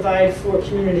says provide for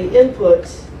community input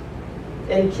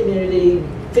and community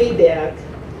feedback,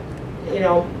 you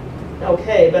know,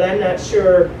 okay, but I'm not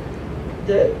sure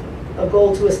that a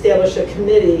goal to establish a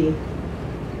committee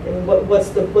and what's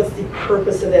the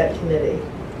purpose of that committee.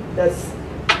 That's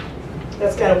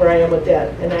kind of where I am with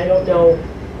that, and I don't know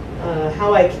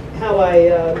how I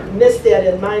missed that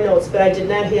in my notes, but I did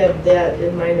not have that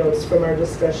in my notes from our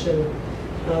discussion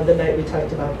the night we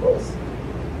talked about goals.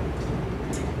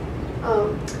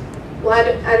 Well,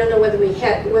 I don't know whether we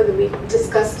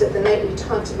discussed it the night we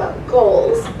talked about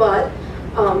goals, but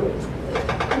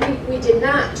we did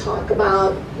not talk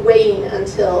about waiting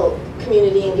until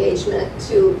community engagement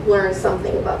to learn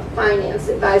something about the Finance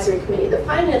Advisory Committee. The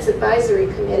Finance Advisory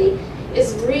Committee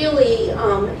is really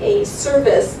a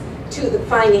service to the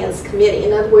Finance Committee.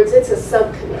 In other words, it's a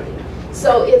subcommittee.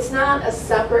 So it's not a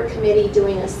separate committee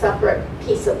doing a separate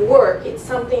piece of work. It's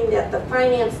something that the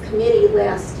Finance Committee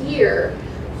last year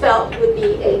felt would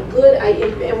be a good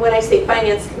idea. And when I say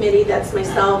Finance Committee, that's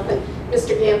myself and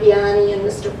Mr. Gambiani and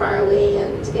Mr. Farley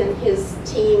and his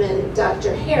team and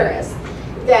Dr. Harris,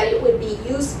 that it would be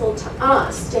useful to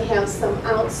us to have some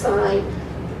outside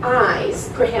eyes,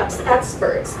 perhaps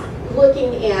experts,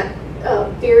 looking at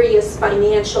various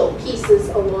financial pieces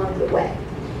along the way.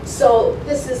 So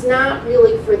this is not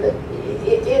really for the,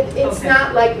 it's okay.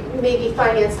 Not like maybe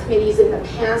finance committees in the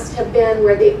past have been,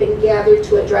 where they've been gathered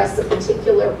to address a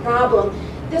particular problem.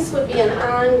 This would be an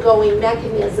ongoing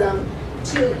mechanism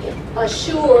to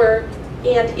assure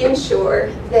and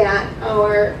ensure that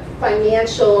our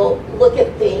financial look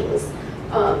at things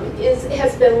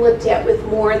has been looked at with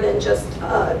more than just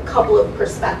a couple of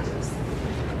perspectives.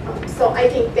 So I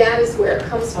think that is where it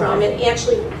comes from, and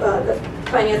actually the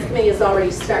Finance Committee has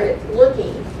already started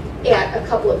looking at a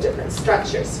couple of different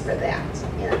structures for that.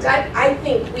 And I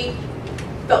think we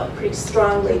felt pretty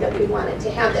strongly that we wanted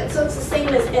to have that. So it's the same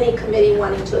as any committee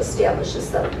wanting to establish a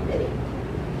subcommittee.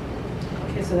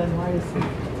 Okay, so then why is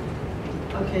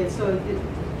okay, so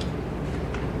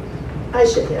I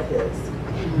should have this.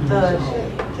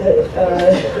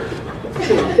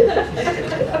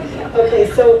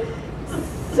 Okay, so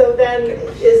then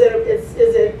is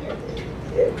it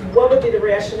what would be the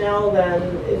rationale then?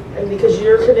 And because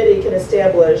your committee can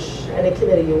establish any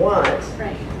committee you want,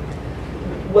 right?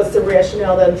 What's the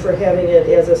rationale then for having it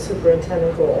as a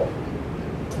superintendent goal?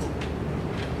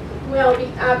 Well,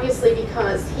 obviously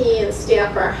because he and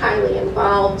staff are highly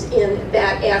involved in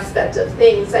that aspect of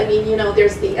things. I mean, you know,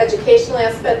 there's the educational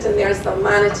aspect and there's the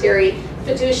monetary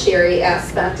fiduciary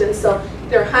aspect, and so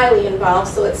they're highly involved.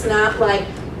 So it's not like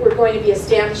we're going to be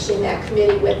establishing that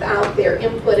committee without their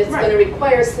input. It's going to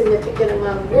require a significant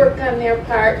amount of work on their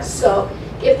part. So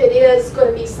if it is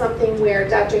going to be something where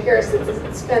Dr. Harris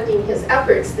is spending his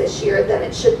efforts this year, then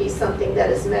it should be something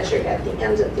that is measured at the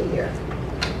end of the year.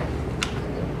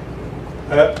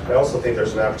 I also think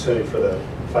there's an opportunity for the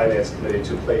Finance Committee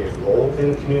to play a role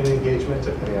in community engagement,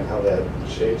 depending on how that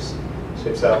shapes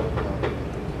out.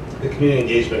 The community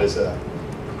engagement is a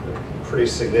pretty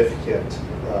significant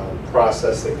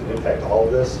process that can impact all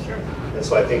of this. Sure. And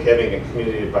so I think having a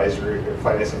community advisory or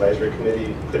finance advisory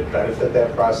committee could benefit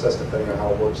that process depending on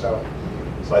how it works out.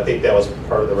 So I think that was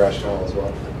part of the rationale as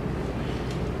well.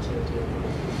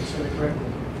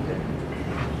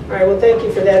 All right, well, thank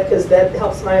you for that, because that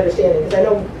helps my understanding. Because I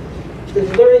know the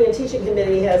Learning and Teaching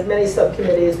Committee has many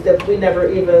subcommittees that we never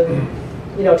even,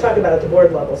 you know, talk about at the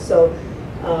board level. So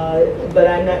But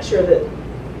I'm not sure that,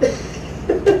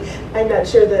 I'm not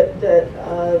sure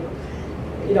that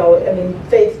you know, I mean,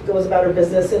 Faith goes about her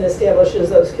business and establishes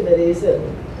those committees,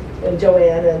 and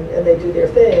Joanne, and they do their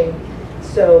thing.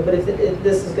 So, but if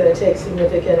this is going to take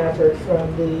significant effort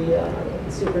from the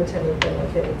superintendent, then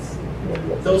okay, it's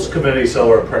maybe Those committees,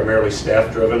 though, are primarily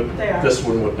staff-driven. They are. This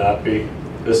one would not be.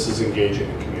 This is engaging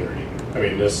the community. I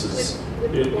mean, this is,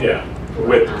 yeah,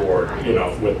 with the board, you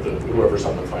know, with the, whoever's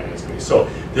on the finance committee. So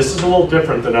this is a little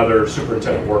different than other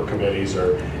superintendent work committees,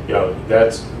 or, you know,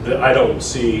 that's, I don't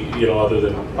see, you know, other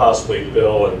than possibly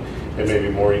Bill and maybe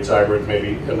Maureen Zybert,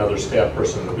 maybe another staff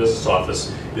person in the business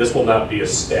office. This will not be a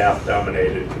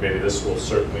staff-dominated committee. This will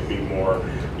certainly be more,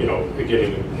 you know,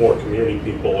 getting more community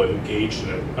people engaged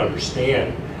and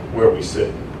understand where we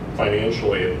sit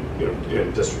financially in, you know,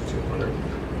 in District 200.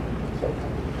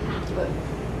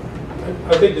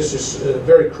 I think this is a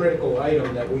very critical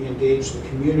item, that we engage the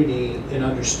community in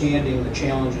understanding the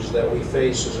challenges that we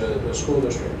face as a school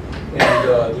district. And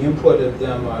the input of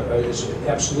them is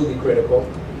absolutely critical.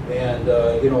 And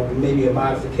you know, maybe a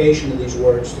modification of these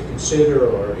words to consider,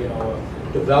 or you know,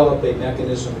 develop a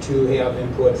mechanism to have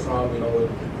input from, you know,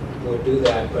 would do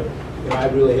that. But you know, I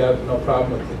really have no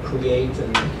problem with the create,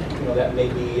 and you know, that may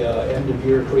be end of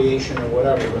year creation or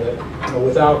whatever. But you know,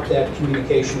 without that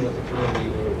communication with the community,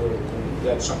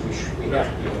 that's something we have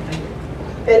to do.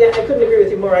 And I couldn't agree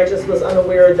with you more. I just was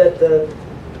unaware that the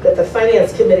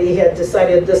finance committee had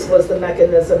decided this was the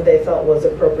mechanism they felt was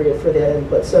appropriate for their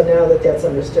input. So now that that's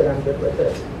understood, I'm good with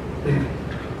it.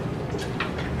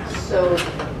 So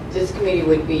this committee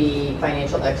would be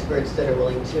financial experts that are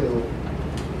willing to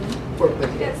work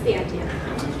with you. That's the idea.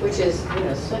 Which is, you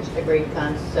know, such a great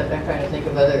concept. I'm trying to think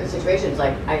of other situations.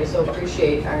 Like, I so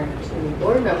appreciate our two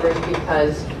board members,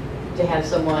 because to have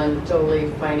someone totally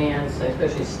finance,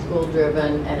 especially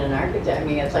school-driven, and an architect, I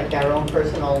mean, it's like our own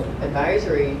personal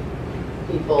advisory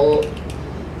people.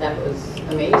 That was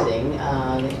amazing.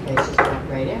 They just walked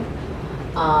right in.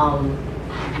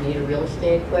 Need a real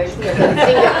estate question?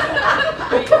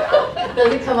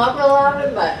 Doesn't come up real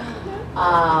often, but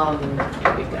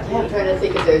yeah, I'm trying to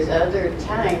think if there's other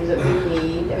times that we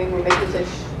need. I mean, we're making such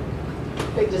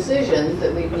big decisions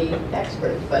that we need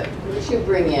experts, but which you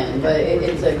bring in. But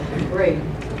it's a great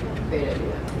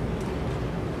idea.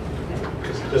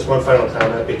 Just one final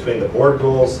comment. Between the board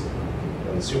goals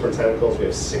and the superintendent goals, we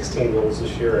have 16 goals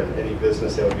this year, and any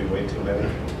business, that would be way too many.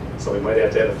 So we might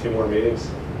have to have a few more meetings.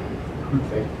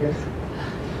 Thank you.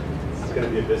 It's going to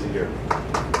be a busy year.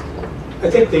 I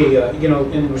think the, you know,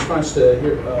 in response to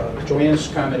Joanne's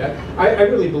comment, I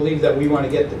really believe that we want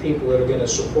to get the people that are going to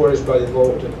support us by the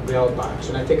vote in the ballot box.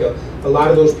 And I think a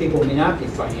lot of those people may not be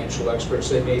financial experts.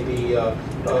 They may be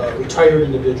retired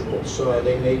individuals.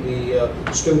 They may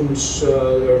be students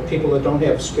or people that don't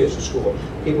have kids in school,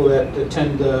 people that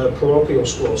attend parochial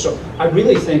school. So I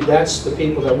really think that's the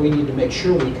people that we need to make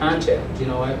sure we contact. You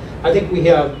know, I think we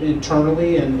have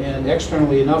internally and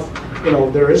externally enough. You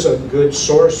know, there is a good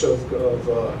source of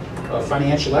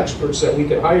financial experts that we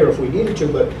could hire if we needed to,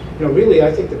 but you know, really,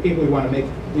 I think the people we want to make,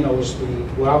 you know, is the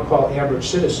what I'll call average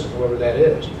citizen, whoever that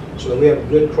is, so that we have a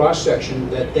good cross section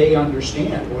that they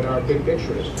understand what our big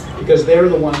picture is, because they're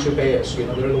the ones who pay us. You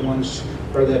know, they're the ones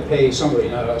that pay somebody,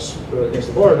 not us, against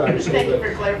the board, obviously. Thank but,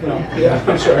 you for clarifying. You know, yeah,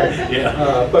 I'm sorry.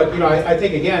 Yeah. But you know, I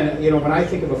think again, you know, when I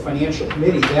think of a financial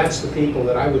committee, that's the people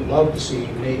that I would love to see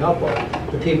made up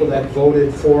of the people that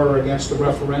voted for or against the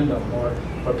referendum, or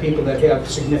people that have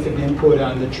significant input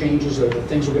on the changes or the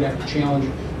things we're going to have to challenge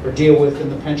or deal with in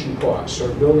the pension costs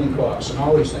or building costs and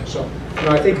all these things. So, you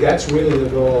know, I think that's really the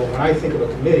goal. When I think of a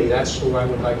committee, that's who I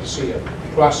would like to see, a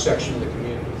cross section of the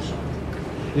community. So,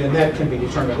 and that can be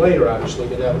determined later, obviously,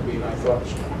 but that would be my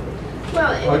thoughts.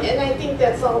 Well, and I think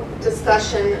that's all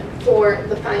discussion for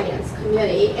the Finance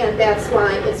Committee, and that's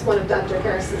why it's one of Dr.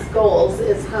 Harris's goals,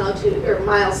 is how to, or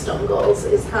milestone goals,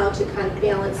 is how to kind of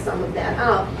balance some of that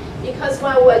out. Because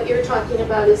while what you're talking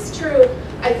about is true,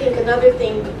 I think another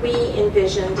thing we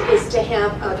envisioned is to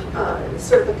have a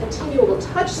sort of a continual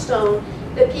touchstone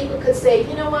that people could say,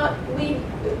 you know what, we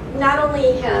not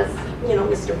only has, you know,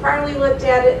 Mr. Farley looked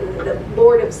at it and the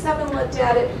board of 7 looked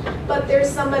at it, but there's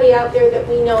somebody out there that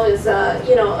we know is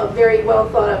you know, a very well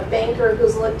thought of banker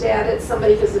who's looked at it,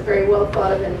 somebody who's a very well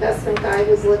thought of investment guy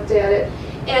who's looked at it,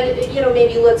 and you know,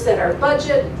 maybe looks at our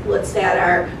budget, looks at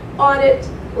our audit,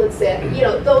 looks at, you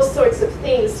know, those sorts of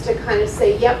things to kind of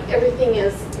say, yep, everything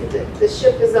is, the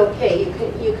ship is okay.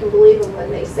 You can believe them when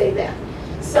they say that.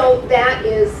 So that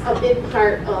is a big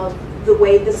part of the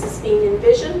way this is being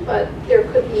envisioned, but there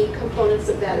could be components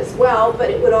of that as well, but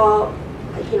it would all,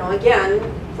 you know, again,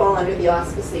 fall under the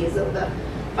auspices of the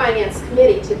finance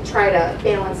committee to try to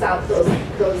balance out those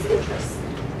interests.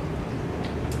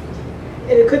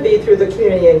 And it could be through the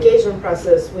community engagement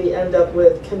process, we end up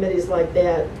with committees like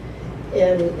that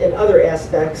in other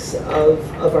aspects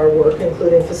of our work,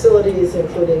 including facilities,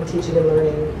 including teaching and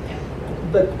learning.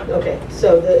 But, okay,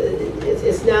 so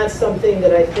it's not something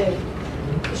that I think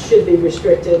should be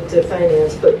restricted to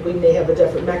finance, but we may have a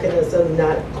different mechanism,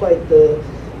 not quite the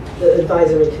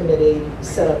advisory committee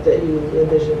setup that you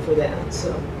envision for that,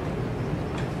 so.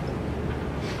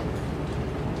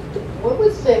 What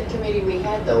was the committee we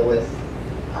had though with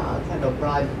kind of a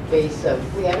broad base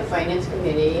of, we had a finance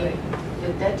committee,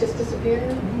 did that just disappear?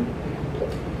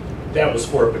 That was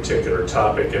for a particular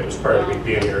topic. It was part of me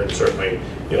being here, and certainly,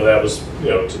 that was,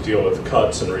 to deal with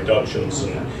cuts and reductions,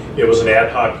 and it was an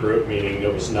ad hoc group, meaning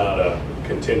it was not a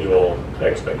continual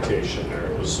expectation there.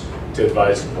 It was to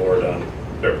advise the board on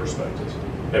their perspectives.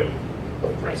 Yep.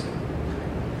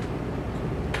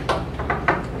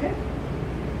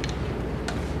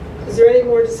 Is there any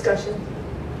more discussion?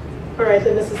 All right,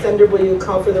 then Mrs. Sender, will you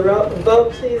call for the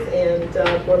vote, please, and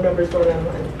board members vote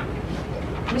online.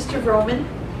 Mr. Vroman?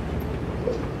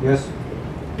 Yes.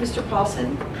 Mr.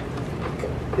 Paulson?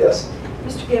 Yes.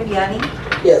 Mr. Gambiani?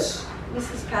 Yes.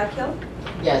 Mrs. Coghill?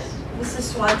 Yes.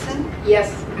 Mrs. Swanson?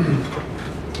 Yes.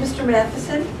 Mr.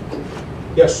 Matheson?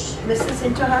 Yes. Mrs.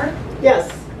 Intihar?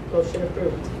 Yes, motion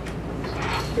approved.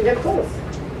 We have close.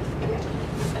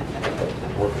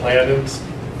 We're planning,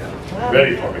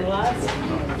 ready for me.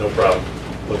 No problem.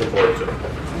 Looking forward to it.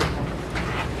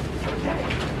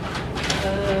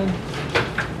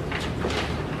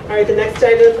 All right, the next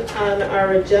item on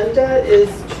our agenda is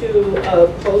to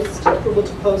approval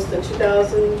to post the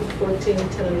 2014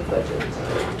 tentative budget.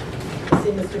 I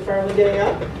see Mr. Farley getting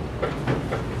up.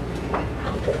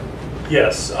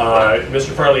 Yes,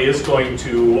 Mr. Farley is going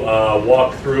to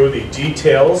walk through the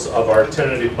details of our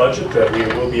tentative budget that we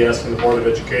will be asking the Board of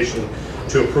Education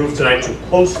to approve tonight to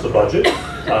post the budget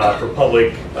for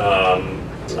public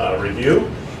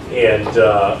review. And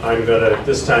I'm going to,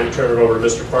 this time, turn it over to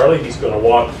Mr. Farley. He's going to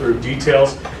walk through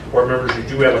details. Board members, you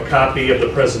do have a copy of the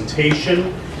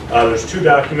presentation. There's two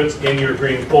documents in your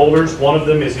green folders. One of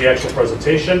them is the actual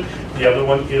presentation. The other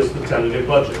one is the tentative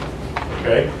budget.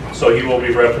 Okay, so he will be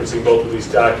referencing both of these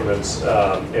documents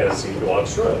as he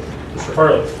walks through it. Mr.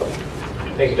 Farley.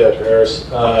 Thank you, Dr. Harris.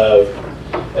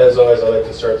 As always, I'd like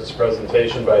to start this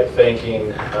presentation by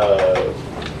thanking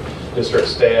district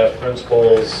staff,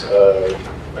 principals,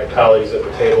 my colleagues at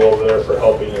the table over there for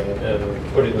helping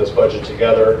and putting this budget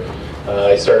together.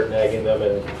 I started nagging them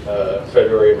in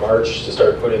February, March to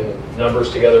start putting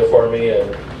numbers together for me,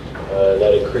 and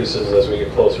that increases as we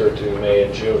get closer to May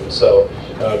and June. So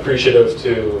appreciative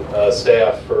to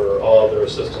staff for all of their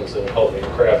assistance in helping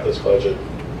craft this budget.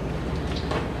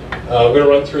 I'm going to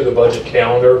run through the budget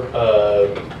calendar.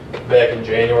 Back in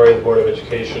January, the Board of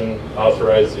Education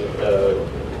authorized to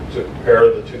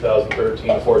prepare the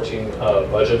 2013-14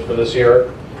 budget for this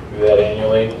year. We do that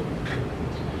annually.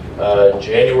 In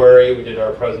January, we did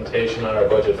our presentation on our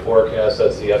budget forecast.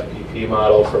 That's the FPP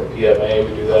model from PMA.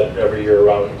 We do that every year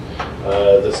around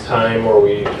this time, where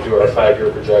we do our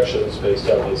 5-year projections based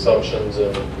on the assumptions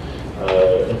and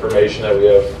information that we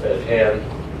have at hand.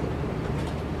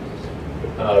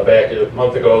 Back a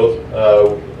month ago,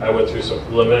 I went through some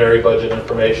preliminary budget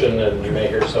information, and you may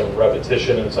hear some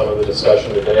repetition in some of the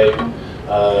discussion today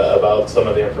about some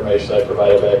of the information I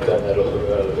provided back then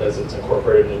as it's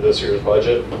incorporated into this year's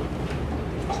budget.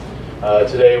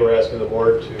 Today we're asking the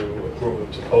board to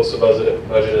approve to post the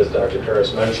budget as Dr.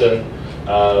 Harris mentioned.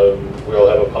 We'll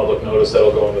have a public notice that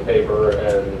will go in the paper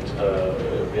and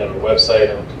be on the website,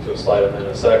 and I'll get to a slide on that in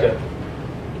a second.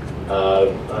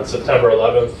 On September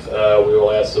 11th, we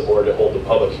will ask the board to hold the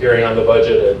public hearing on the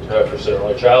budget at Jefferson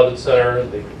Early Childhood Center.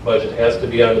 The budget has to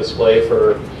be on display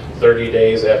for 30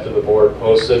 days after the board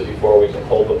posts it before we can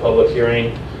hold the public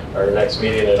hearing. Our next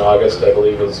meeting in August, I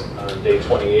believe, is on day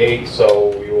 28,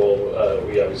 so we will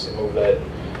we obviously move that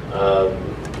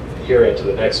hearing to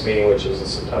the next meeting, which is the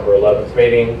September 11th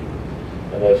meeting.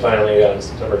 And then finally, on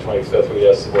September 25th, we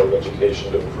asked the Board of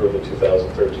Education to approve the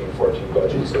 2013-14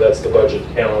 budget. So that's the budget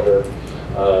calendar.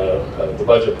 The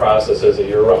budget process is a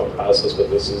year-round process, but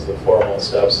this is the formal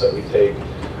steps that we take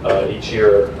each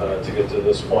year to get to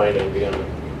this point and beyond.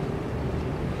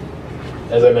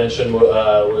 As I mentioned,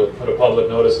 we'll put a public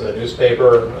notice in the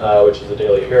newspaper, which is the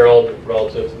Daily Herald,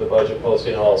 relative to the budget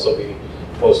posting. It'll also be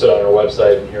posted on our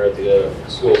website and here at the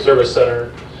School Service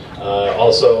Center.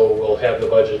 Also, we'll have the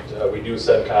budget. We do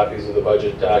send copies of the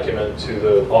budget document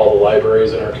to all the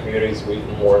libraries in our communities,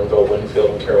 Wheaton, Warrenville,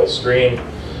 Winfield, and Carroll Stream.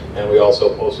 And we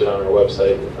also post it on our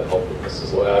website with the help of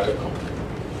Mrs. Loyacono.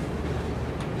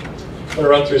 I'm going to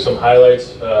run through some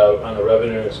highlights on the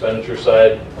revenue and expenditure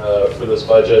side for this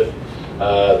budget.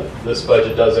 This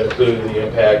budget does include the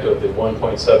impact of the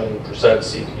 1.7%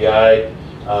 CPI.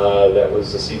 That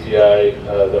was the CPI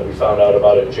that we found out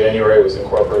about in January. It was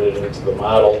incorporated into the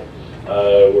model.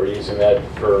 We're using that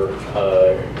for,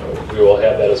 we will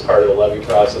have that as part of the levy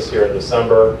process here in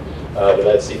December. But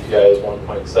that CPI is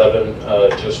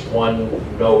 1.7. Just one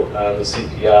note on the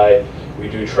CPI, we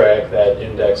do track that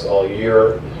index all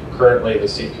year. Currently, the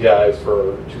CPI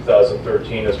for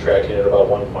 2013 is tracking at about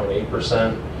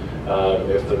 1.8%.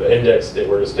 If the index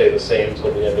were to stay the same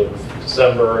until the end of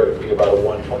December, it would be about a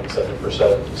 1.7%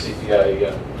 CPI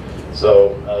again.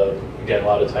 So again, a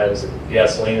lot of times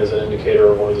gasoline is an indicator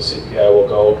of where the CPI will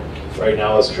go. Right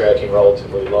now it's tracking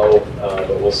relatively low,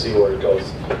 but we'll see where it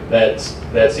goes. That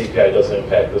CPI doesn't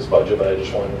impact this budget, but I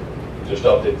just want to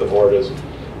update the board as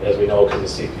we know,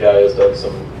 because the CPI has done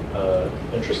some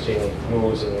interesting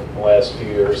moves in the last few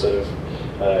years that have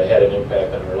had an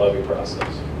impact on our levy process.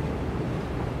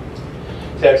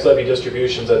 Tax levy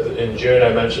distributions in June,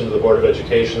 I mentioned to the Board of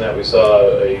Education that we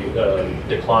saw a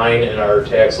decline in our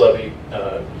tax levy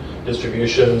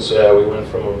distributions. We went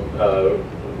from,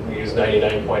 we use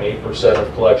 99.8%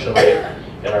 of collection rate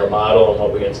in our model, and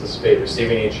what we anticipate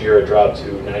receiving each year, it dropped to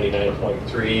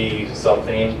 99.3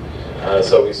 something.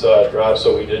 So we saw it drop,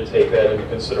 so we did take that into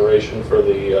consideration for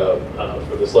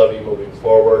this levy moving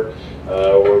forward.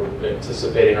 We're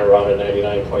anticipating around a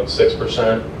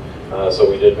 99.6%. So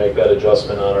we did make that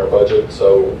adjustment on our budget,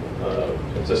 so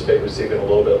anticipate receiving a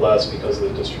little bit less because of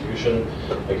the distribution.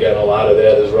 Again, a lot of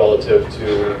that is relative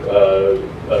to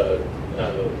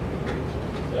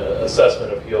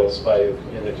assessment appeals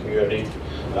in the community.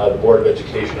 The Board of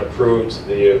Education approved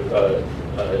the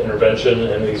intervention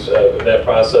in that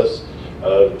process.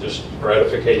 Just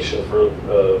ratification for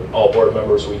all board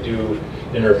members. We do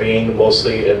intervene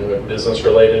mostly in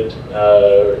business-related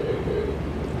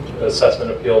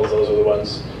assessment appeals. Those are the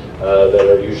ones that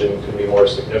are usually can be more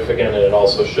significant, and it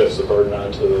also shifts the burden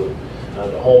onto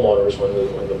homeowners when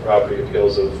the property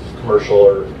appeals of commercial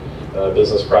or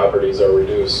business properties are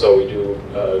reduced. So we do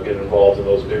get involved in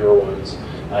those bigger ones.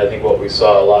 I think what we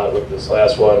saw a lot with this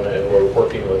last one, and we're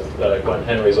working with Gwen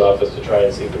Henry's office to try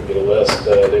and see if we can get a list.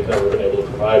 They've never been able to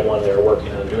provide one. They're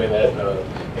working on doing that. I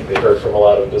think they heard from a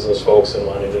lot of business folks and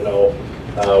wanting to know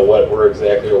what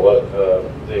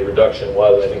the reduction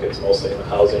was. I think it's mostly in the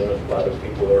housing. A lot of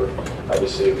people are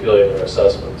obviously appealing their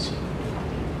assessments.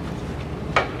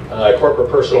 Corporate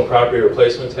personal property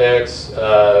replacement tax.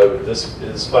 This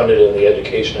is funded in the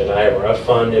education and IMRF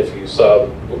fund. If you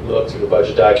look through the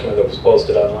budget document that was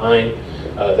posted online,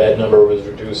 that number was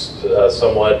reduced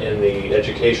somewhat in the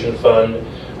education fund.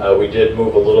 We did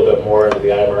move a little bit more into the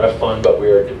IMRF fund, but we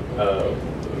are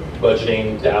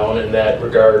budgeting down in that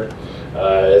regard.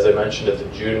 As I mentioned at the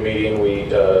June meeting, we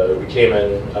came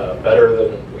in better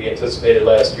than we anticipated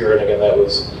last year, and again, that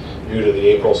was due to the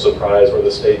April surprise where the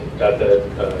state got that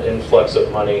influx of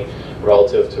money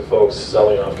relative to folks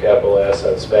selling off capital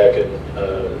assets back in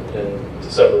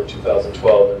December of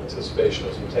 2012 in anticipation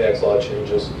of some tax law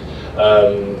changes.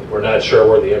 We're not sure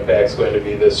where the impact's going to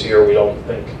be this year. We don't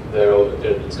think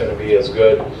it's going to be as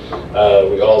good.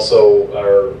 We also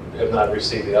have not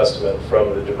received the estimate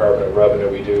from the Department of Revenue.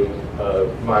 We do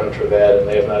monitor that, and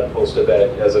they have not posted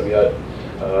that as of yet,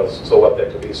 so what that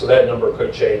could be. So that number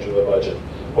could change in the budget.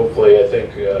 Hopefully, I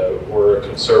think we're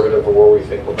conservative of where we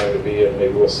think we're going to be, and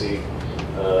maybe we'll see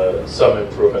some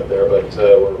improvement there, but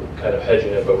we're kind of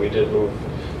hedging it. But we did move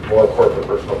more corporate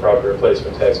personal property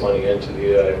replacement tax money into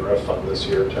the IMRF fund this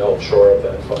year to help shore up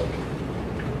that fund.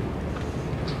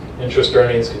 Interest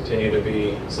earnings continue to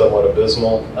be somewhat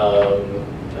abysmal.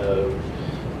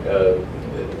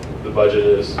 The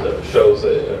budget shows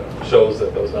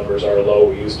that those numbers are low.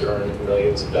 We used to earn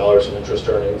millions of dollars in interest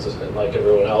earnings, and like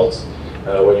everyone else,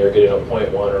 when you're getting a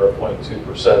 0.1 or a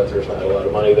 0.2%, there's not a lot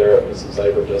of money there. Mrs.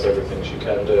 Zyber does everything she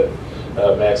can to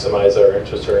maximize our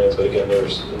interest earnings, but again,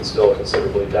 it's still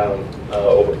considerably down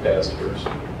over past years.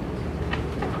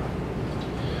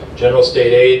 General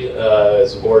state aid,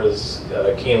 as the board is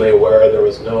keenly aware, there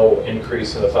was no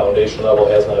increase in the foundation level,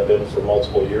 has not been for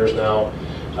multiple years now.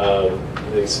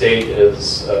 The state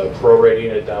is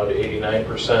prorating it down to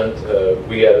 89%.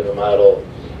 We had in the model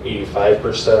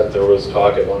 85%. There was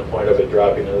talk at one point of it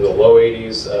dropping into the low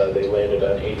 80s. They landed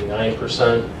on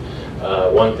 89%.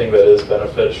 One thing that is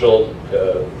beneficial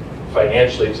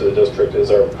financially to the district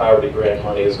is our poverty grant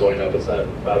money is going up. It's not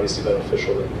obviously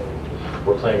beneficial that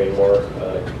we're claiming more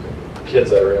kids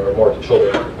that are in, or more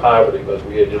children in poverty, but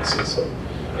we did see some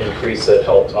increase that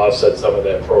helped offset some of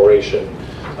that proration.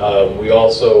 We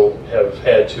also have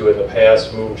had to, in the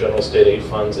past, move general state aid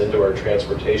funds into our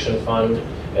transportation fund,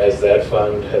 as that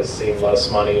fund has seen less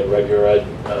money in regular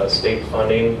ed state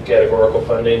funding, categorical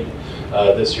funding.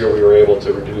 This year we were able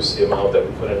to reduce the amount that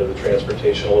we put into the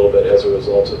transportation a little bit as a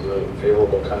result of the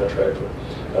favorable contract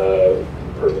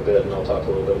per the bid, and I'll talk a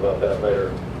little bit about that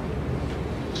later.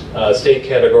 State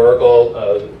categorical,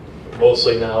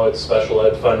 mostly now it's special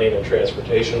ed funding and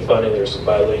transportation funding. There's some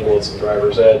bilingual and some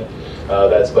driver's ed.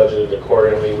 That's budgeted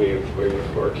accordingly.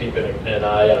 We're keeping an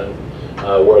eye on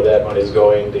where that money is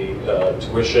going. The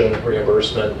tuition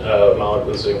reimbursement amount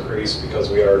was increased because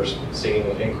we are seeing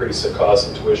an increase in cost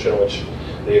in tuition, which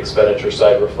the expenditure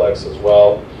side reflects as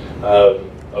well.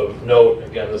 Of note,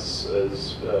 again, this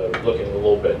is looking a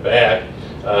little bit back.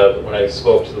 When I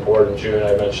spoke to the board in June,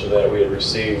 I mentioned that we had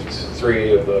received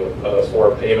 3 of the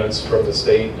 4 payments from the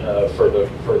state for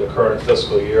the current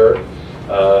fiscal year.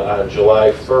 On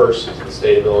July 1st, the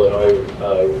state of Illinois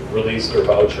released their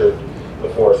voucher, the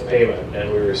 4th payment,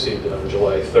 and we received it on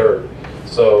July 3rd.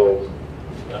 So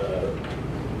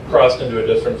crossed into a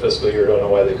different fiscal year. Don't know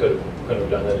why they couldn't have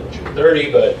done that in June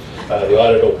 30, but the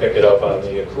audit will pick it up on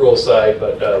the accrual side.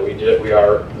 But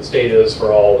the state is,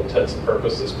 for all intents and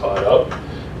purposes, caught up.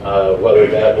 Whether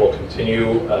that will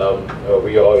continue,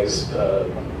 we always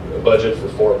budget for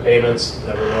 4 payments,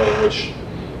 never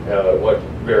knowing what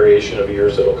variation of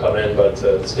years it'll come in, but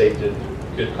the state did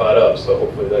get caught up, so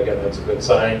hopefully again that's a good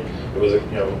sign. It was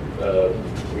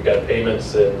we got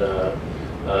payments in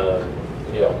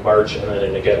March and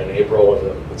then again in April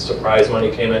when the surprise money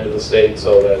came into the state,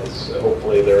 so that's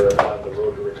hopefully they're on the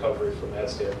road to recovery from that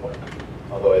standpoint.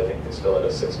 Although I think they still had a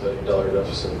 $6 million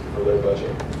deficit for their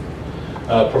budget.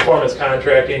 Performance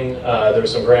contracting,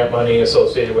 there's some grant money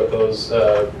associated with those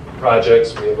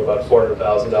projects. We have about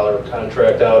 $400,000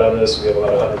 contract out on this. We have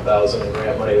about $100,000 in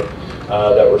grant money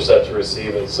that we're set to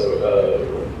receive. It's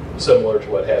similar to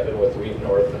what happened with Wheaton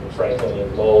North and Franklin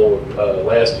and Lowell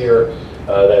last year.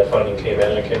 That funding came in,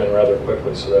 and it came in rather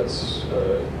quickly, so that's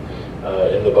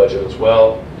in the budget as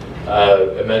well.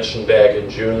 I mentioned back in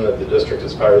June that the district,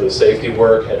 as part of the safety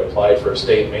work, had applied for a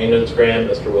state maintenance grant.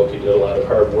 Mr. Wilkie did a lot of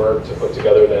hard work to put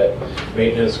together that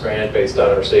maintenance grant based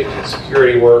on our safety and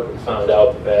security work. We found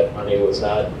out that that money was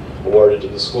not awarded to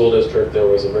the school district. There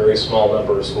was a very small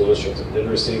number of school districts that did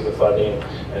receive the funding,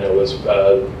 and it was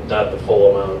not the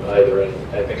full amount either. And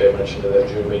I think I mentioned in that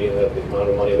June meeting that the amount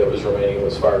of money that was remaining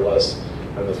was far less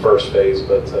than the first phase,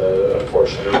 but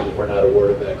unfortunately we're not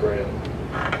awarded that grant.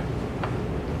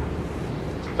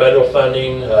 Federal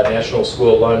funding, National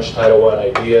School Lunch, Title I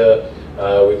IDEA.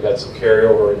 We've got some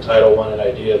carryover in Title I and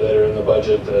IDEA that are in the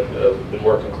budget that have been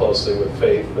working closely with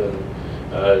Faith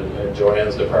and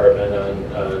Joanne's department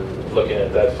on looking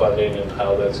at that funding and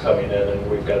how that's coming in,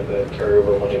 and we've got that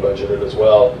carryover money budgeted as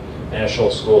well. National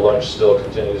School Lunch still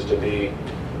continues to be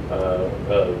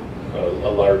a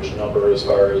large number as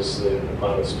far as the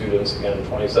amount of students, again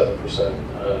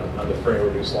 27% on the free and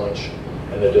reduced lunch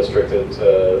in the district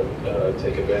that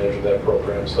take advantage of that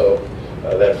program. So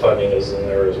that funding is in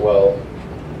there as well.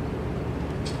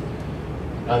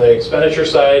 On the expenditure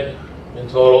side, in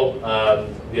total,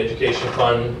 the education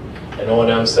fund and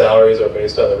O&M salaries are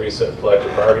based on the recent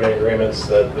collective bargaining agreements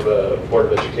that the Board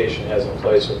of Education has in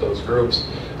place with those groups.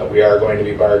 We are going to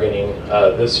be bargaining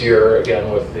this year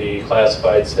again with the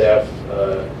classified staff.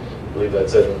 I believe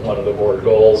that's in one of the board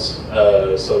goals.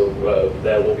 So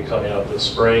that will be coming up this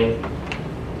spring.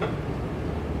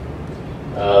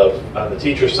 On the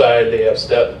teacher side, they have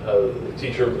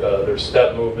there's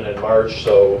step movement in March,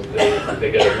 so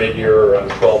they get a mid-year around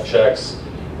 12 checks.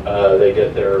 They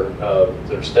get their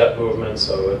step movement,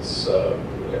 so it's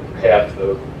half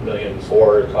the $1.4 million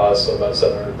it costs, so about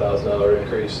 $700,000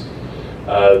 increase.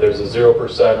 There's a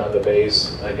 0% on the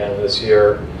base again this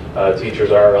year.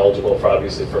 Teachers are eligible for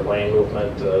obviously for lane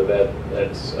movement.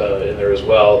 That's in there as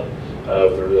well.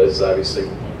 There is obviously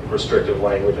restrictive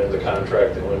language in the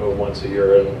contract that we move once a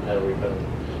year, and we've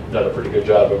done a pretty good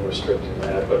job of restricting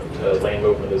that, but lane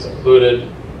movement is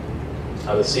included.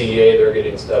 On the CEA, they're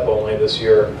getting step only this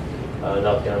year,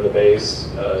 nothing on the base.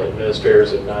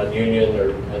 Administrators and non-union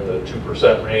are in the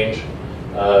 2% range.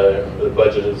 The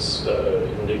budget is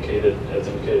indicated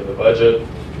in the budget.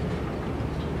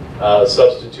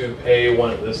 Substitute pay,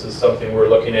 this is something we're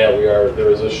looking at. We are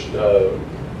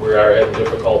having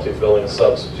difficulty filling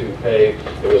substitute pay.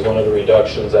 It was one of the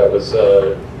reductions that was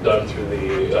done through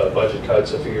the budget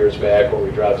cuts a few years back, where we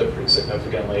dropped it pretty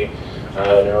significantly.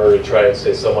 In order to try and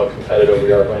stay somewhat competitive,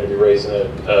 we are going to be raising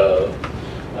it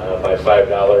by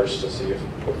 $5 to see if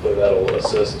hopefully that'll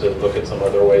assist and look at some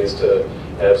other ways to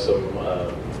have some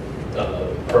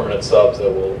permanent subs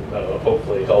that will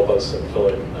hopefully help us in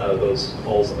filling those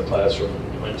holes in the classroom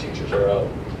when teachers are out.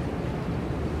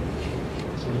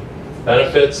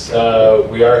 Benefits,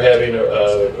 we are having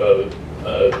a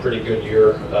pretty good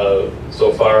year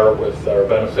so far with our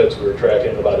benefits. We're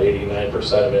tracking about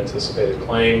 89% of anticipated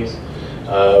claims.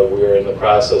 We are in the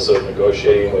process of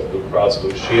negotiating with Blue Cross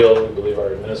Blue Shield. We believe our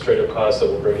administrative costs that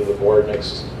we'll bring to the board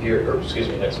next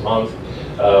month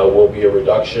will be a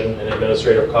reduction in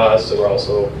administrative costs. So we're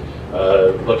also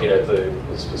looking at the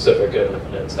specific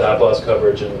and stop loss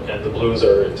coverage, and the Blues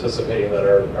are anticipating that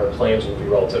our claims will be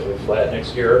relatively flat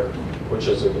next year, which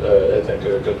is, I think,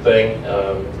 a good thing.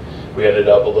 We ended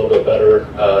up a little bit better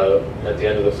at the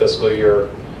end of the fiscal year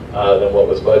than what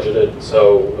was budgeted,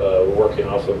 so we're working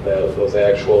off of that, of those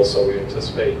actuals, so we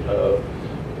anticipate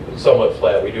somewhat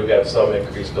flat. We do have some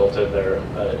increase built in there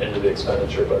into the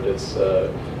expenditure, but it's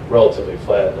relatively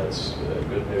flat, and that's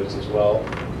good news as well.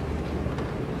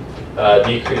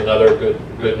 Another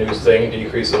good news thing,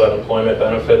 decrease of unemployment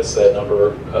benefits. That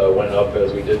number went up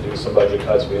as we did do some budget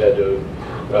cuts. We had to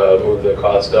move the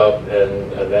cost up,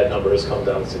 and that number has come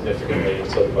down significantly, and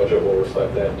so the budget will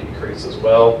reflect that decrease as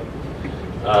well.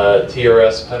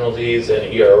 TRS penalties and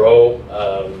ERO.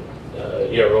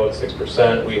 ERO at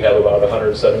 6%, we have about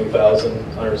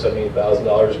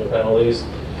 $178,000 in penalties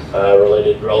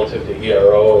related relative to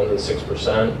ERO and the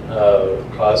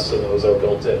 6% costs, and those are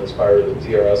built in as part of the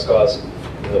TRS costs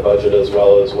in the budget, as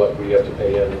well as what we have to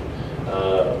pay in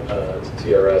to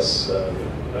TRS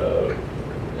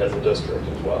as a district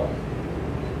as well.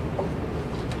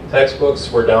 Textbooks,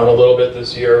 we're down a little bit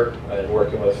this year, and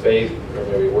working with Faith, or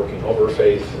maybe working over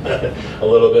Faith a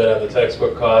little bit on the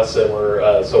textbook costs, and we're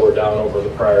down over the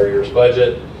prior year's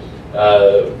budget,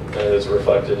 and it's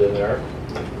reflected in there.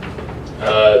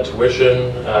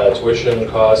 Tuition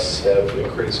costs have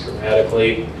increased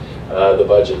dramatically. The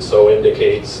budget so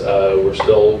indicates. We're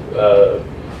still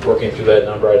working through that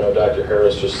number. I know Dr.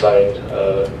 Harris just signed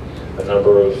a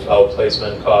number of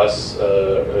outplacement costs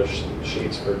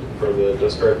sheets for the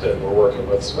district, and we're working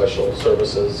with special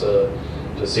services to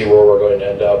see where we're going to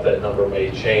end up. That number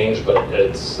may change, but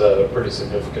it's a pretty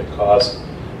significant cost.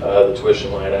 The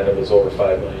tuition line item is over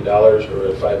 $5 million. We're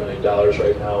at $5 million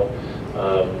right now.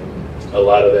 A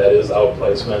lot of that is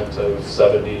outplacement of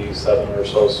 77 or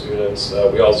so students.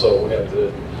 We also have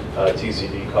the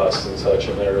TCD costs and such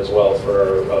in there as well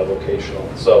for our vocational.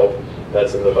 So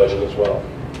that's in the budget as well.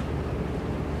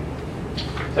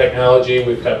 Technology,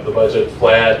 we've kept the budget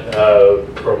flat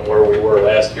from where we were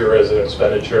last year as an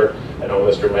expenditure. I know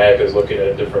Mr. Mack is looking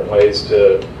at different ways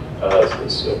to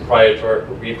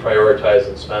reprioritize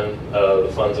and spend the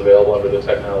funds available under the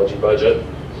technology budget.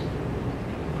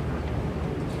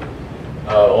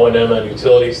 O&M on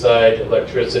utility side,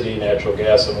 electricity, natural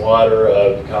gas, and water.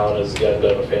 Colin has again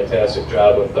done a fantastic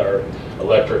job with our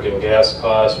electric and gas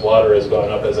costs. Water has gone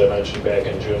up, as I mentioned back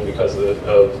in June, because of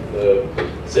the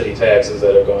city taxes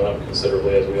that have gone up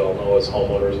considerably, as we all know, as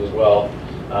homeowners as well.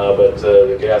 But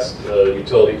the gas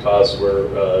utility costs, we're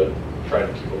trying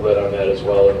to keep a lid on that as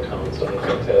well, and Colin's done a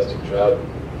fantastic job.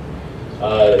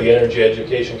 The energy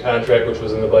education contract, which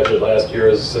was in the budget last year,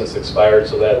 has since expired,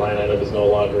 so that line item is no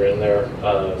longer in there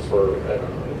for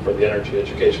the energy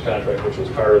education contract, which was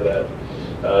part of that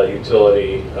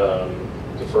utility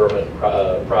deferment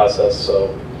process,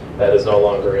 so that is no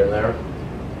longer in there.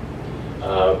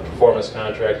 Performance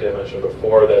contract I mentioned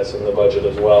before, that's in the budget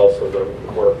as well for the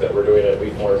work that we're doing at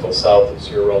Wheaton-Warrenville South this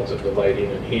year relative to lighting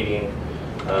and heating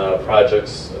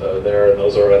projects there, and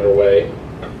those are underway.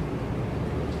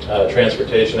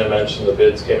 Transportation, I mentioned, the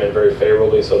bids came in very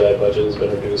favorably, so that budget has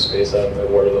been reduced based on the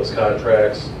award of those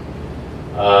contracts.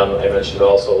 I mentioned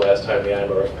also last time the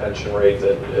IMRF pension rate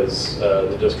that is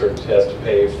the district has to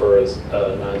pay for as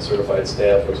non-certified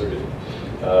staff was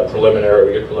preliminary.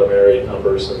 We get preliminary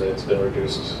numbers, and it's been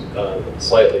reduced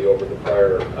slightly over the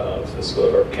prior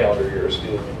fiscal or calendar year.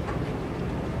 Excuse me.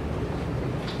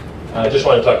 I just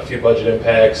want to talk a few budget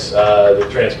impacts. The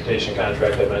transportation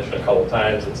contract I mentioned a couple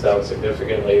times, it's down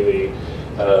significantly.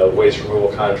 The waste removal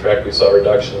contract, we saw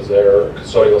reductions there.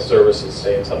 Custodial services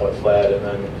staying somewhat flat, and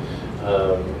then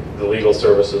the legal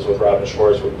services with Robin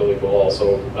Schwartz, we believe will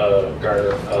also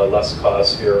garner less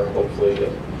costs here, hopefully,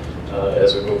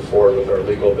 as we move forward with our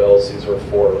legal bills. These were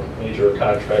 4 major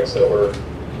contracts that were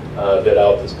bid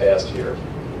out this past year.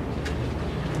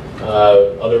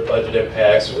 Other budget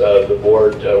impacts, the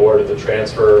board awarded the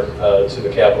transfer to the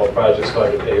capital projects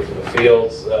fund to pay for the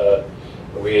fields.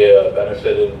 We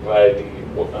benefited by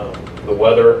the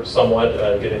weather somewhat,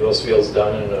 getting those fields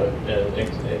done in an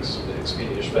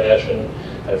expeditious fashion.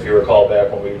 If you recall back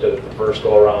when we did it the first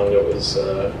go around, it was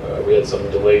we had some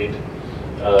delayed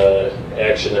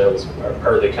action. It was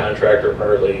partly contractor,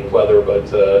 partly weather,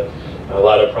 but a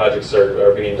lot of projects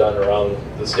are being done around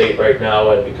the state right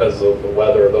now, and because of the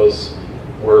weather,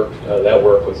 that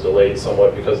work was delayed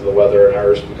somewhat because of the weather, and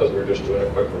ours, because we were just doing a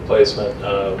quick replacement,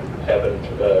 happened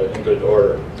in good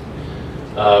order.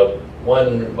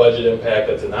 One budget impact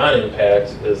that's a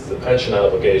non-impact is the pension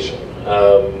obligation.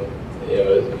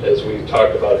 As we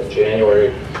talked about in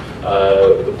January,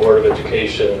 the Board of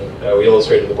Education, we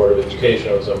illustrated the Board of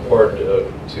Education, it was important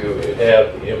to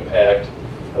have the impact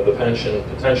of the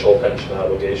potential pension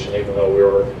obligation, even though we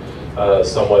were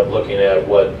somewhat looking at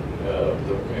what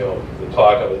the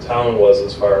talk of the town was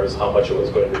as far as how much it was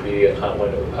going to be and how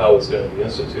it was going to be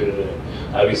instituted.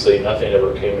 And obviously nothing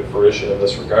ever came to fruition in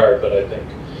this regard, but I think,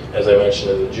 as I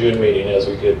mentioned in the June meeting, as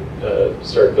we could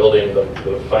start building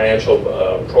the financial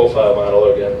profile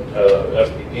model again,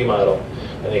 FPP model,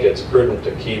 I think it's prudent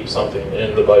to keep something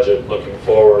in the budget looking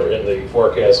forward, in the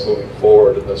forecast moving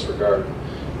forward in this regard.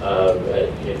 I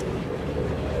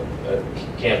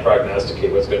can't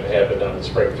prognosticate what's going to happen down in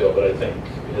Springfield, but I think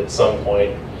at some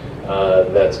point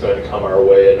that's going to come our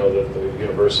way. I know that the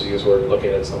universities were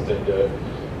looking at something to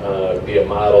be a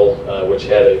model which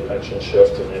had a pension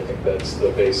shift, and I think that's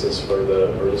the basis for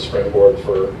the springboard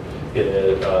for getting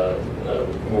it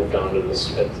moved on to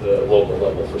this at the local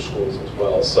level for schools as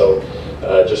well. So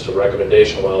just a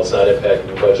recommendation, while it's not impacting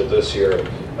the budget this year,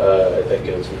 I think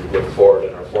as we look forward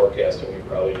in our forecasting, we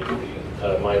probably need to be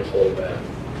mindful of that.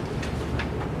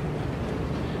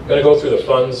 I'm going to go through the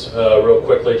funds real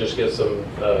quickly, just get some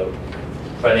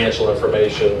financial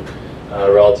information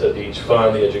relative to each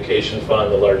fund. The education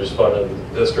fund, the largest fund in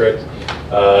the district,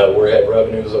 we have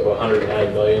revenues of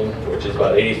 $109 million, which is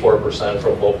about 84%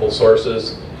 from local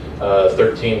sources,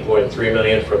 13.3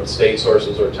 million from state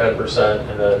sources, or 10%,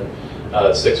 and then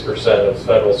 6% of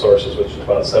federal sources, which is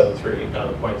about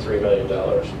 $73.3 million.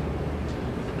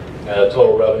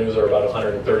 Total revenues are about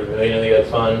 $130 million in the ed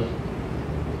fund,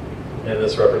 and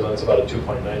this represents about a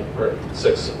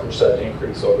 2.96%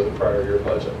 increase over the prior year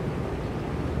budget.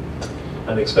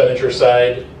 On the expenditure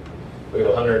side, we have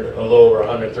a little over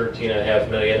 $113.5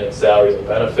 million in salaries and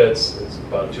benefits. It's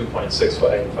about a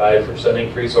 2.65%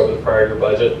 increase over the prior year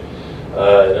budget.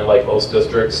 And then, like most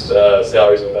districts,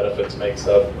 salaries and benefits makes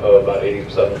up about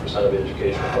 87% of the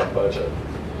education fund budget.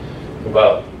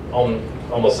 About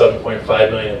almost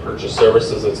 $7.5 million in purchase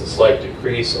services. It's a slight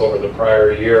decrease over the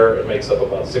prior year. It makes up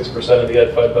about 6% of the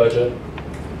ed fund budget.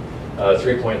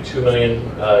 3.2 million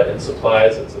in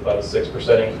supplies. It's about a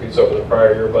 6% increase over the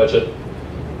prior year budget.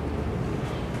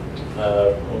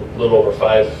 A little over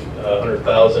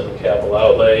 $500,000 in capital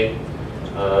outlay.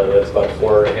 That's about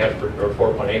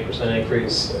 4.8%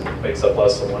 increase. It makes up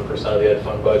less than 1% of the ed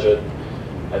fund budget.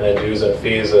 And then dues and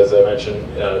fees, as I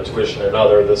mentioned, tuition and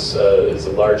other. This is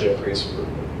a large increase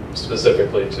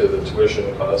specifically to the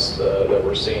tuition costs that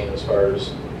we're seeing as far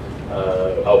as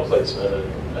outplacement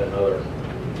and other.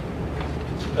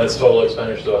 That's total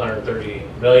expenditures to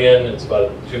 $130 million. It's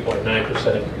about a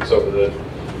 2.9% increase over the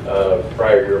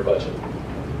prior year budget.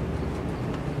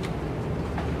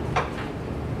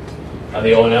 On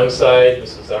the O&M side,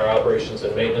 this is our operations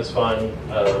and maintenance fund.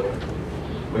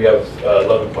 We have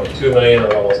 $11.2 million,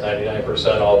 or almost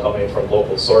 99%, all coming from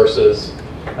local sources.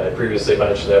 I previously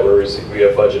mentioned that we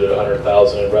have budgeted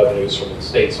 $100,000 in revenues from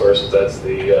state sources. That's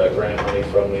the grant money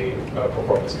from the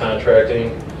performance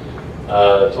contracting.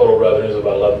 Total revenues of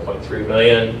about $11.3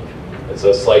 million. It's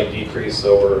a slight decrease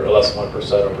over less than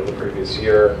 1% over the previous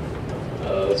year.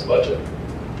 That's budget.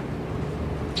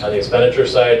 On the expenditure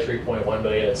side, $3.1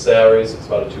 million in salaries. It's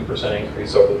about a 2%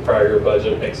 increase over the prior year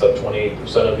budget. Makes up 28%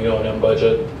 of the O&M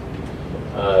budget.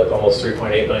 Almost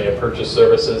 $3.8 million in purchase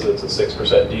services. It's a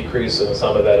 6% decrease, and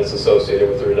some of that is associated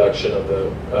with the reduction of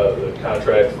the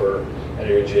contract for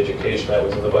energy education that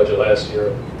was in the budget last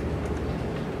year.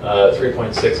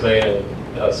 3.6 million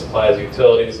in supplies and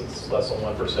utilities. It's less than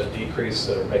 1% decrease,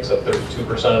 so it makes up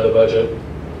 32% of the budget.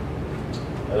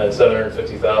 And then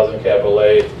 750,000 capital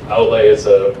outlay is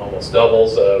almost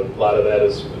doubles. A lot of that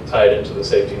is tied into the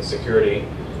safety and security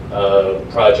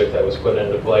project that was put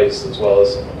into place, as well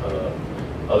as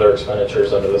other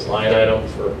expenditures under this line item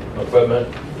for equipment.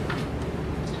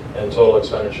 And total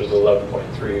expenditures of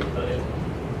 11.3 million.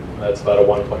 That's about a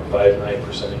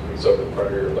 1.59% increase over the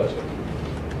prior year budget.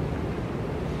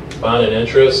 Bond and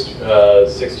interest,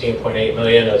 16.8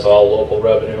 million. That's all local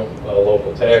revenue,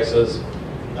 local taxes.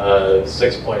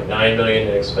 6.9 million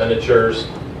in expenditures.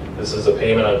 This is a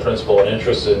payment on principal and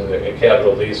interest in the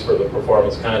capital lease for the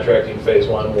performance contracting phase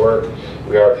 1 work.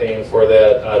 We are paying for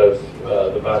that out of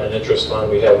the bond and interest fund.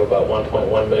 We have about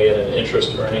 1.1 million in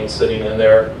interest earnings sitting in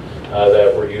there.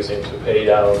 that we're using to pay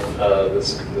down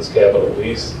this capital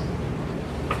lease.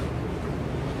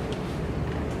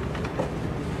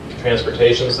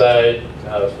 Transportation side,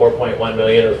 4.1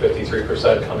 million or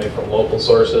 53% coming from local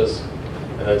sources,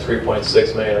 and then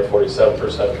 3.6 million or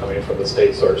 47% coming from the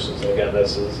state sources. And again,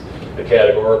 this is the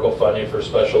categorical funding for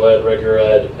special ed, regular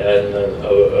ed, and then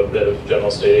a bit of general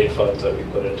state aid funds that we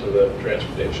put into the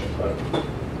transportation fund.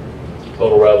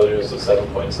 Total revenues of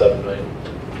 7.7 million.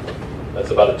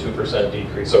 That's about a 2%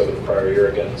 decrease over the prior year,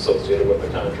 again, associated with the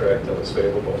contract that was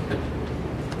favorable.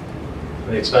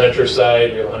 On the expenditure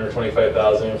side, we have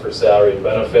 $125,000 for salary and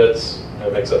benefits.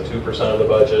 That makes up 2% of the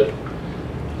budget.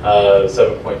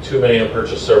 7.2 million in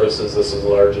purchase services. This is the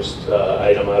largest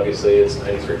item, obviously. It's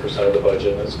 93% of the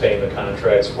budget, and it's paying the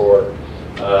contracts for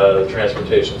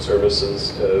transportation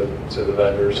services to the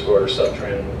vendors who are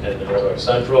Subtran and Illinois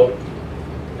Central.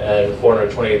 And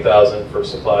 $428,000 for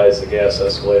supplies, the gas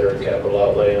escalator, and capital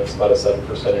outlay, and it's about a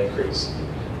 7% increase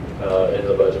in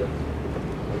the budget.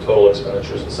 The total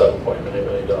expenditures is $7.9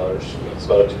 million. It's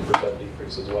about a 2%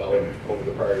 decrease as well over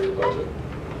the prior year budget.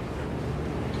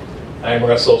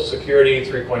 IMRF Social Security,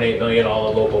 $3.8 million all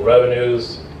in local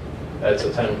revenues. That's a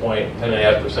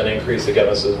 10.5% increase. Again,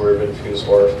 this is where we've infused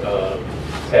more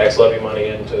tax levy money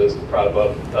into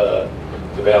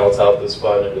to balance out this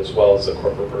fund, and as well as the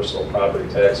corporate personal property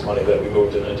tax money that we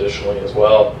moved in additionally as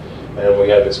well. And we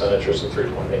have expenditures of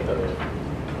 $3.8 million.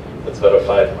 That's about a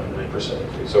 5.9%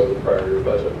 increase over the prior year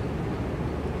budget.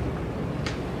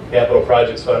 Capital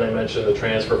Projects Fund, I mentioned the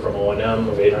transfer from O&M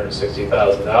of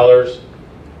 $860,000.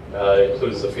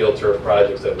 Includes the field turf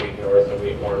projects at Wheat North and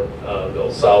Wheat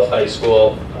Warrenville South High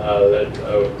School that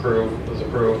was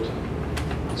approved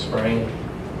in spring.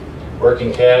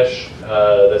 Working cash,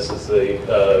 this is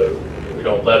we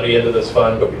don't levy into this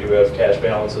fund, but we do have cash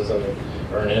balances and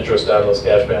earn interest on those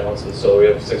cash balances. So we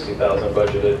have $60,000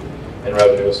 budgeted in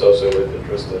revenue associated with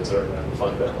interest that's earned on the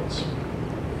fund balance.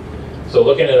 So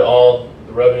looking at all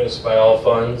the revenues by all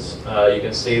funds, you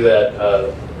can see that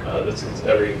this is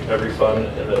every fund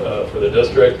for the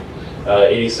district.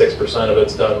 86% of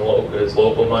it's done is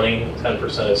local money,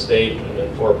 10% is state, and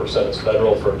then 4% is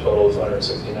federal, for a total of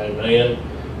 $169 million,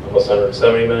 almost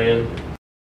 $170 million.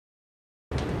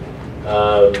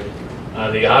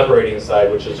 On the operating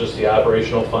side, which is just the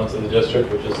operational funds of the district,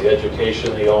 which is the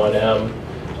education, the O&M,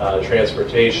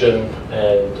 transportation,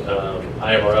 and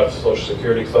IMRF Social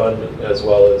Security Fund, as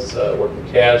well as working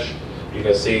cash. You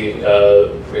can see we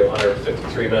have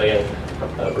 153 million.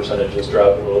 Percentages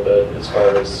drop a little bit as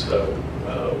far as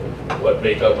what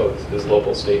makeup of is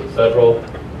local, state, and federal.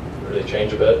 They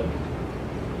change a bit.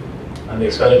 On the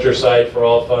expenditure side for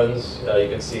all funds, you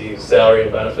can see salary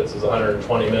and benefits is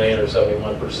 120 million or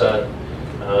 71%.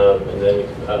 And then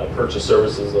purchase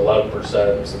services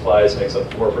 11%, supplies makes up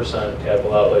 4%,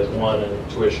 capital outlays 1%, and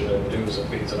tuition and dues and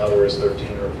fees and other is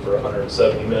 13% or for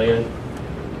 170 million.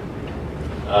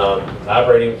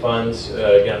 Operating funds,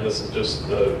 again, this is just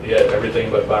everything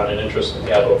but bond and interest and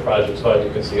capital projects fund.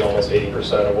 You can see almost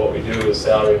 80% of what we do is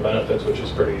salary and benefits, which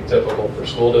is pretty typical for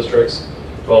school districts.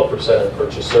 12% in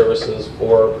purchase services,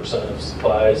 4% of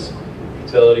supplies,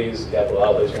 utilities, capital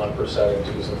outlays 1%, and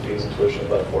dues and fees and tuition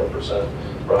about 4%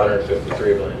 for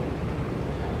 153 million.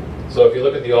 So if you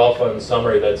look at the all fund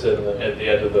summary that's at the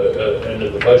end of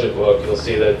the budget book, you'll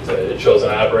see that it shows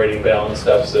an operating balance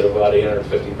deficit of about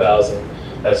 850,000.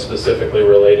 That's specifically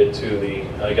related to the,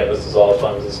 again, this is all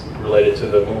funds, it's related to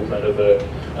the movement of the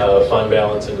fund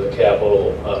balance into the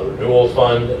capital renewal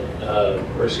fund,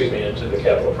 into the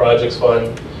capital projects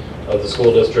fund of the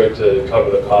school district to cover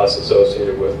the costs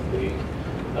associated with the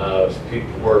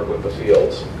work with the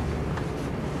fields.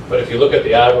 But if you look at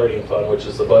the operating fund, which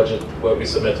is the budget, what we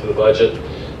submit to the budget,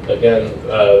 again,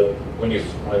 when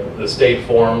the state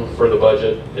form for the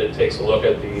budget, it takes a look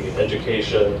at the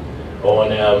education,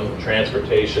 O&M,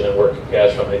 transportation, and working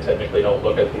cash fund. They technically don't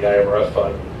look at the IMRF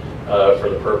fund for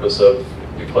the purpose of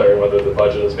declaring whether the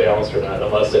budget is balanced or not,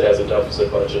 unless it has a deficit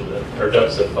budget or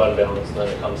deficit fund balance, then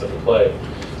it comes into play.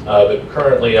 But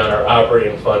currently on our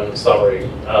operating fund summary,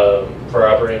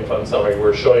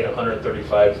 we're showing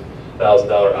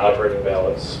 $135,000 operating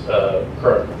balance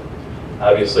currently.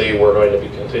 Obviously, we're going to be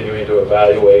continuing to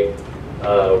evaluate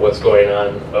what's going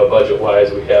on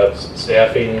budget-wise. We have some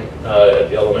staffing at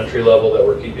the elementary level that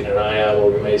we're keeping an eye on, where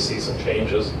we may see some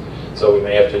changes, so we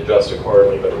may have to adjust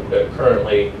accordingly. But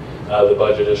currently, the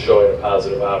budget is showing a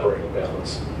positive operating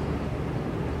balance.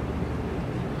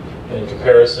 In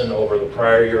comparison, over the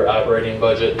prior year operating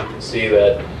budget, you can see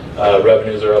that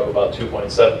revenues are up about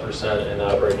 2.7%, and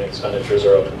operating expenditures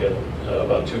are up again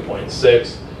about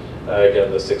 2.6%. Again,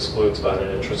 this excludes bond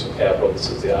and interest and capital. This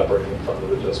is the operating fund of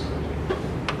the district.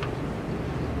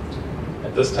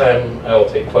 At this time, I will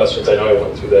take questions. I know I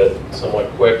went through that somewhat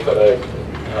quick, but I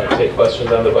take questions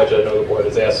on the budget. I know the board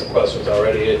has asked some questions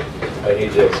already. If I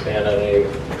need to expand on any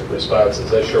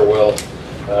responses, I sure will.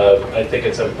 I think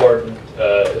it's important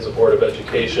as a Board of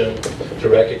Education to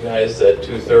recognize that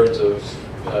 2/3 of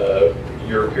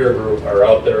your peer group are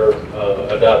out there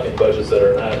adopting budgets that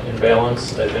are not in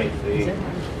balance. I think the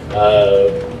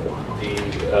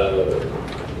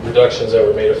reductions that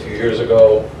were made a few years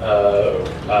ago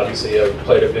obviously have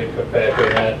played a big factor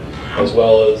in that, as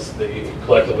well as the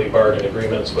collectively bargained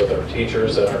agreements with our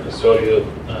teachers and our custodial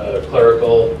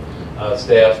clerical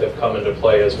staff have come into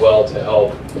play as well to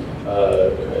help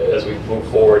as we move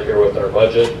forward here with our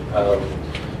budget.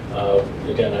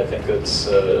 Again, I think it's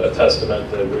a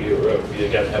testament that we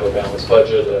again have a balanced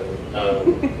budget,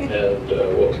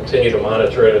 and we'll continue to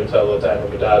monitor it until the time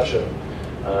of adoption.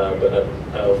 But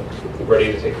I'm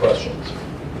ready to take questions.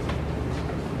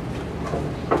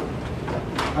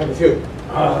 I have a few.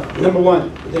 Number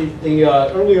one,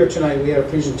 earlier tonight we had a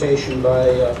presentation by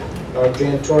our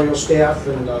janitorial staff,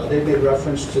 and they made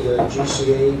reference to the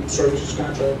GCA services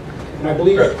contract. And I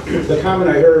believe the comment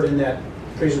I heard in that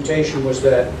presentation was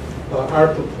that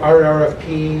our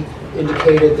RFP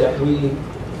indicated that we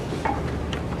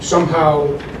somehow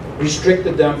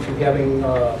restricted them from having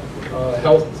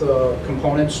health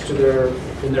components to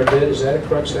in their bid. Is that a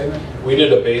correct statement? We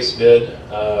did a base bid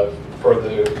for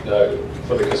the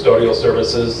custodial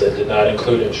services that did not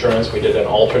include insurance. We did an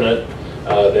alternate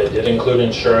that did include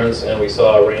insurance, and we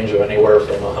saw a range of anywhere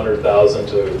from 100,000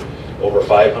 to over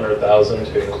 500,000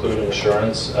 to include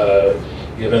insurance.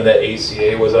 Given that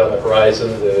ACA was on the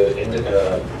horizon,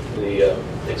 the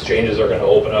exchanges are going to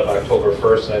open up October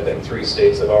 1st, and I think 3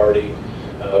 states have already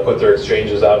put their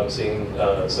exchanges out and seen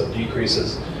some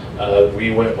decreases.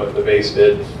 We went with the base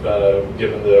bid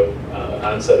given the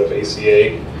onset of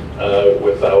ACA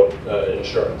without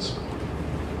insurance.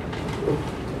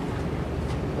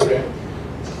 Okay.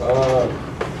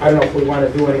 I don't know if we want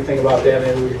to do anything about that.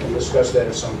 Maybe we can discuss that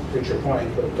at some future point,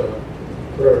 but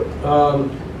whatever.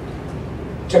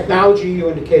 Technology, you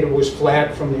indicated, was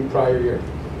flat from the prior year.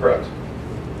 Correct.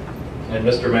 And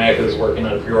Mr. Mack is working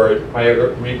on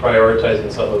reprioritizing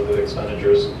some of the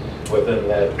expenditures within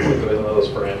those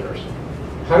parameters.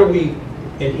 How do we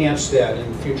enhance that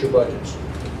in future budgets?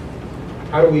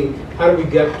 How do we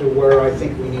get to where I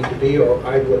think we need to be, or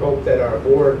I would hope that our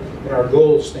board and our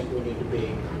goals think we need to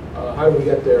be? How do we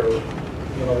get there,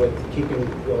 with keeping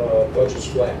budgets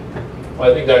flat? Well,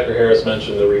 I think Dr. Harris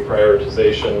mentioned the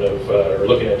reprioritization of, or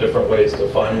looking at different ways to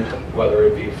fund, whether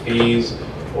it be fees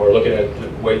or looking at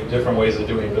different ways of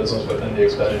doing business within the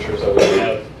expenditures that we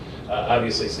have.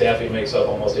 Obviously, staffing makes up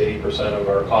almost 80% of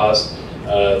our costs.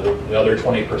 The other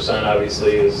 20%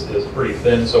 obviously is pretty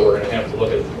thin, so we're going to have to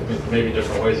look at maybe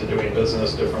different ways of doing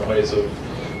business, different ways of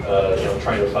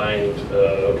trying to find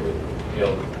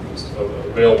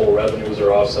available revenues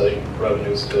or offsetting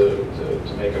revenues to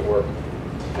make it work.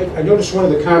 I noticed one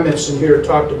of the comments in here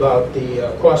talked about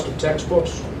the cost of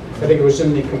textbooks. I think it was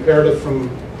in the comparative from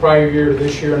prior year to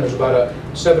this year, and it was about a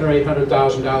 $700,000 or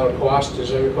 $800,000 cost,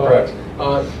 as I recall. Correct.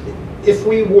 If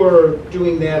we were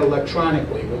doing that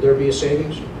electronically, would there be a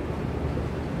savings?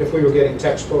 If we were getting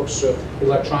textbooks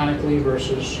electronically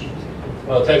versus?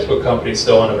 Well, textbook companies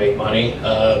still want to make money.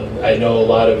 I know a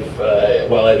lot of,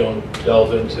 while I don't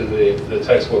delve into the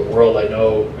textbook world, I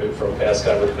know from past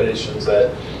conversations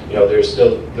that,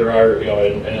 there are,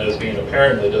 and as being a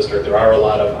parent in the district, there are a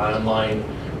lot of online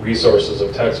resources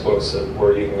of textbooks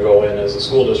where you can go in as a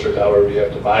school district. However, you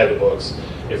have to buy the books.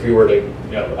 If you were to,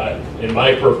 in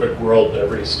my perfect world,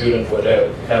 every student would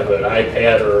have an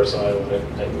iPad or something,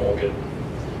 and won't get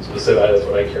specific, that's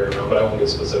what I carry around, but I won't get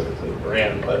specific to the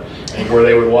brand, but where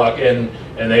they would walk in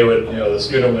and they would, the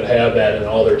student would have that and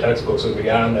all their textbooks would be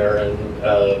on there, and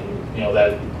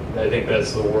that, I think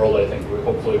that's the world I think we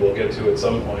hopefully will get to at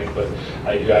some point, but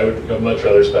I would much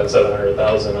rather spend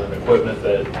 $700,000 on equipment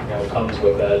that comes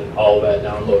with that, all of that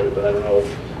downloaded, but I don't know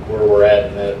where we're at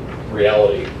in that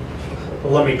reality.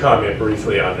 Well, let me comment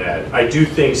briefly on that. I do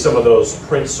think some of those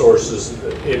print sources,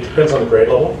 it depends on the grade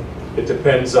level. It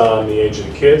depends on the age of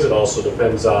the kids. It also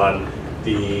depends on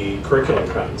the curriculum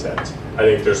content. I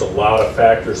think there's a lot of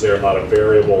factors there, a lot of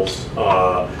variables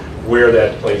where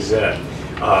that plays in.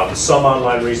 Some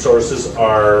online resources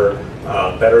are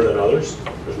better than others.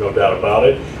 There's no doubt about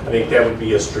it. I think that would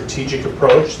be a strategic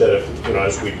approach that if,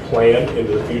 as we plan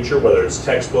into the future, whether it's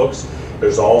textbooks,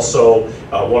 there's also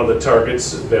one of the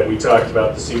targets that we talked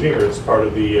about this evening, or it's part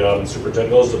of the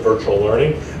superintendent goals, the virtual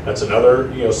learning. That's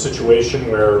another situation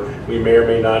where we may or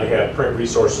may not have print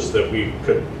resources that we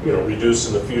could reduce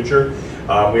in the future.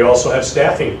 We also have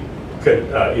staffing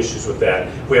issues with that.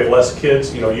 We have less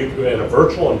kids, you know, in a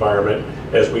virtual environment,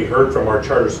 as we heard from our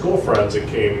charter school friends that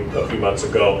came a few months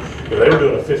ago, you know, they were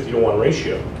doing a 50-to-1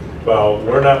 ratio. Well,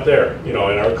 we're not there. You know,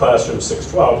 in our classroom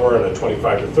 612, we're in a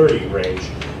 25 to 30 range,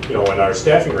 you know, in our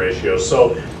staffing ratios.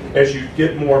 So as you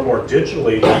get more and more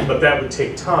digitally, but that would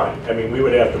take time. I mean, we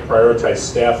would have to prioritize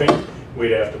staffing.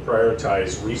 We'd have to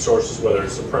prioritize resources, whether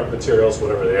it's the print materials,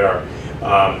 whatever they are.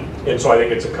 And so I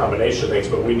think it's a combination of things,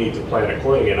 but we need to plan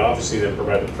accordingly and obviously then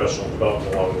provide the professional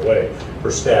development along the way for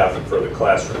staff and for the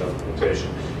classroom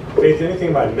implementation. Faith, anything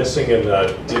am I missing in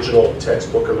the digital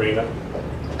textbook arena?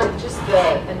 Just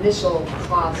the initial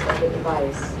cost of the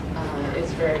device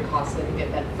is very costly to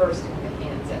get that first in the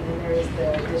hands. And then there is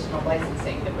the additional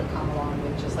licensing that would come along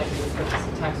with, just like you would purchase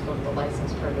a textbook, the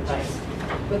license per device.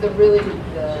 But the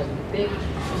big,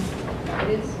 it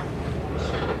is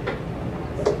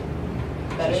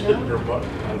better now?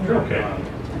 Okay.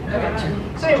 Okay.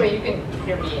 So anyway, you can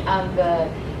hear me.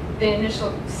 The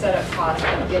initial setup cost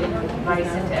of getting the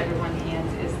device into everyone's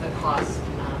hands is the cost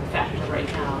factor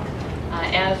right now.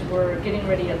 As we're getting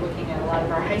ready and looking at a lot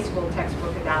of our high school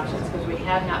textbook adoptions, because we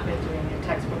have not been doing new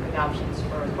textbook adoptions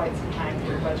for quite some time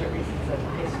for budget reasons at the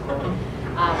high school,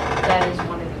 that is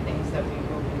one of the things that we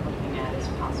will be looking at as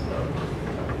possibility.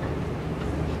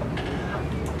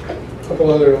 A couple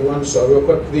other ones, real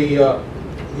quick.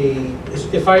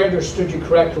 If I understood you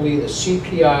correctly, the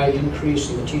CPI increase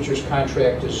in the teacher's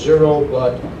contract is 0,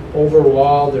 but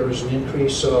overall there is an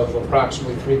increase of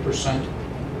approximately 3%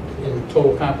 in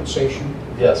total compensation?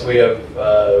 Yes, we have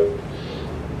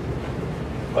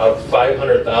about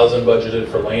 $500,000 budgeted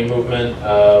for lane movement.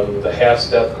 The half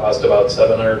step cost about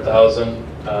 $700,000,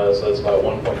 so that's about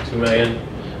 $1.2 million.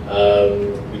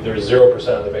 There's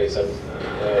 0% on the base.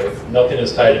 Nothing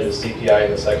is tied into CPI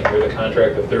in the second year of the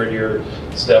contract. The third year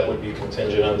step would be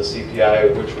contingent on the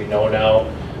CPI, which we know now.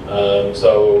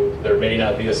 So there may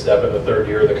not be a step in the third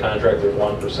year of the contract. There's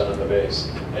 1% on the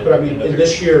base. But I mean, in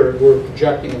this year, we're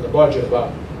projecting in the budget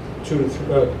about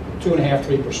 2.5%,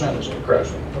 3%, is it?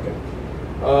 Correct. Okay.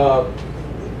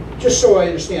 Just so I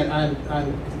understand,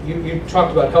 you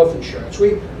talked about health insurance.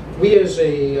 We as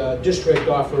a district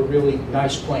offer really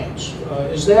nice plans.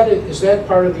 Is that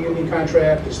part of the union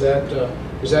contract? Is that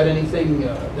anything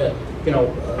that, you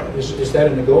know, is that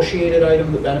a negotiated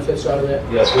item, the benefits out of that?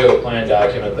 Yes, we have a plan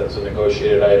document that's a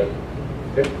negotiated item.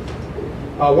 Okay.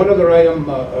 One other item,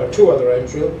 two other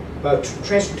items really.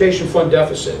 Transportation fund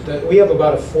deficit. We have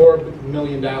about a $4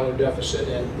 million deficit,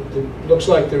 and it looks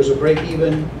like there's a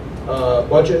break-even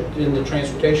budget in the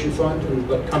transportation fund,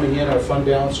 but coming in, our fund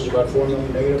balance is about $4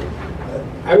 million negative.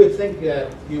 I would think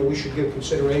that, you know, we should give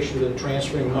consideration to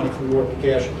transferring money from working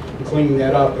cash and cleaning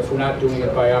that up if we're not doing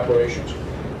it by operations.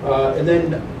 And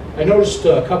then I noticed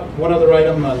one other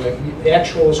item on the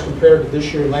actuals compared to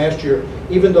this year and last year.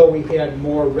 Even though we had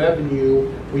more revenue,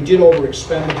 we did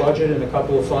overexpend the budget in a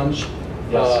couple of funds.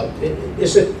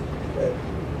 Yes.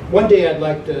 One day I'd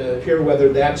like to hear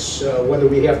whether that's whether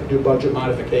we have to do budget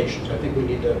modifications. I think we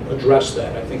need to address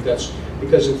that. I think that's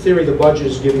because in theory the budget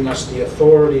is giving us the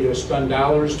authority to spend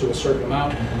dollars to a certain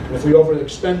amount. And if we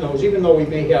overexpend those, even though we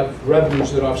may have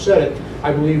revenues that offset it,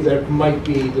 I believe there might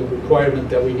be the requirement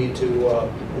that we need to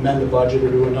amend the budget or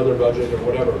do another budget or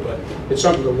whatever. But it's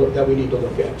something that we need to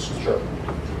look at. So sure.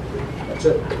 That's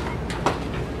it.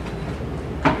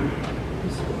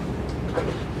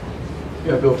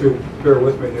 Yeah, Bill, if you bear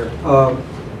with me here.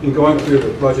 In going through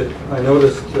the budget, I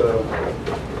noticed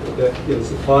that in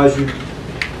supplies,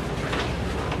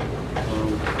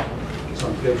 it's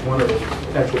on page 1 of the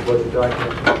actual budget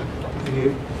document.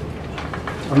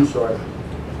 I'm sorry,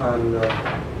 on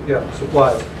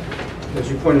supplies. As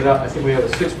you pointed out, I think we have a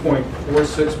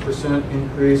 6.46%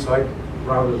 increase. I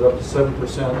rounded it up to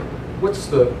 7%. What's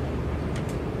the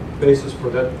basis for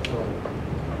that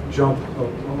jump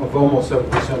of almost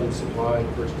 7% in supply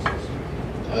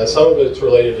purchases? Some of it's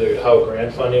related to how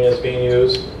grant funding is being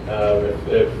used,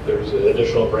 if there's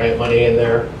additional grant money in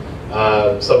there.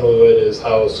 Some of it is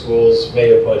how schools may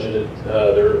have budgeted,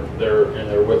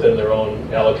 they're within their own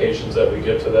allocations that we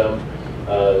give to them.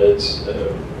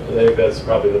 I think that's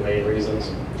probably the main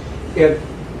reasons. And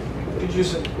could you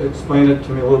explain it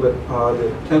to me a little bit?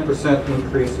 The 10%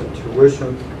 increase in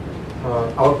tuition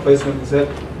outplacement, is that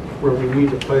where we need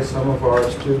to place some of our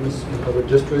students in other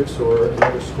districts or in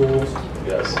other schools?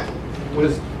 Yes. What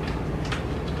is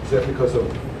that because of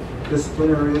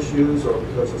disciplinary issues or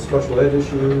because of special ed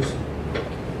issues?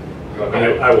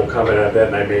 I will comment on that,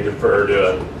 and I may defer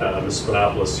to Ms.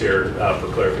 Spanopoulos here for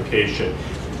clarification.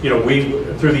 you know,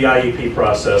 through the IEP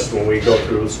process, when we go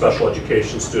through special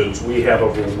education students, we have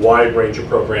a wide range of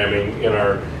programming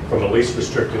from a least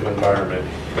restrictive environment.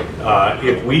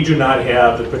 If we do not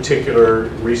have the particular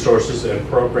resources and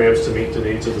programs to meet the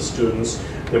needs of the students,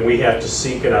 then we have to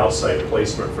seek an outside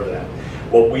placement for that.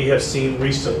 What we have seen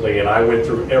recently, and I went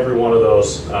through every one of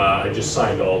those, I just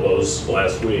signed all those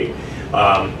last week,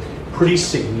 pretty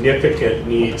significant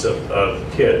needs of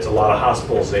kids, a lot of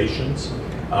hospitalizations,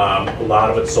 a lot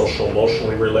of it social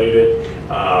emotionally related,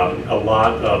 a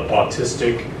lot of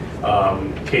autistic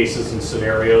cases and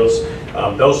scenarios.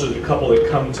 Those are the couple that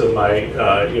come to my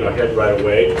head right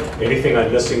away. Anything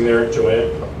I'm missing there,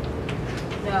 Joanne?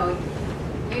 No,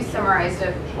 you summarized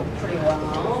it pretty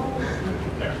well.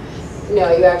 There.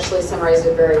 No, you actually summarized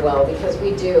it very well, because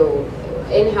we do,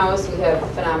 in-house we have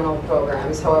phenomenal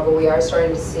programs. However, we are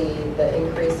starting to see the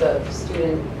increase of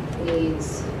student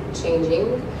needs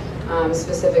changing,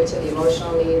 specific to the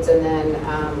emotional needs, and then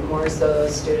more so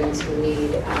those students who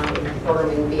need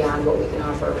programming beyond what we can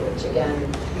offer, which again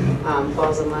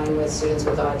falls in line with students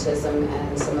with autism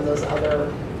and some of those other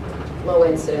low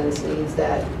incidence needs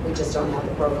that we just don't have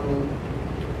the programming.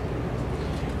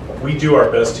 We do our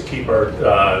best to keep our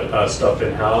stuff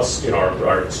in-house,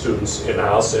 our students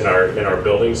in-house in our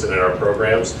buildings and in our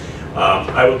programs.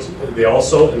 They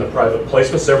also, in the private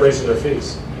placements, they're raising their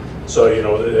fees. So, in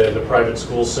the private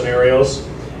school scenarios,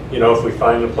 if we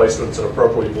find the placements that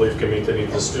appropriately believe can meet the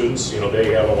needs of students,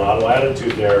 they have a lot of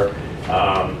latitude there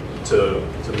to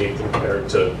meet them, or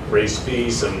to raise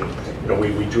fees, and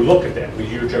we do look at that. We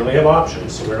generally have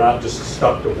options, so we're not just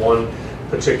stuck to one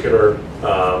particular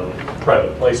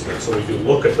private placement. So we do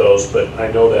look at those, but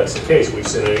I know that's the case. We've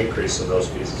seen an increase in those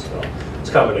fees as well. It's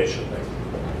a combination thing.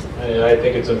 And I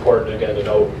think it's important again to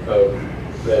note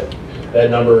that that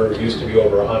number used to be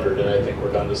over 100, and I think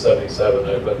we're down to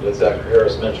 77. But as Dr.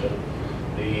 Harris mentioned,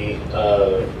 the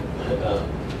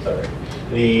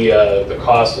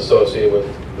cost associated with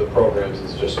the programs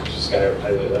is just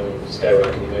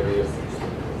skyrocketing, maybe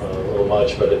a little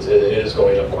much, but it is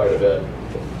going up quite a bit.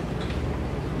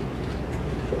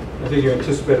 I think you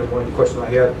anticipated one question I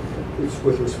had. It's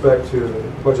with respect to the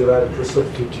budget item for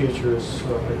substitute teachers. I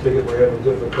take it we're having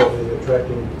difficulty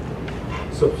attracting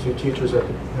substitute teachers at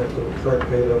the current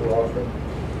pay that we're offering.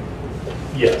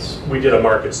 Yes, we did a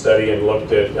market study and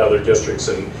looked at other districts,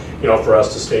 and for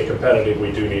us to stay competitive,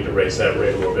 we do need to raise that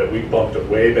rate a little bit. We bumped it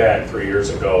way back 3 years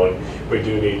ago, and we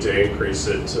do need to increase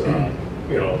it,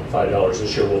 $5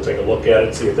 this year. We'll take a look at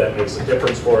it, see if that makes a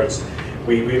difference for us.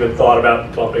 We've even thought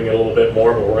about bumping it a little bit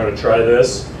more, but we're going to try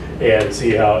this and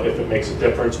see if it makes a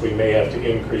difference. We may have to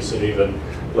increase it even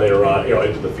later on,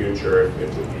 into the future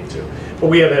if we need to. But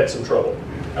we have had some trouble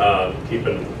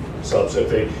keeping subs. If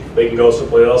they can go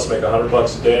someplace else, make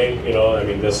 $100 a day,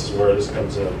 this is where this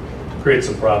comes in. Creates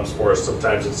some problems for us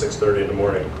sometimes at 6:30 in the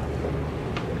morning.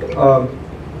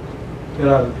 And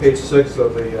on page 6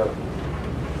 of the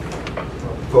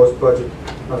proposed budget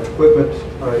on equipment,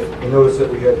 I noticed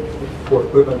that we had for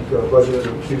equipment budgeted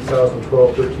in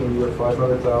 2012-13 year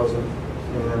 $500,000,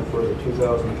 and then for the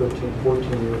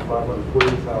 2013-14 year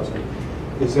 $540,000.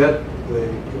 Is that the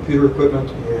computer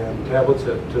equipment and tablets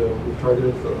that we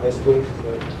targeted for the high schools?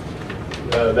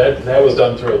 That was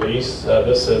done through a lease.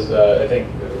 This is, I think,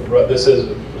 this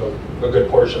is a good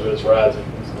portion of it. It's Rod's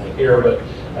not here, but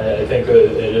I think that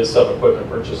it is some equipment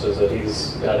purchases that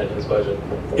he's got in his budget.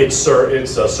 It's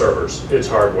servers, it's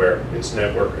hardware, it's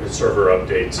network, it's server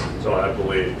updates. So I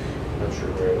believe, I'm not sure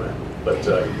where it went, but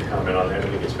you can comment on that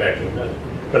when he gets back in a minute.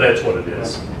 But that's what it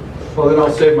is. Well, then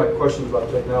I'll save my questions about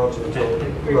technology until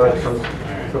Rod comes.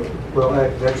 Well,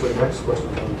 actually, the next question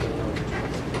is on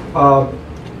technology.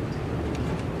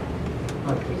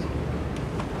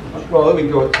 Well, let me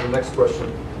go to the next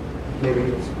question. Maybe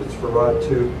it's for Rod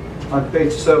too. On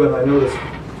page 7, I noticed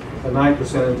a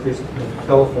 9% increase in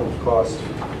telephone costs.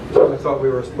 I thought we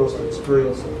were supposed to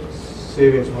experience some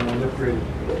savings when we upgraded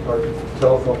our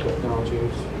telephone technology.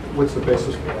 What's the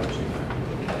basis for that?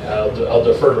 I'll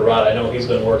defer to Rod. I know he's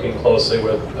been working closely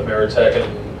with Ameritech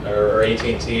or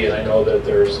AT&T, and I know that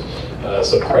there's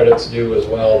some credits due as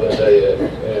well, but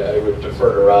I would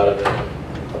defer to Rod on that.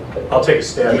 I'll take a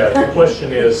stab at it. The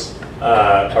question is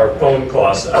our phone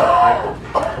costs.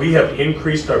 We have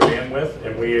increased our bandwidth,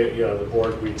 and the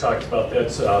board, we talked about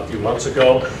that a few months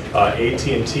ago.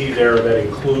 AT&T there, that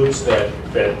includes that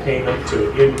payment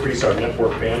to increase our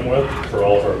network bandwidth for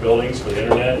all of our buildings for the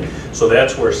internet. So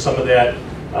that's where some of that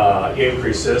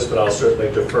increase is, but I'll certainly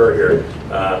defer here.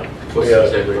 What's the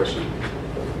second question?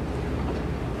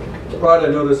 Rod, I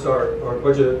noticed our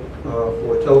budget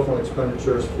for telephone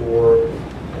expenditures for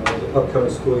the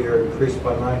upcoming school year increased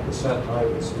by 9%. I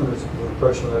was under the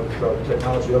impression that with the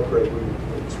technology upgrade, we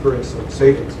would experience some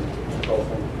savings in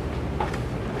telephone.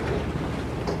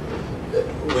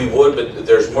 We would, but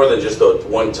there's more than just the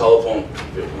one telephone.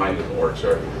 If mine doesn't work,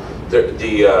 sorry.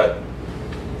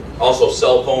 Also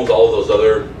cell phones, all of those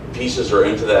other pieces are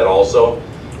into that also.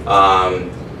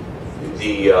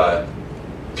 The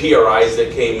PRIs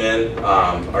that came in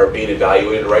are being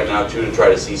evaluated right now too to try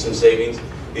to see some savings.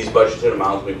 These budgeted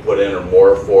amounts we put in are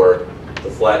more for the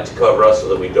flat to cover us so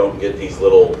that we don't get these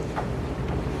little,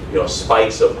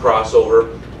 spikes of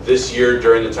crossover. This year,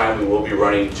 during the time, we will be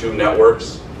running 2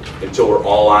 networks until we're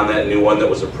all on that new one that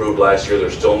was approved last year. They're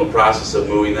still in the process of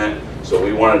moving that, so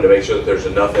we wanted to make sure that there's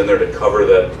enough in there to cover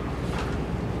that.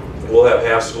 We'll have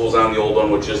half schools on the old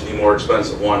one, which is the more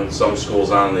expensive one, some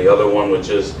schools on the other one, which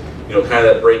is, kind of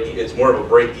that break. It's more of a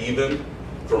break even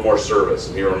for more service.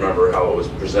 If you remember how it was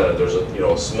presented, there's a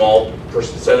a small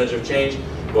percentage of change,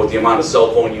 but with the amount of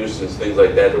cell phone use and things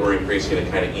like that that we're increasing, it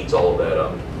kind of eats all of that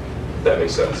up. If that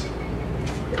makes sense.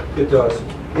 It does.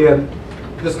 And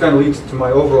this kind of leads to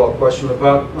my overall question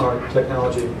about our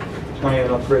technology plan,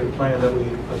 upgrade plan that we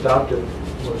adopted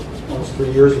almost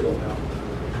 3 years ago now.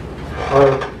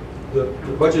 Are the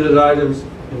budgeted items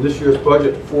in this year's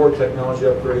budget for technology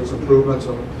upgrades, improvements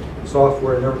on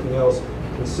software and everything else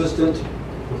consistent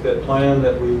with that plan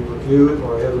that we reviewed,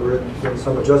 or have there been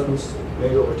some adjustments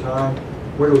made over time?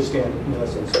 Where do we stand in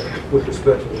essence with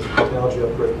respect to the technology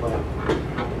upgrade plan?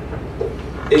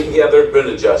 Yeah, there have been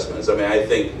adjustments. I mean, I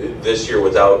think this year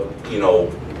without,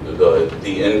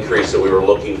 the increase that we were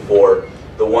looking for,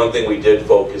 the one thing we did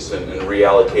focus in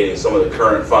reallocating some of the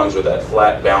current funds with that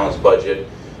flat balanced budget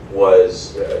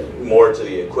was more to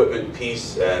the equipment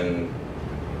piece, and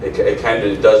it kind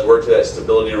of does work to that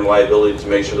stability and reliability to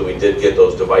make sure that we did get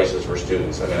those devices for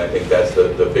students. I mean, I think that's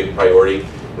the big priority.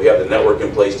 We have the network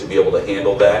in place to be able to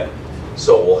handle that,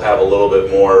 so we'll have a little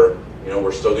bit more,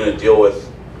 we're still going to deal with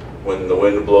when the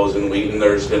wind blows in Wheaton,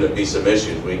 there's going to be some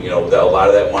issues. A lot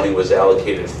of that money was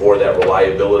allocated for that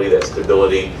reliability, that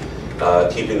stability,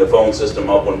 keeping the phone system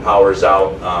up when power's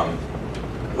out.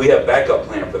 We have backup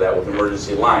plan for that with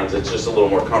emergency lines. It's just a little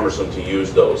more cumbersome to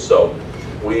use those. So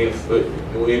we've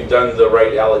done the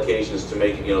right allocations to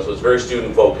make it, so it's very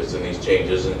student focused in these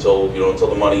changes until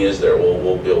the money is there.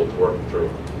 We'll be able to work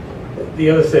through. The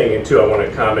other thing, too, I want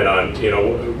to comment on,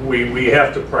 we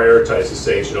have to prioritize the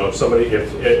things, if somebody,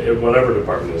 if whatever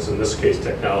department is, in this case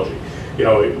technology, we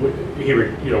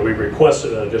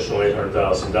requested an additional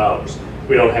 $800,000.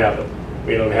 We don't have it.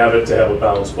 We don't have it to have a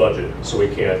balanced budget, so we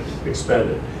can't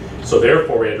expend it. So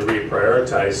therefore, we had to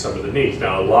reprioritize some of the needs.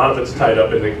 Now, a lot of it's tied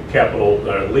up in the capital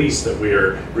lease that we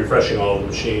are refreshing all the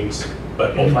machines,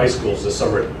 but both high schools this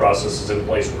summer. The process is in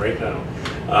place right now.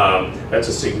 That's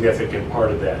a significant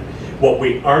part of that. What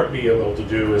we aren't being able to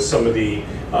do is some of the,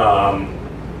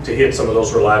 to hit some of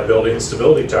those reliability and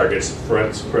stability targets, for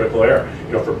instance, critical error,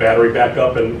 for battery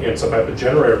backup and some type of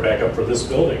generator backup for this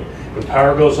building. When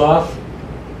power goes off,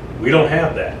 we don't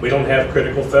have that. We don't have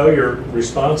critical failure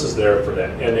responses there for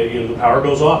that. And the power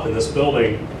goes off in this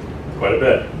building quite a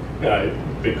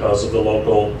bit because of the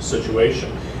local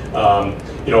situation.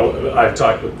 I've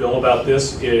talked with Bill about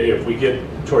this. If we get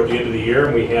toward the end of the year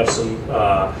and we have some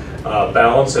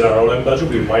balance in our O&M budget,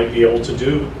 we might be able to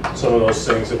do some of those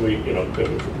things that we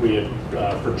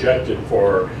had projected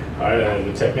for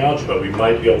the technology, but we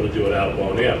might be able to do it out of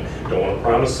O&M. Don't want to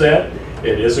promise that.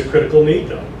 It is a critical need,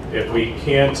 though. If we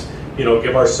can't,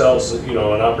 give ourselves, an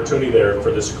opportunity there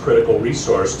for this critical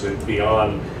resource to be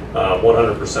on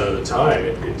 100% of the time,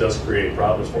 it does create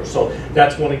problems for us. So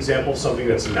that's one example of something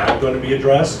that's not going to be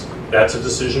addressed. That's a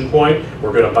decision point.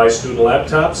 We're going to buy student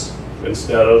laptops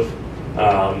instead of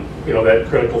that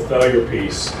critical failure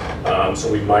piece.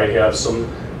 So we might have some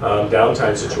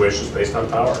downtime situations based on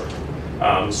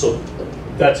power. So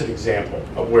that's an example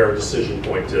of where a decision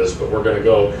point is, but we're going to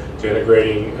go to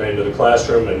integrating into the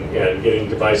classroom and getting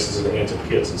devices in the hands of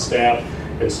kids and staff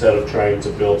instead of trying to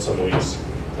build some of these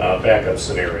backup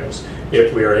scenarios.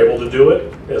 If we are able to do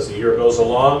it as the year goes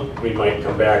along, we might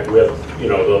come back with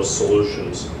those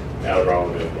solutions out of our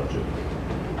own budget.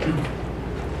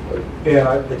 And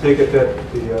I take it that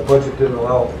the budget didn't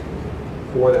allow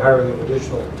for the hiring of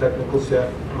additional technical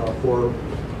staff for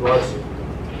the arts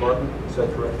department. Is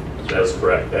that correct? That is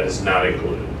correct. That is not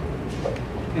included.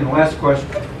 And last question.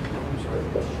 I'm sorry.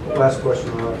 Last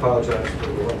question, and I apologize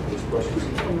for these questions.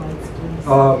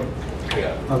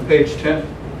 On page 10,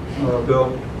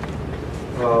 Bill,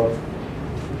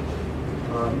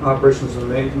 operations and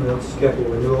maintenance,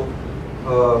 capital renewal,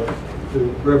 the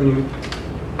revenue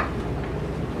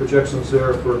projections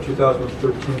there for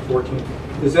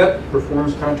 2013-14. Is that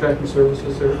performance contracting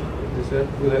services there? Is that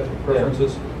where that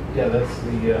references? Yeah, that's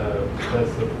the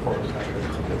performance contract.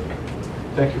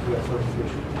 Thank you for that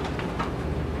clarification.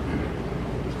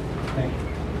 Thank you.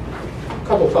 A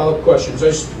couple follow-up questions.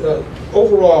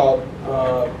 Overall,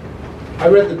 I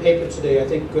read in the paper today, I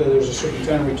think there's a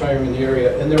superintendent retiring in the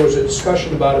area, and there was a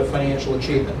discussion about a financial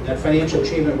achievement. That financial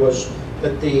achievement was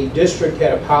that the district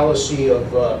had a policy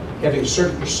of having a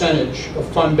certain percentage of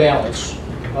fund balance,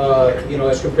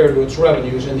 as compared to its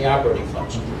revenues in the operating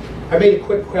funds. I made a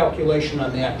quick calculation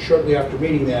on that shortly after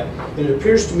reading that, and it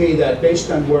appears to me that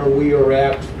based on where we are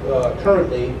at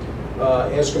currently,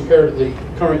 as compared to the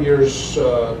current year's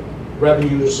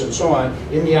revenues and so on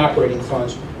in the operating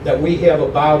funds, that we have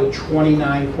about a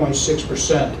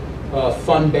 29.6%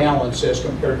 fund balance as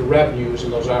compared to revenues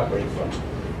in those operating funds,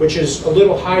 which is a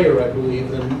little higher, I believe,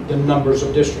 than numbers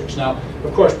of districts. Now,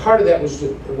 of course, part of that was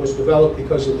developed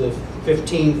because of the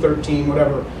 15, 13,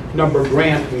 whatever number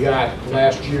grant we got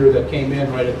last year that came in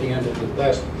right at the end of the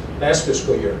last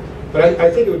fiscal year. But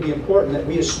I think it would be important that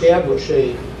we establish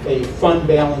a fund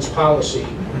balance policy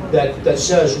that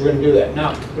says we're going to do that.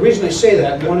 Now, the reason I say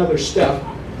that, one other step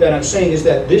that I'm saying is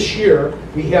that this year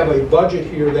we have a budget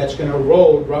here that's going to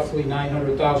erode roughly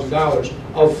 $900,000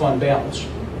 of fund balance.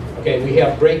 Okay, we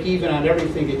have break even on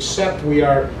everything except we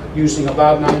are using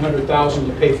about $900,000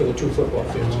 to pay for the 2 football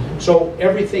fields. So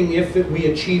everything, if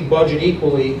we achieve budget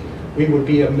equally, we would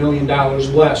be $1 million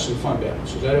less in fund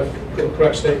balance. Is that a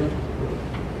correct statement?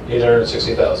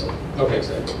 860,000. Okay,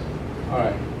 exactly. All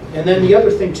right. And then the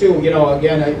other thing too,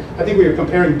 again, I think we were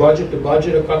comparing budget to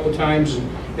budget a couple times,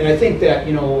 and I think that,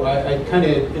 I kind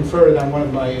of inferred on one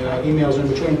of my emails in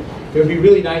between, it would be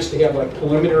really nice to have like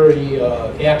preliminary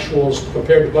actuals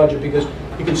compared to budget, because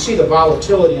you can see the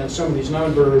volatility on some of these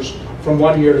numbers from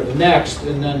one year to the next,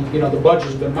 and then, the budget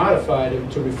has been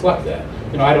modified to reflect that.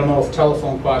 I don't know if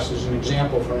telephone cost is an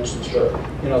example, for instance, but,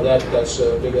 that's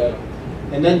a big item.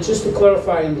 And then just to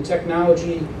clarify on the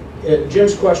technology,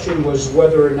 Jim's question was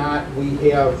whether or not we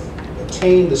have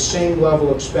attained the same level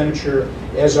of expenditure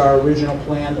as our original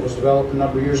plan that was developed a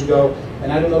number of years ago.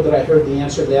 And I don't know that I heard the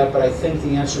answer to that, but I think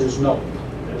the answer is no.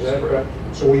 Is that correct?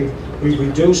 So we've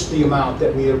reduced the amount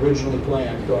that we originally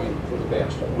planned going for the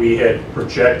past. We had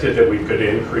projected that we could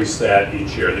increase that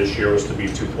each year. This year was to be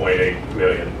 2.8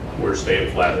 million. We're staying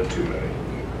flat at 2 million.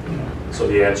 So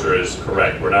the answer is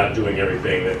correct. We're not doing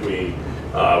everything that we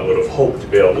would have hoped to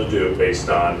be able to do based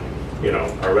on,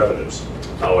 our revenues.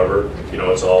 However,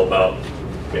 it's all about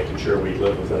making sure we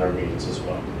live within our means as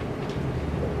well.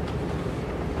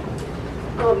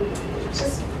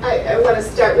 I want to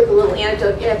start with a little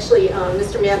anecdote. Actually,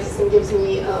 Mr. Matheson gives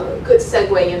me a good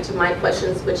segue into my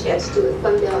questions, which had to do with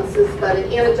fund balances. But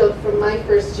an anecdote from my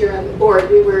first year on the board,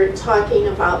 we were talking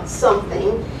about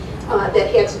something that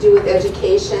had to do with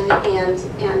education,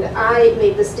 and I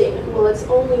made the statement, well, it's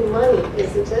only money,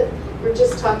 isn't it? We're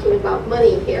just talking about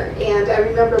money here. And I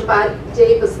remember Bob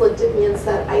Davis looked at me and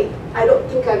said, I don't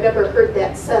think I've ever heard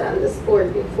that said on this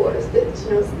board before, that,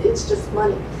 it's just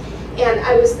money. And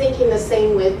I was thinking the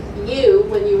same with you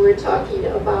when you were talking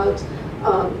about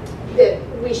that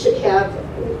we should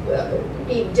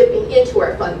be dipping into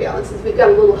our fund balances. We've got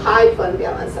a little high fund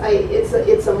balance.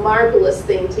 It's a marvelous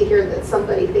thing to hear that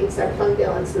somebody thinks our fund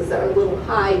balances are a little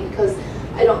high, because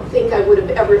I don't think I would have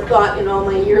ever thought in all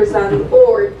my years on the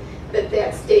board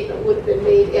that statement would have been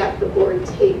made at the board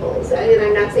tables. And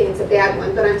I'm not saying it's a bad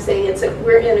one, but I'm saying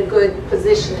we're in a good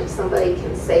position if somebody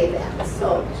can say that.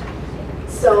 So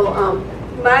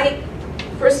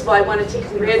first of all, I wanted to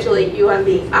congratulate you on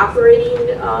the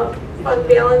operating fund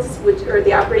balance,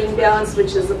 the operating balance,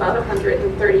 which is about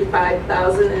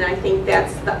 135,000, and I think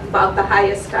that's about the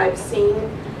highest I've seen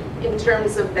in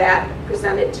terms of that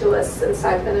presented to us since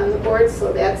I've been on the board.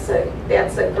 So that's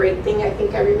a great thing. I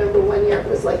think I remember one year it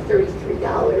was like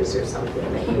 $33 or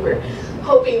something that you were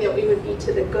hoping that we would be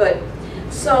to the good.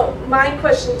 So my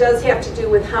question does have to do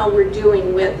with how we're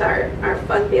doing with our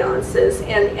fund balances.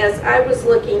 And as I was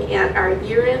looking at our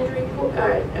year-end report,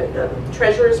 the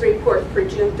treasurer's report for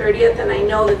June 30th, and I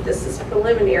know that this is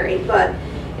preliminary, but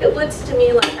it looks to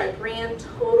me like our grand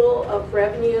total of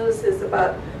revenues is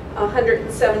about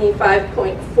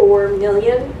 175.4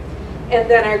 million, and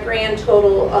then our grand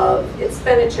total of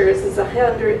expenditures is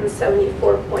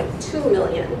 174.2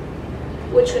 million,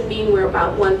 which would mean we're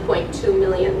about 1.2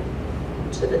 million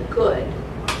to the good.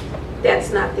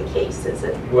 that's not the case, is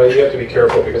it? Well, you have to be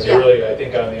careful because you Yeah. really, I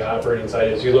think on the operating side,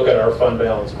 as you look at our fund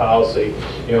balance policy,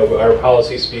 you know, our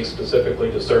policy speaks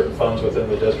specifically to certain funds within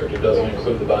the district. It doesn't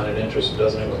include the bond and interest, it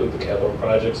doesn't include the capital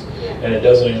projects, and it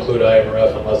doesn't include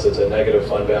IMRF unless it's a negative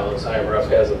fund balance. IMRF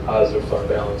has a positive fund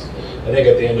balance. I think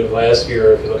at the end of last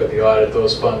year, if you look at the audit,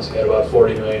 those funds had about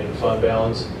 40 million in fund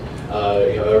balance.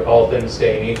 You know, all things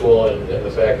staying equal, and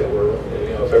the fact that we're,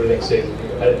 you know, if everything stays,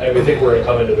 I would think we're going to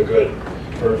come into the good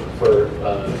for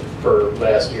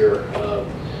last year.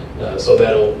 So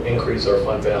that'll increase our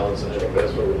fund balance, and I think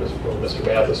that's where Mr.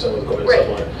 Matheson was going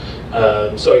somewhere.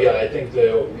 So yeah, I think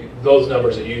those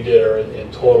numbers that you did are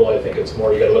in total. I think it's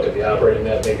more, you got to look at the operating,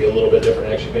 that may be a little bit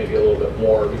different, actually maybe a little bit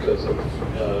more because of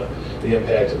the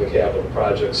impact of the capital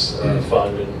projects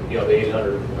fund, and you know, the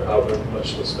 800 or however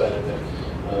much was spent in the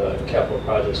capital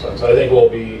projects fund. So I think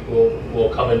we'll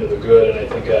come into the good, and I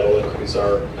think that'll increase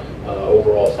our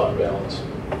overall fund balance.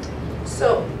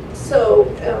 So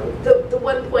the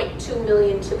 1.2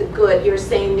 million to the good, you're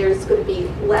saying there's going to be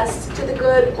less to the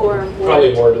good, or more?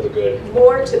 Probably more to the good.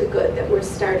 More to the good that we're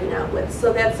starting out with.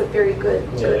 So that's a very good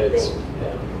thing.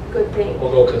 Yeah. Good thing.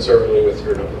 We'll go conservatively with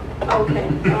your number. Okay.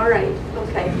 All right.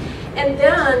 Okay. And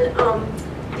then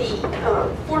the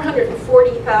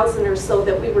 440,000 or so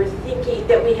that we were thinking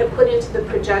that we had put into the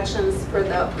projections for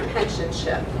the pension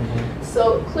shift.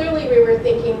 So clearly we were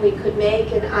thinking we could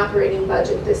make an operating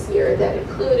budget this year that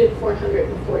included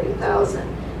 440,000.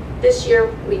 This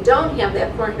year we don't have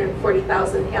that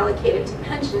 440,000 allocated to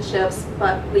pension shifts,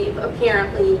 but we've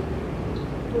apparently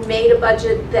made a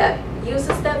budget that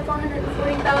uses that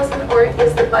 440,000, or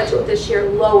is the budget this year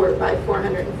lower by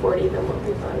 440 than what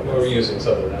we thought it was? We're using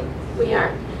some of that. We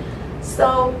are.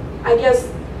 So I guess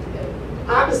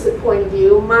opposite point of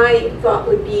view, my thought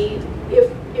would be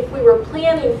if we were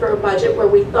planning for a budget where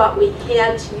we thought we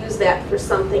had to use that for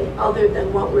something other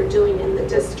than what we're doing in the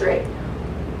district,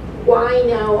 why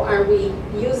now are we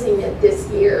using it this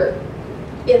year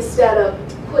instead of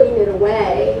putting it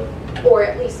away, or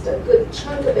at least a good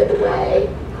chunk of it away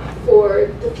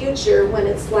for the future when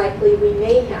it's likely we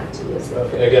may have to use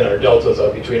it? Again, our delta's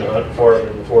up between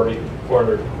 440,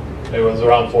 400, it was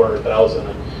around 400,000,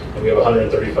 and we have a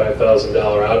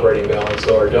 $135,000 operating balance,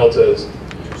 so our delta is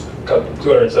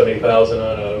 270,000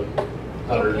 on a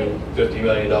 $150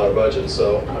 million budget,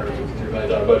 so $153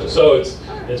 million budget. So it's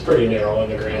pretty narrow in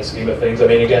the grand scheme of things. I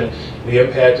mean, again, the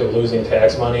impact of losing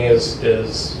tax money is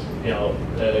you know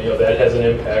that has an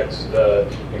impact.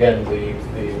 Again, the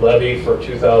levy for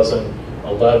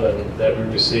 2011 that we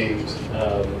received,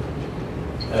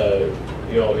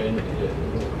 you know,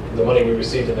 the money we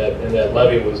received in that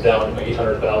levy was down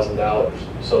 $800,000.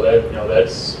 So that, you know,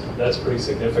 that's pretty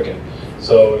significant.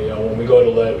 So, you know, when we go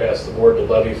to ask the board to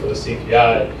levy for the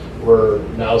CPI, we're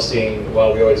now seeing,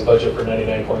 while we always budget for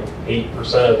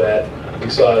 99.8% of that, we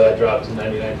saw that drop to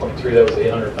 99.3. That was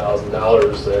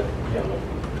 $800,000 that, you know,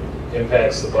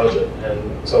 impacts the budget. And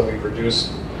so we've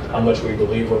reduced how much we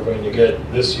believe we're going to get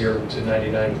this year to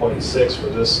 99.6 for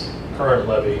this current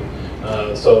levy.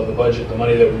 So the budget, the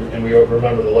money that and we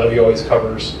remember the levy always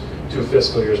covers 2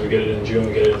 fiscal years. We get it in June,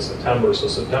 we get it in September. So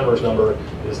September's number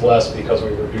is less because we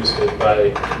reduced it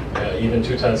by even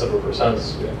 0.2%.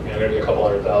 It's, you know, going to be a couple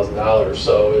 $100,000.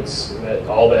 So it's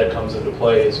all that comes into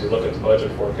play as you look at the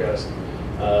budget forecast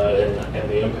and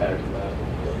the impact of that.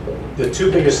 The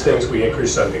two biggest things we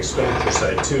increased on the expenditure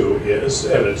side too is,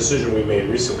 and a decision we made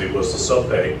recently was the sub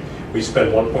pay. We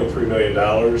spent $1.3 million,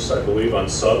 I believe, on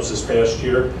subs this past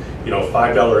year. You know,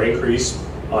 $5 increase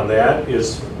on that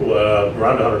is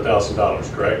around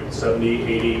 $100,000, correct? 70,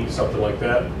 80, something like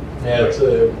that? Yeah, it's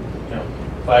you know,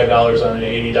 $5 on an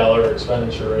 $80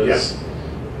 expenditure is, you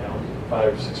know,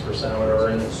 5 or 6% or whatever.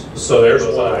 And so there's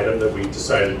one item that we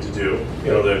decided to do,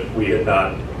 you know, that we had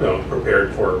not, you know,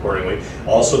 prepared for accordingly.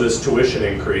 Also, this tuition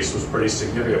increase was pretty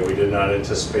significant. We did not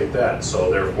anticipate that. So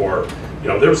therefore, you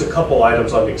know, there was a couple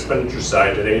items on the expenditure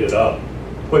side that ate it up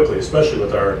quickly, especially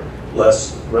with our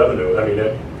less revenue. I mean,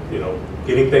 you know,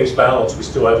 getting things balanced, we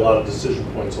still had a lot of decision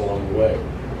points along the way to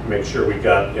make sure we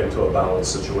got into a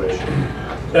balanced situation.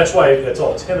 That's why it's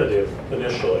all tentative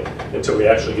initially until we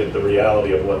actually get the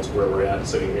reality of where we're at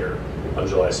sitting here on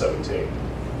July 17th.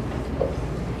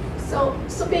 So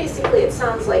basically it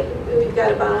sounds like we've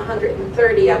got about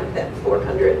 130 out of that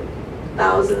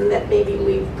 400,000 that maybe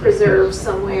we've preserved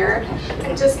somewhere.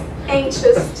 I'm just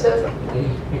anxious to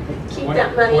keep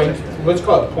that money. Let's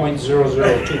call it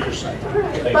 0.002%. All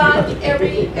right, but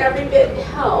every bit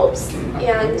helps.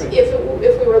 And if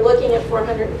we were looking at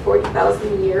 440,000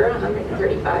 a year,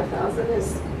 135,000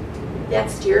 is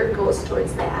next year goes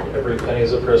towards that. Every penny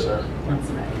is a prisoner.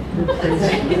 That's right.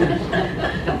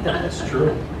 That's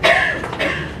true.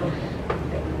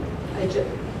 I just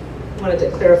wanted to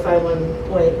clarify one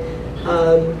point.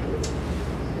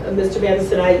 Mr.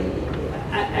 Madison,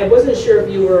 I wasn't sure if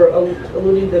you were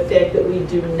alluding to the fact that we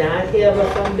do not have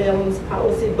a fund balance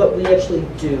policy, but we actually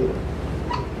do.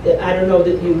 I don't know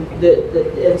that you,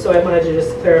 and so I wanted to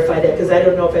just clarify that, because I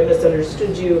don't know if I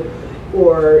misunderstood you,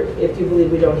 or if you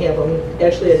believe we don't have them.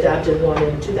 Actually adopted one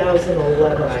in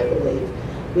 2011, I believe.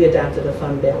 We adopted a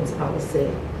fund balance policy.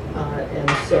 And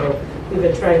so we've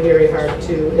been trying very hard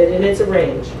to, and it's a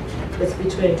range. It's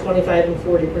between 25 and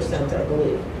 40%, I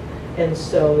believe. And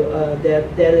so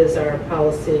that is our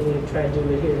policy, and we try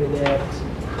to adhere to that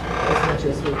as much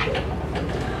as we can.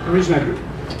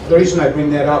 The reason I bring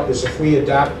that up is if we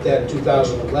adopt that in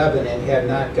 2011 and had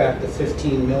not got the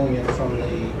 15 million from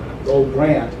the old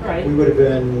grant, right, we would have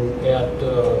been at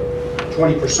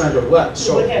 20% or less.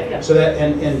 So, so that,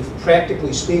 and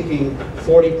practically speaking,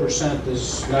 40%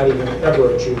 is not even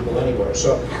ever achievable anywhere.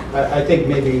 So I think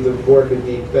maybe the board would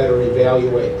be better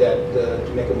evaluate that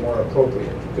to make it more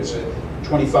appropriate, because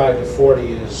 25 to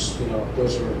 40 is, you know,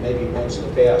 those are maybe ones in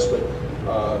the past, but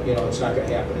you know, it's not going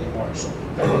to happen anymore. So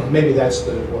I think maybe that's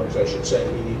the words I should say.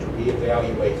 We need to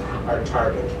reevaluate our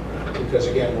target, because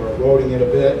again, we're eroding it a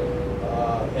bit,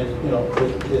 and you know,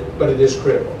 but it is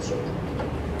critical. So.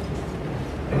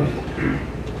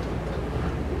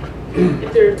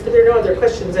 If there are no other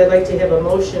questions, I'd like to have a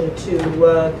motion to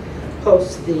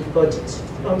post the budget.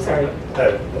 Oh, I'm sorry.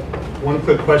 One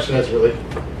quick question as it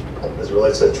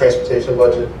relates to the transportation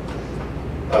budget.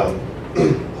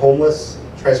 Homeless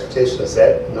transportation, is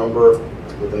that number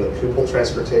within the pupil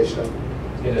transportation?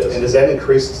 It is. And has that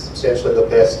increased substantially the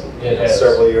past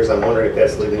several years? I'm wondering if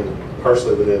that's leading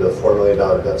partially within the $4 million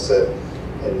deficit.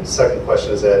 And second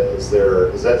question is that is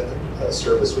that a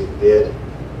service we bid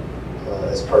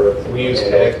as part of? We use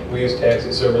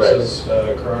taxi services,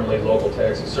 currently local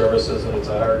taxi services, and it's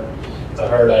a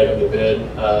hard item to bid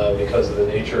because of the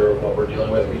nature of what we're dealing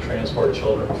with. We transport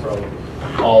children from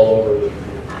all over the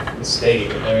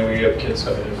state. I mean, we have kids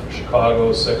coming in from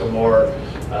Chicago, Sycamore.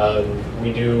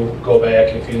 We do go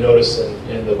back, if you notice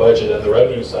in the budget on the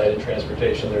revenue side in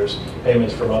transportation, there's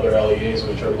payments from other LEAs,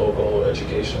 which are local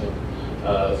education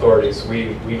authorities.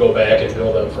 We go back and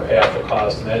bill them for half the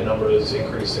cost, and that number has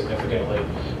increased significantly.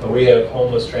 But we have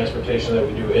homeless transportation that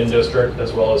we do in district,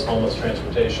 as well as homeless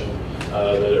transportation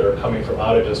that are coming from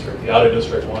out of district. The out of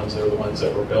district ones are the ones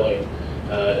that we're billing.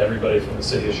 Everybody from the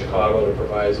city of Chicago to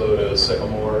Proviso to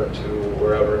Sycamore to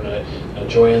wherever, and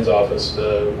Joanne's office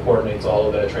coordinates all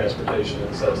of that transportation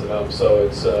and sets it up. So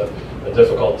it's a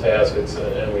difficult task.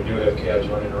 And we do have cabs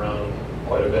running around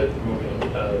quite a bit, moving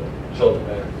children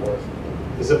back and forth.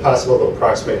 Is it possible to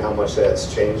approximate how much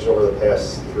that's changed over the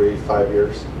past 3-5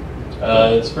 years?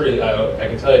 It's pretty. I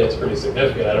can tell you it's pretty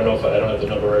significant. I don't know if I don't have the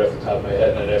number right off the top of my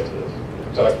head, and I'd have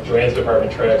to talk. Joanne's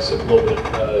department tracks it a little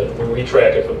bit. We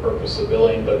track it for the purpose of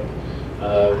billing, but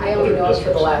I only know it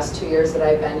for the last 2 years that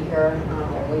I've been here.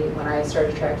 When I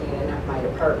started tracking it in my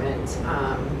department,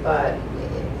 but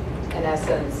in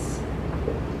essence,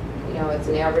 you know, it's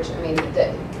an average. I mean,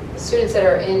 the students that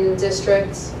are in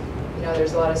district, you know,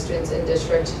 there's a lot of students in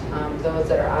district. Those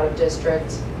that are out of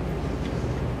district,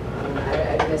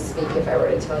 I'd misspeak if I were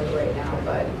to tell you right now,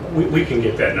 but we can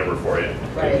get that number for you.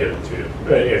 Right. And get it to you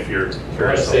if you're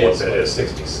curious on what that is.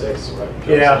 66. Right?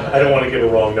 Yeah, I don't want to give a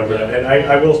wrong number, and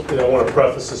I want to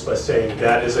preface this by saying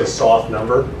that is a soft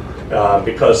number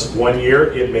because one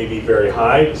year it may be very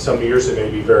high, some years it may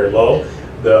be very low.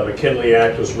 The McKinley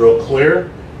Act was real clear.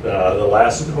 The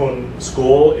last known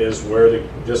school is where the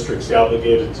district's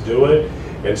obligated to do it.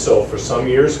 And so for some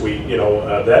years, we, you know,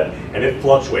 and it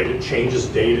fluctuated, it changes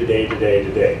day to day to day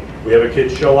to day. We have a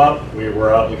kid show up,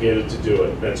 we're obligated to do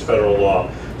it. That's federal law.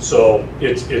 So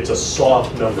it's a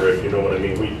soft number, if you know what I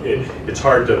mean. It's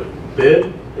hard to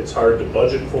bid, it's hard to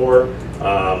budget for.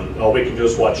 All we can do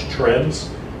is watch trends.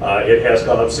 It has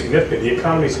gone up significantly. The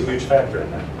economy is a huge factor in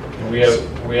that. We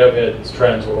have had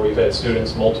trends where we've had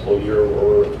students multiple years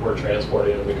where we're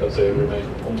transporting them because they remain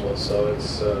homeless. So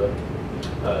it's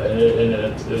and it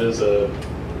is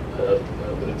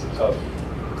it's a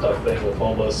tough thing with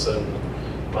homeless and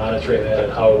monitoring that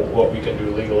and what we can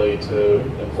do legally to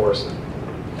enforce it.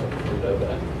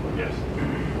 Yes.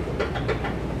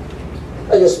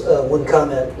 I guess one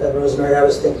comment, Rosemary. I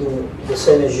was thinking the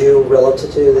same as you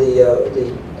relative to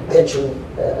the pension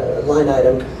line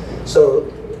item. So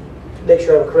make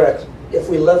sure I'm correct. If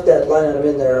we left that line item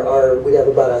in there, we'd have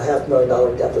about a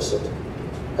 $500,000 deficit. Is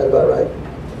that about right?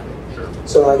 Sure.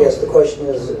 So I guess the question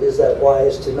is that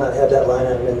wise to not have that line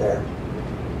item in there?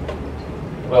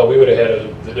 Well, we would have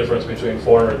had the difference between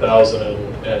 $400,000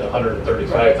 and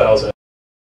 $135,000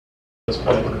 this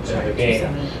point in the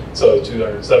game. So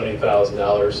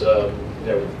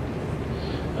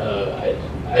 $270,000.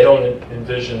 I don't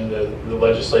envision the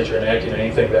legislature enacting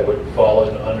anything that would fall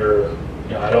in under,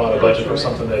 I don't want to budget for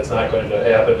something that's not going to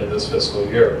happen in this fiscal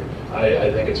year.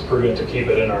 I think it's prudent to keep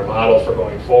it in our model for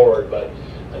going forward, but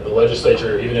the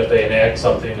legislature, even if they enact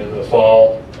something in the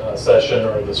fall session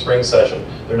or the spring session,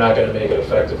 they're not going to make it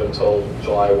effective until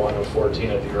July 1 of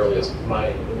 14 at the earliest.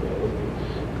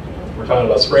 We're talking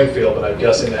about Springfield, but I'm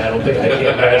guessing that I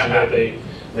can't imagine that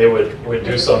they would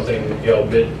do something,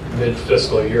 mid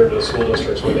fiscal year to school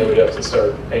districts where they would have to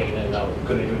start paying in. Now,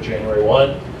 could they do it January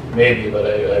 1? Maybe, but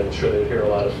I'm sure they'd hear a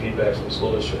lot of feedback from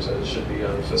school districts that it should be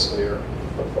on the fiscal year.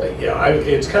 Yeah,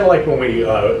 it's kind of like when we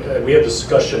had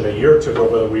discussion a year or two ago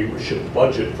whether we should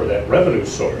budget for that revenue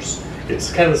source. It's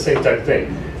kind of the same type of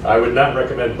thing. I would not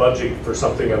recommend budgeting for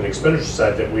something on the expenditure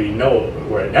side that we know,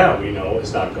 right now we know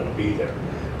is not going to be there.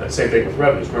 And same thing with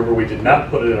revenues. Remember, we did not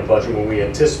put it in a budget when we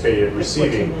anticipated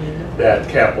receiving that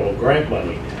capital grant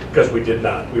money because we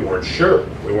weren't sure,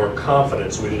 we weren't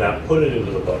confident, so we did not put it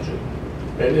into the budget.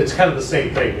 And it's kind of the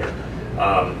same thing here.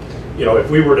 If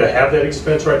we were to have that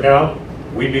expense right now,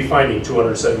 we'd be finding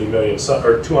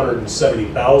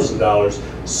 $270,000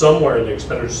 somewhere in the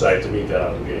expenditure side to meet that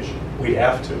obligation. We'd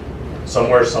have to,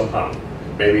 somewhere, somehow.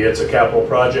 Maybe it's a capital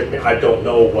project. I don't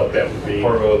know what that would be.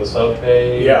 Or the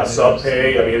sub-pay. Yeah,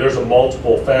 sub-pay. I mean, there's a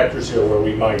multiple factors here where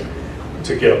we might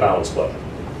to get a balanced budget.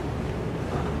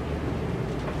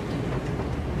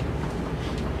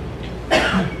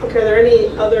 Okay, are there any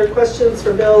other questions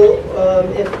for Bill?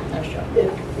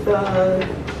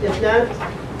 If not,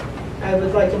 I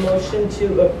would like a motion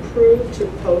to approve to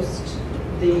post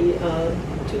the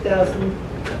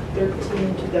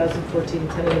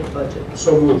 2013-2014 tentative budget.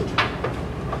 So moved.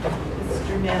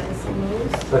 Mr. Matheson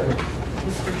moves. Second.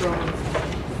 Mr. Jones.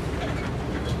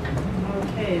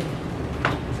 Okay.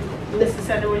 Mrs.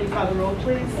 Sender, will you call the roll,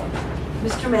 please?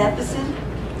 Mr. Matheson?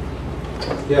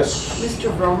 Yes. Mr.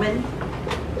 Vroman?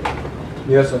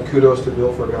 Yes, and kudos to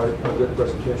Bill for a good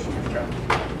presentation.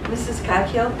 Mrs.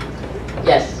 Coghill?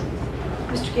 Yes.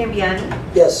 Mr. Cambiani?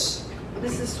 Yes.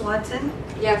 Mrs. Swanson?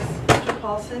 Yes. Mr.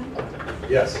 Paulson?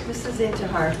 Yes. Mrs.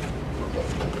 Intihar?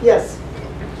 Yes.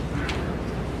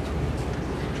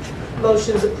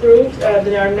 Motion's approved.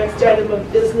 Then our next item of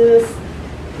business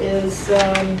is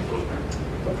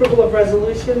approval of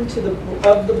resolution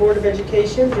of the Board of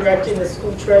Education directing the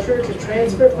school treasurer to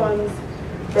transfer funds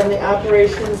from the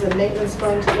operations and maintenance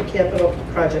fund to the capital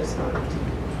projects fund.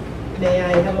 May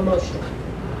I have a motion?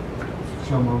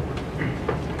 So moved.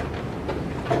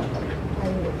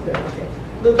 Okay.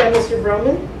 Moved by Mr.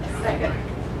 Vroman. Second.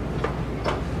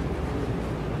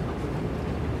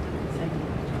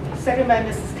 Second by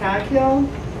Mrs. Coghill.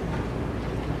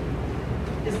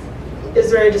 Is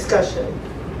there a discussion?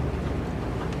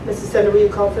 Mrs. Sender, will you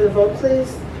call for the vote,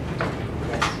 please?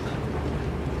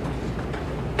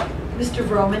 Mr.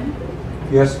 Vroman?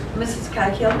 Yes. Mrs.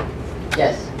 Coghill?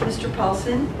 Yes. Mr.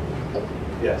 Paulson?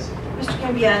 Yes. Mr.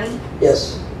 Cambiani?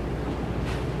 Yes.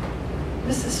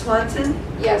 Mrs. Swanson?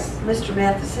 Yes. Mr.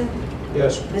 Matheson?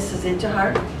 Yes. Mrs.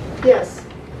 Intihar? Yes.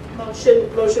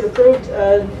 Motion approved.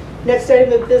 Next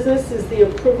item of business is the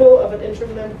approval of an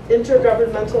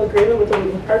intergovernmental agreement with the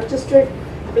Wheaton Park District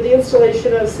for the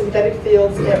installation of synthetic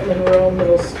fields at Monroe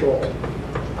Middle School.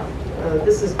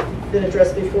 This has been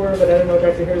addressed before, but I don't know if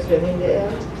Dr. Harris has anything to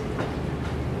add.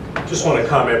 Just want to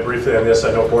comment briefly on this.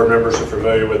 I know board members are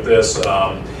familiar with this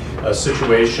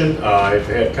situation. I've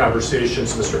had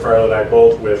conversations, Mr. Farley and I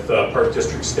both, with Park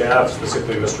District staff,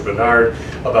 specifically Mr. Bernard,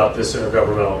 about this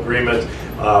intergovernmental agreement.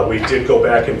 We did go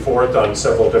back and forth on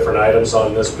several different items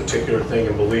on this particular thing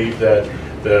and believe that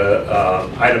the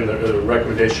the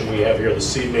recommendation we have here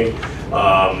this evening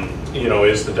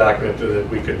is the document that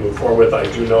we could move forward with. I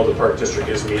do know the Park District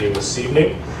is meeting this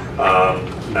evening.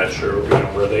 I'm not sure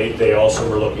where they also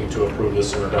were looking to approve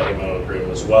this intergovernmental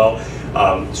agreement as well.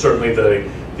 Certainly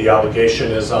the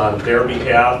obligation is on their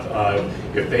behalf.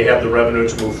 If they have the revenue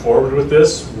to move forward with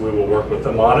this, we will work with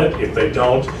them on it. If they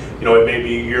don't, it may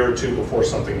be a year or two before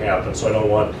something happens. So I don't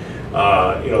want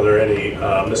there are any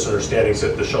misunderstandings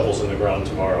that the shovel's in the ground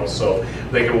tomorrow. So I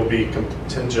think it will be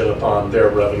contingent upon their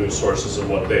revenue sources and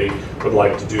what they would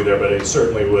like to do there, but I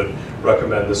certainly would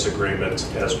recommend this agreement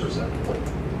as presented.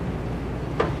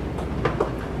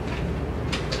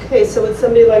 Okay, so would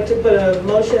somebody like to put a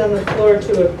motion on the floor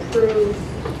to approve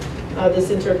this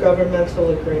intergovernmental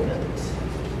agreement?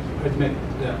 I'd make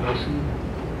that motion.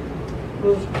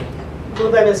 Moved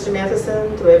by Mr.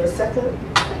 Matheson. Do I have a second?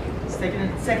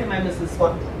 Second by Mrs.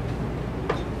 Swanson.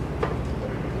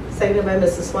 Seconded by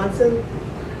Mrs. Swanson.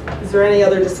 Is there any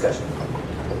other discussion?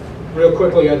 Real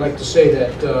quickly, I'd like to say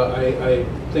that I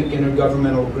think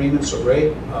intergovernmental agreements are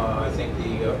great. I think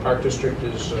the Park District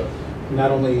is not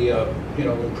only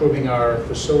improving our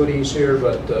facilities here,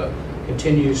 but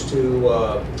continues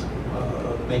to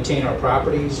maintain our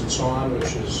properties and so on,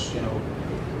 which is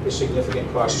a significant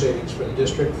cost savings for the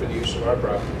district for the use of our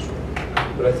properties.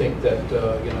 But I think that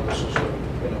this is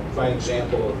a fine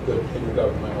example of good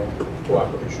intergovernmental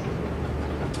cooperation.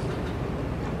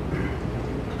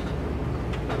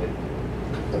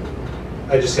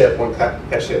 I just have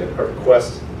a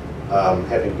request.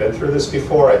 Having been through this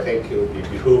before, I think it would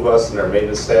behoove us and our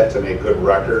maintenance staff to make good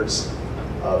records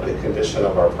of the condition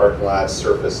of our parking lots,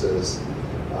 surfaces,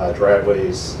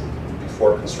 driveways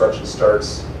before construction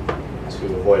starts, to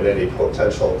avoid any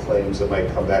potential claims that might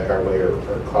come back our way or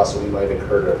costs that we might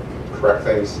incur to correct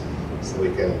things, so we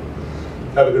can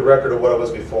have a good record of what it was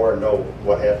before and know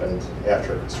what happened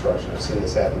after construction. I've seen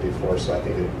this happen before, so I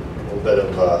think a little bit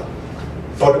of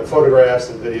photographs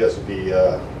and videos would be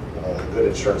a good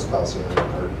insurance policy.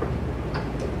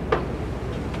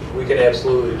 We can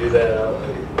absolutely do that.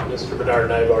 Mr. Bernard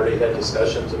and I have already had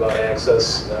discussions about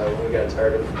access. When we got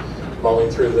tired of mulling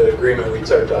through the agreement, we'd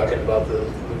start talking about the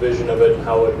vision of it and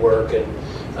how it would work. And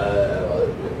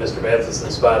Mr.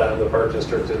 Matheson's spot on. The Park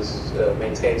District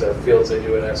maintains our fields. They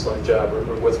do an excellent job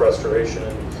with restoration,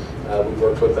 and we've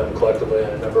worked with them collectively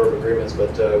on a number of agreements, but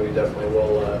we definitely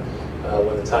will,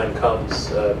 when the time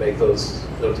comes, make those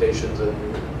notations and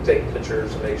take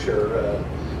pictures and make sure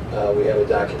we have it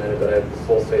documented. But I have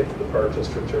full faith in the Park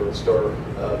District to restore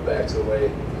back to the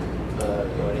way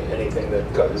anything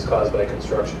that is caused by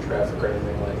construction, traffic, or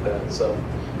anything like that. So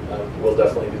we'll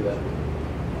definitely do that.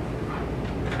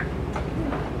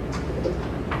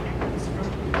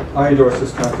 I endorse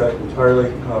this contract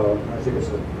entirely. I think it's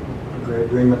a great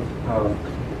agreement.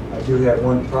 I do have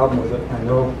one problem with it.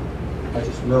 I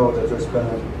just know that there's been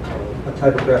a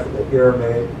typographical error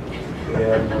made,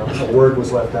 and a word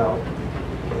was left out,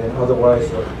 and otherwise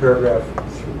paragraph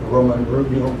Roman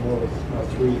numeral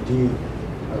 3D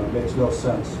makes no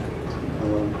sense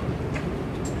from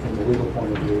the legal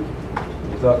point of view.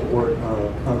 Without the word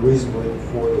unreasonably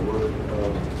before the word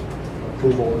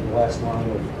approval in the last line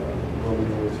of Roman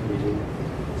numeral 3D.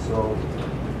 So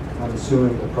I'm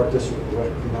assuming the Park District will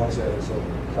recognize that as a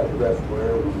typographical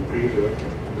error when we do it.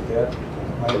 With that,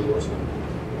 I endorse it.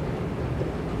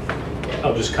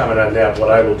 I'll just comment on that.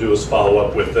 What I will do is follow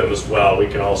up with them as well. We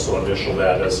can also initial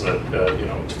that as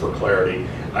for clarity.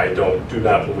 I do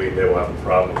not believe they will have a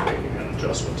problem with making an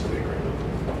adjustment to the agreement.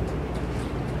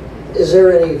 Is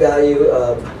there any value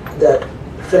that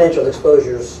financial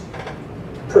exposure's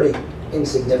pretty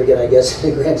insignificant, I guess, in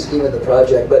the grand scheme of the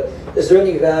project, but is there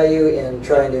any value in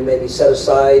trying to maybe set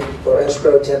aside or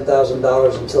escrow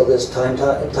 $10,000 until this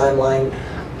timeline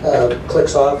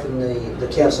clicks off and the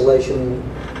cancellation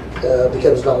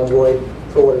becomes null and void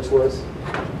for what it's worth?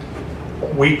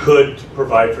 We could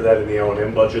provide for that in the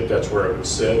O&M budget. That's where it would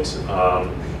sit.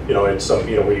 It's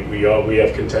something, we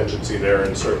have contingency there,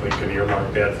 and certainly can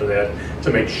earmark that for that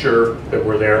to make sure that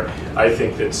we're there. I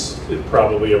think that's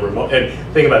probably a remote, and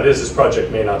the thing about this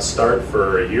project may not start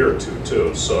for a year or two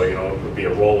too, so it would be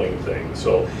a rolling thing.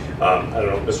 So I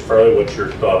don't know, Mr. Farley, what's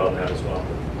your thought on that as well?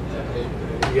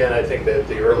 Again, I think that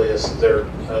the earliest they're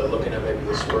looking at maybe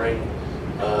the spring.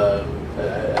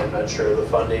 I'm not sure of the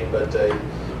funding, but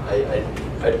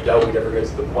I doubt we'd ever get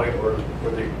to the point where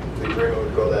the agreement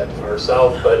would go that far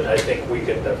south, but I think we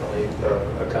can definitely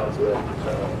account for that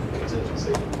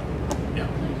contingency. Yeah.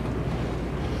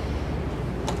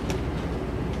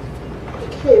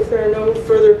 Okay, if there are no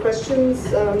further questions,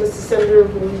 Mrs. Senator,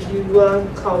 will you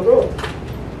call the roll?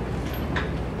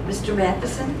 Mr.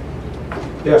 Matheson?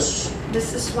 Yes.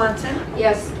 Mrs. Swanson?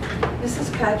 Yes.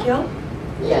 Mrs. Coghill?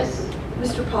 Yes.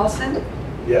 Mr. Paulson?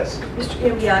 Yes. Mr.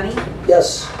 Gambiani?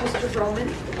 Yes. Mr.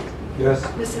 Froman? Yes.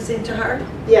 Mrs. Intihar?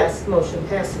 Yes, motion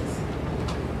passes.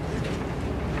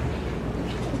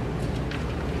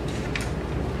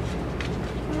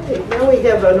 All right, now we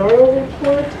have an oral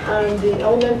report on the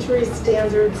elementary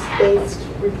standards-based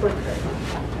report card.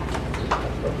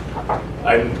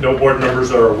 No board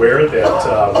members are aware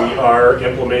that we are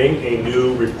implementing a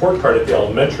new report card at the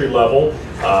elementary level,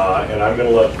 and I'm going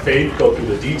to let Faith go through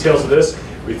the details of this.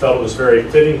 We felt it was very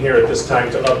fitting here at this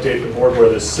time to update the board where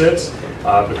this sits,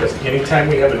 because anytime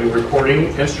we have a new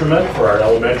reporting instrument for our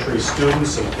elementary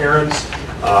students and parents,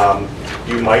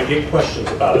 you might get questions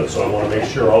about it. So I want to make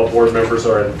sure all board members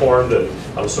are informed, and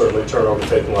I'll certainly turn over to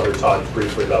Faith and let her talk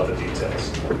briefly about the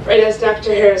details. Right, as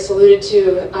Dr. Harris alluded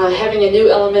to, having a new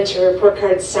elementary report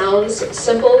card sounds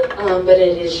simple, but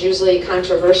it is usually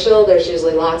controversial. There's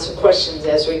usually lots of questions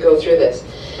as we go through this.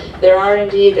 There are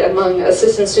indeed, among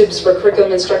assistant supes for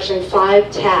curriculum instruction,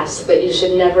 5 tasks that you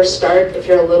should never start if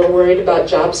you're a little worried about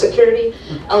job security.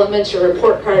 Elementary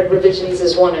report card revisions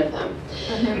is one of them.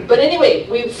 But anyway,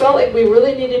 we felt like we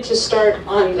really needed to start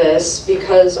on this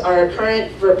because our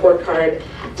current report card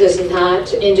does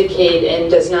not indicate and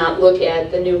does not look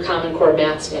at the new Common Core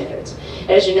math standards.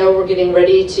 As you know, we're getting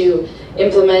ready to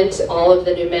implement all of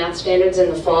the new math standards in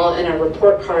the fall, and our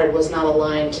report card was not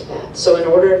aligned to that. So in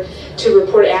order to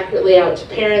report accurately out to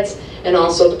parents and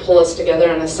also to pull us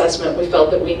together on assessment, we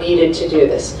felt that we needed to do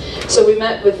this. So we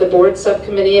met with the board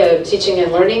subcommittee of teaching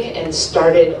and learning and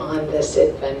started on this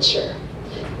adventure.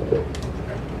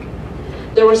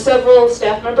 There were several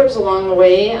staff members along the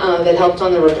way that helped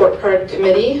on the report card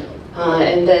committee,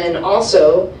 and then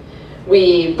also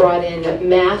we brought in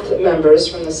math members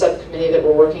from the subcommittee that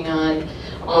were working on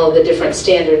all the different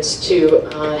standards to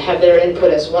have their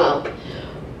input as well.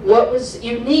 What was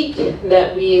unique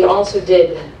that we also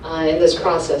did in this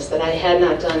process that I had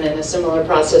not done in a similar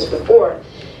process before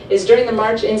is during the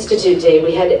March Institute Day,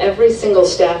 we had every single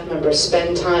staff member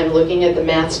spend time looking at the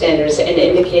math standards and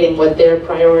indicating what their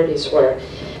priorities were.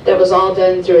 That was all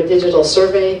done through a digital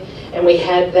survey, and we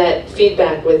had that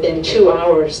feedback within 2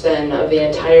 hours then of the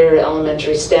entire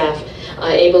elementary staff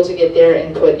able to get their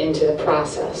input into the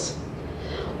process.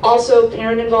 Also,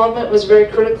 parent involvement was very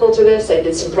critical to this. I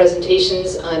did some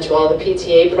presentations to all the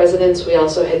PTA presidents. We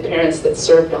also had parents that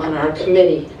served on our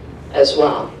committee as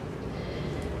well.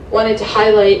 Wanted to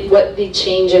highlight what the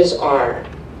changes are.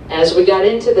 As we got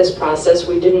into this process,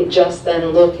 we didn't just then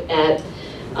look at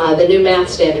the new math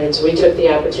standards. We took the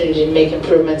opportunity to make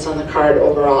improvements on the card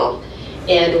overall.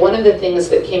 And one of the things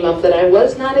that came up that I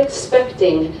was not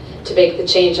expecting to make the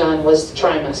change on was the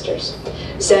trimesters.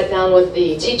 Sat down with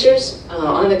the teachers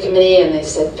on the committee and they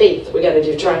said, Faith, we got to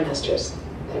do trimesters.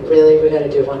 And really, we got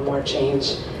to do one more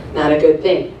change. Not a good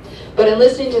thing. But in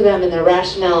listening to them and their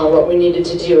rationale and what we needed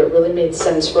to do, it really made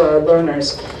sense for our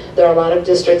learners. There are a lot of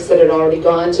districts that had already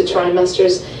gone to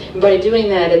trimesters. And by doing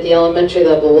that at the elementary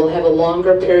level, we'll have a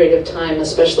longer period of time,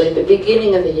 especially at the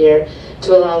beginning of the year,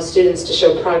 to allow students to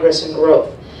show progress and growth.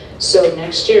 So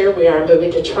next year, we are moving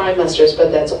to trimesters,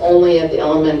 but that's only at the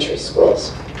elementary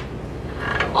schools.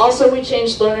 Also, we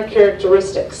changed learner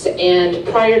characteristics, and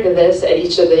prior to this, at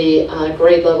each of the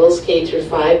grade levels, K through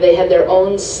 5, they had their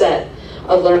own set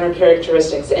of learner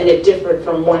characteristics, and it differed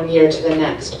from one year to the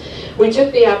next. We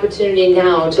took the opportunity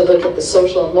now to look at the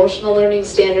social emotional learning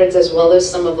standards as well as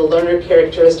some of the learner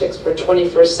characteristics for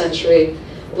 21st century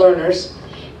learners,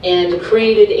 and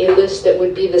created a list that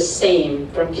would be the same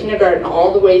from kindergarten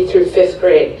all the way through 5th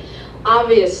grade.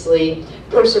 Obviously,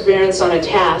 perseverance on a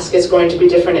task is going to be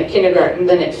different at kindergarten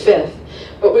than at 5th,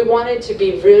 but we wanted to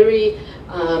be very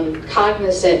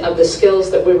cognizant of the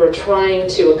skills that we were trying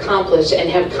to accomplish and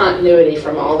have continuity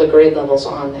from all the grade levels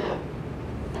on that.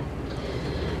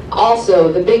 Also,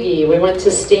 the biggie, we went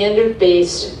to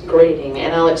standard-based grading,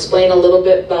 and I'll explain a little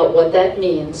bit about what that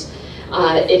means.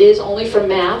 It is only for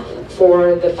math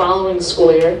for the following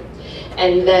school year,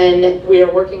 and then we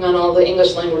are working on all the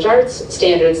English language arts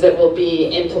standards that will be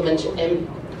implemented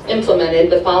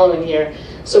the following year.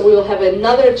 So we will have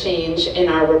another change in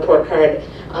our report card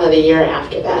the year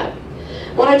after that.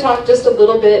 I want to talk just a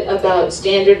little bit about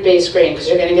standard-based grading because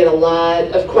you're going to get a lot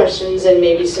of questions and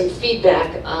maybe some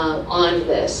feedback on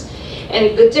this.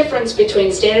 And the difference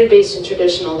between standard-based and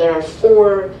traditional, there are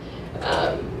 4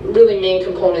 really main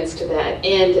components to that.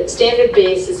 And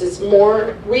standard-based is it's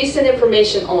more recent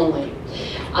information only.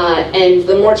 And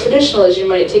the more traditional is you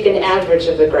might take an average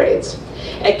of the grades.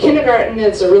 At kindergarten,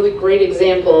 it's a really great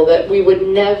example that we would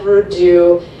never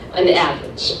do an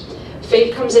average.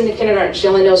 Faith comes into kindergarten, she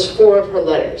only knows 4 of her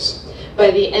letters.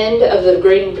 By the end of the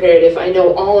grading period, if I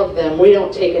know all of them, we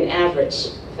don't take an average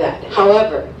of that.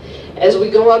 However, as we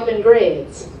go up in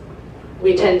grades,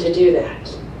 we tend to do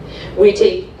that. We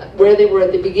take where they were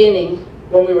at the beginning,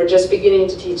 when we were just beginning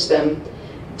to teach them,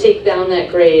 take down that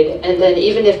grade, and then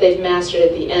even if they've mastered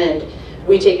at the end,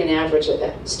 we take an average of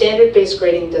that. Standard-based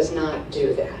grading does not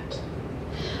do that.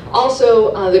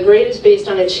 Also, the grade is based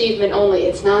on achievement only.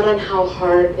 It's not on how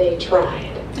hard they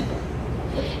tried.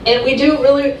 And we do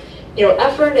really,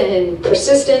 effort and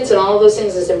persistence and all of those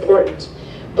things is important.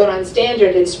 But on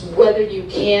standard, it's whether you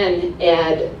can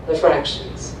add the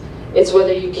fractions. It's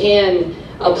whether you can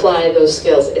apply those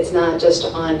skills. It's not just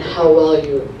on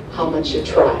how much you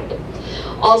tried.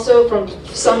 Also, from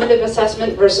summative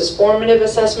assessment versus formative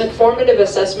assessment. Formative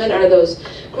assessment are those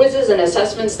quizzes and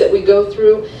assessments that we go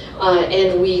through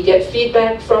and we get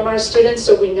feedback from our students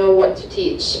so we know what to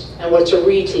teach and what to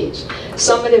reteach.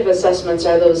 Summative assessments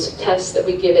are those tests that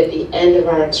we give at the end of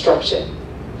our instruction.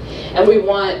 And we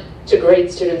want to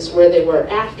grade students where they were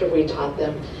after we taught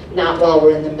them, not while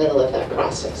we're in the middle of that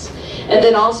process. And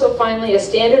then also finally, a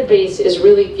standard base is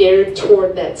really geared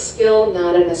toward that skill,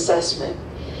 not an assessment.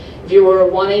 If you were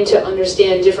wanting to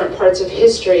understand different parts of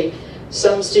history,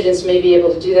 some students may be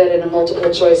able to do that in a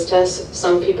multiple choice test.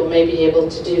 Some people may be able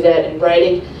to do that in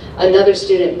writing. Another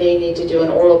student may need to do an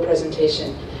oral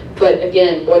presentation. But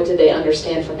again, what do they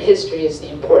understand from history is the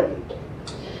important.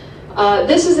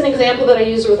 This is an example that I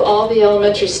use with all the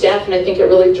elementary staff, and I think it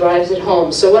really drives it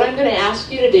home. So what I'm going to ask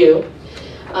you to do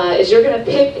is you're going to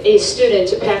pick a student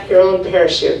to pack your own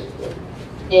parachute.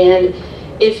 And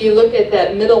if you look at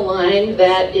that middle line,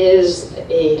 that is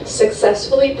a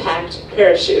successfully packed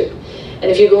parachute. And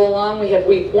if you go along, we have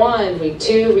week 1, week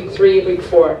 2, week 3, week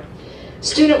 4.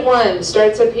 Student 1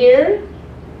 starts up here,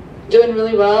 doing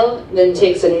really well, then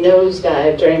takes a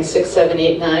nosedive during 6, 7,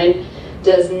 8, 9,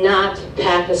 does not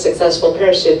pack a successful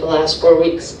parachute the last 4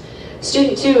 weeks.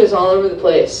 Student 2 is all over the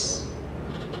place.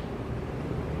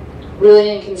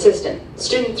 Really inconsistent.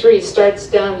 Student 3 starts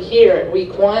down here at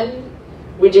week 1,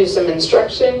 we do some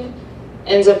instruction,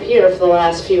 ends up here for the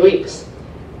last few weeks.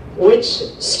 Which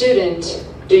student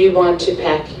do you want to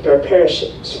pack your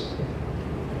parachute?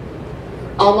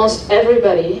 Almost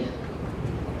everybody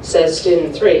says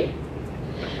student 3.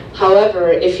 However,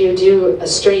 if you do a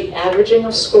straight averaging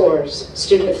of scores,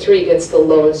 student 3 gets the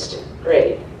lowest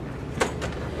grade.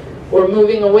 We're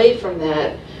moving away from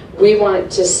that. We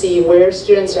want to see where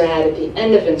students are at the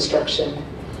end of instruction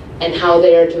and how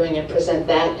they are doing and present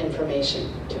that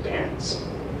information to parents.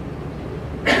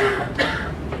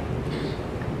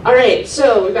 All right,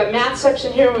 so we've got math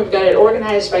section here, and we've got it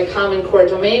organized by Common Core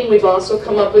domain. We've also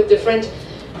come up with different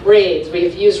grades.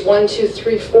 We've used 1, 2,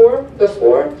 3, 4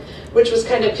 before, which was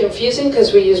kind of confusing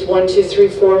because we used 1, 2, 3,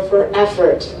 4 for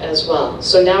effort as well.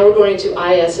 So now we're going to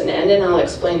I, S, and N, and I'll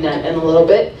explain that in a little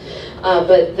bit.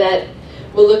 But that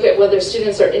we'll look at whether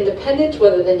students are independent,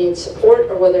 whether they need support,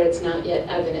 or whether it's not yet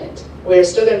evident. We're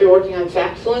still going to be working on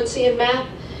fact fluency in math.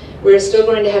 We're still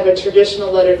going to have a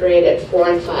traditional letter grade at 4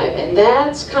 and 5, and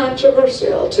that's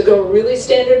controversial. To go really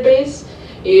standard base,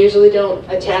 you usually don't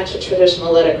attach a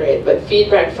traditional letter grade, but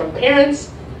feedback from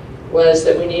parents was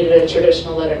that we needed a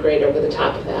traditional letter grade over the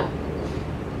top of that.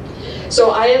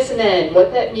 So IS&N,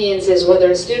 what that means is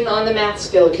whether a student on the math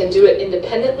skill can do it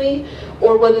independently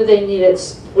or whether they need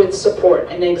it with support.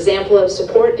 An example of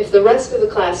support, if the rest of the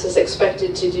class is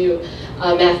expected to do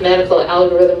a mathematical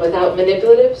algorithm without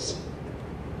manipulatives,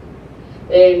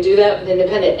 they do that with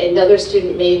independent. Another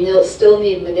student may still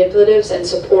need manipulatives and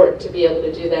support to be able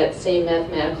to do that same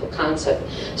mathematical concept.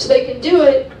 So they can do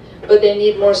it, but they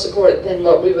need more support than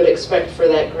what we would expect for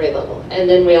that grade level. And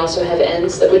then we also have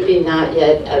ends that would be not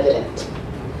yet evident.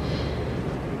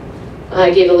 I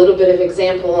gave a little bit of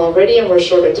example already, and we're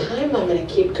short of time. I'm going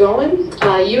to keep going.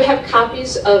 You have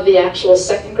copies of the actual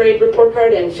 2nd grade report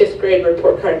card and 5th grade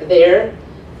report card there,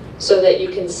 so that you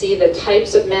can see the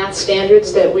types of math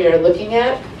standards that we are looking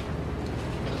at.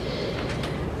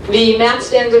 The math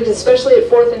standards, especially at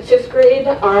 4th and 5th grade,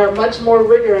 are much more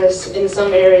rigorous in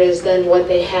some areas than what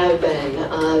they have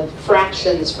been.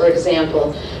 Fractions, for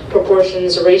example,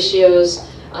 proportions, ratios,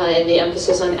 and the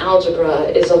emphasis on algebra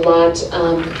is a lot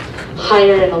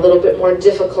higher and a little bit more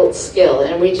difficult skill.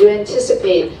 And we do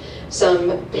anticipate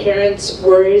some parents'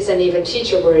 worries and even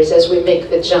teacher worries as we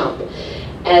make the jump.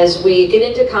 As we get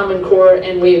into Common Core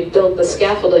and we build the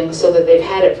scaffolding so that they've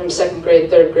had it from 2nd grade,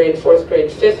 3rd grade, 4th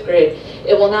grade, 5th grade,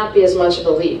 it will not be as much of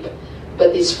a leap.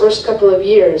 But these first couple of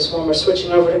years, when we're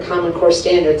switching over to Common Core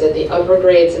standards at the upper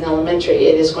grades in elementary,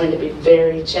 it is going to be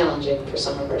very challenging for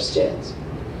some of our students.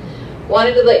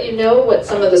 Wanted to let you know what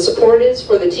some of the support is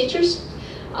for the teachers.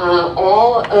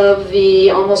 All of the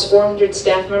almost 400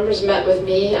 staff members met with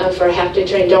me for a half-day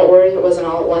training. Don't worry, it wasn't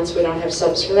all at once. We don't have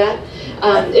subs for that.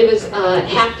 It was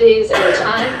half days at a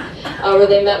time where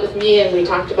they met with me and we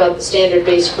talked about the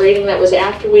standard-based grading. That was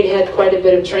after we'd had quite a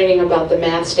bit of training about the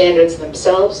math standards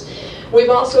themselves. We've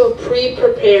also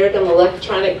pre-prepared an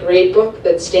electronic grade book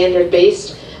that's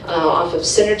standard-based off of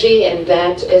Synergy, and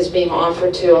that is being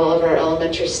offered to all of our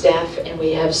elementary staff, and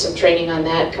we have some training on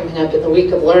that coming up in the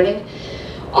week of learning.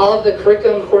 All of the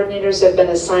curriculum coordinators have been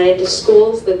assigned to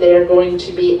schools that they are going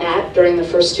to be at during the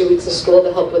first 2 weeks of school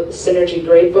to help with the Synergy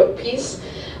gradebook piece.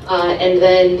 And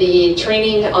then the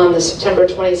training on the September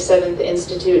 27th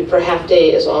Institute for half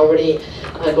day is already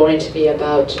going to be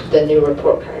about the new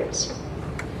report cards.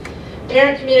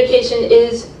 Parent communication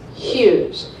is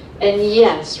huge. And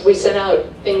yes, we sent out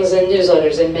things in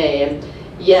newsletters in May. And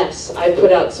yes, I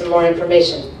put out some more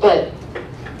information. But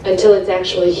until it's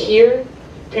actually here,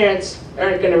 parents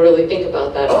aren't going to really think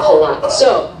about that a whole lot.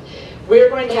 So We're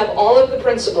going to have all of the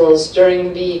principals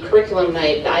during the curriculum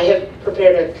night. I have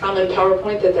prepared a common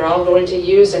PowerPoint that they're all going to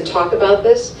use and talk about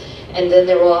this. And then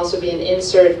there will also be an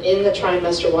insert in the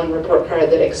trimester 1 report card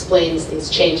that explains these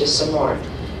changes some more.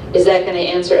 Is that going to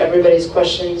answer everybody's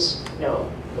questions? No.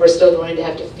 We're still going to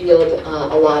have to field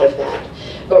a lot of that.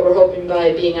 But we're hoping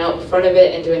by being out in front of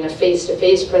it and doing a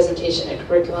face-to-face presentation at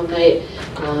curriculum night,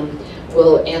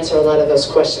 we'll answer a lot of those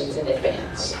questions in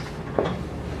advance.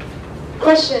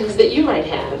 Questions that you might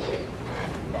have?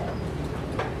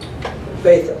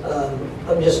 Faith,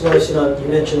 I'm just noticing you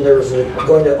mentioned there was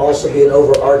going to also be an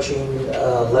overarching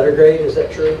letter grade, is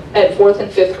that true? At 4th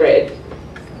and 5th grade.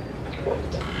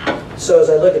 So as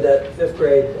I look at that 5th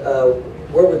grade,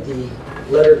 where would the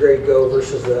letter grade go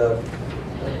versus the...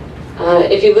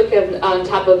 If you look on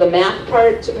top of the math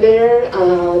part there,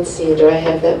 let's see, do I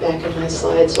have that back in my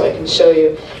slide so I can show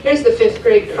you? Here's the 5th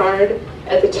grade card.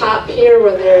 At the top here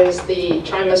where there's the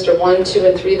trimester 1, 2,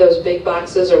 and 3, those big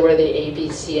boxes are where the A, B,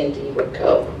 C, and D would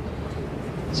go.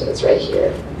 So it's right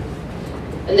here.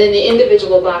 And then the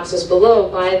individual boxes below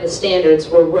by the standards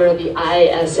were where the I,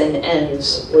 S, and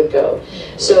N's would go.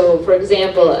 So for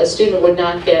example, a student would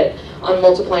not get on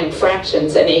multiplying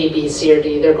fractions an A, B, C, or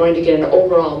D. They're going to get an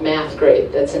overall math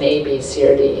grade that's an A, B, C,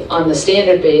 or D. On the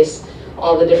standard base,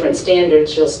 all the different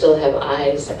standards, you'll still have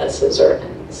I's, S's, or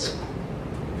N's.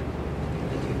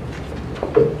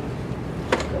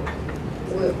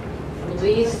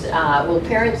 Will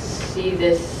parents see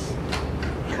this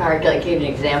card, like give an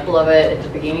example of it at the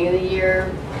beginning of the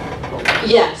year?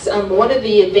 Yes, one of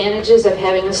the advantages of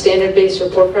having a standard-based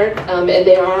report card, and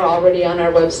they are already on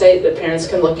our website that parents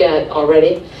can look at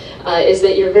already, is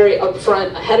that you're very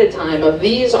upfront ahead of time of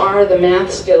these are the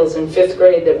math skills in 5th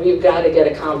grade that we've got to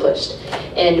get accomplished.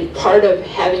 And part of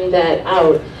having that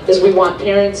out is we want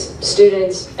parents,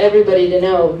 students, everybody to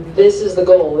know this is the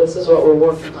goal, this is what we're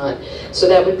working on. So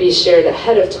that would be shared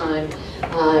ahead of time.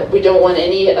 We don't want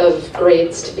any of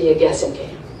grades to be a guessing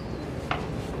game.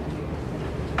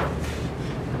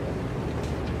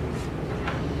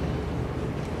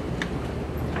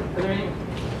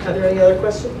 Are there any other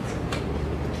questions?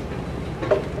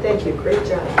 Thank you, great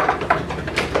job.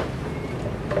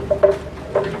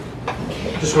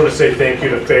 Just want to say thank you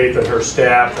to Faith and her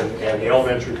staff and the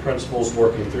elementary principals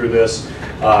working through this.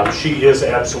 She is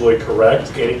absolutely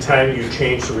correct. Anytime you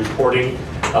change the reporting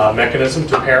mechanism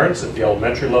to parents, at the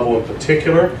elementary level in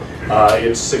particular,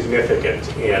 it's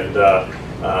significant. And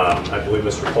I believe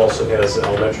Mr. Paulson has an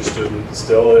elementary student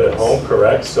still at home,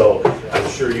 correct? So I'm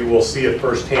sure you will see it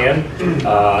firsthand.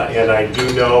 And I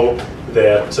do know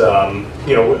that,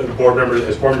 you know, as board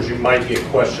members, you might get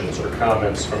questions or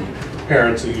comments from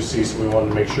parents that you see, so we wanted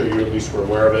to make sure you at least were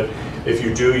aware of it. If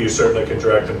you do, you certainly can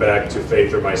direct them back to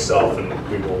Faith or myself, and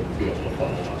we will be able to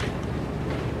follow up.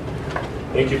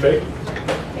 Thank you, Faith.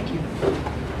 Thank you.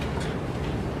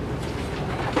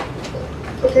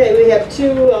 Okay, we have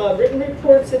 2 written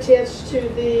reports attached to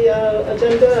the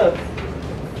agenda, a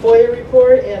FOIA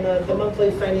report and the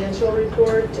monthly financial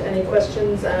report. Any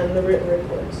questions on the written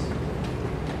reports?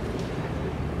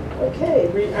 Okay,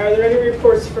 are there any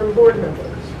reports from board members?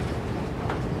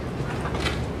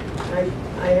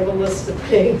 I have a list of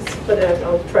things, but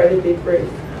I'll try to be brief.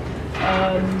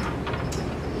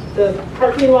 The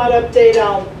parking lot update,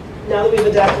 now that we've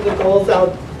adopted the goals,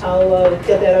 I'll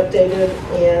get that updated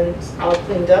and all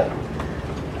cleaned up.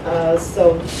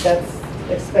 So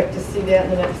expect to see that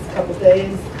in the next couple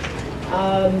days.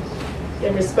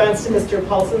 In response to Mr.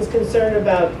 Paulson's concern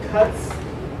about cuts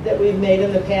that we've made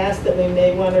in the past that we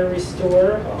may want to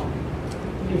restore.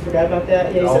 You forgot about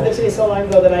that? Yeah, you said that to me so long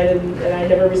ago that I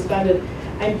never responded.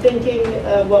 I'm thinking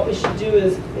what we should do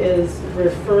is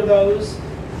refer those,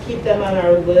 keep them on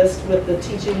our list with the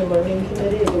Teaching and Learning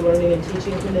Committee, the Learning and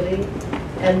Teaching Committee,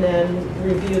 and then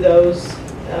review those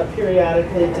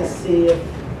periodically to see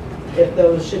if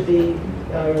those should be,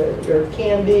 or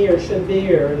can be, or should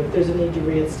be, or if there's a need to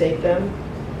reinstate them.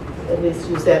 At least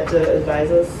use that to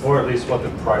advise us. Or at least what the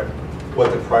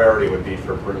priority would be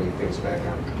for bringing things back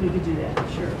on. We could do that,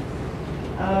 sure.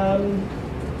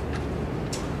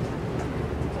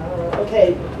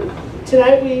 Okay,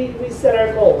 tonight we set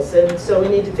our goals, and so we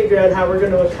need to figure out how we're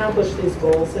going to accomplish these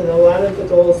goals, and a lot of the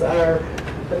goals are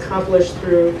accomplished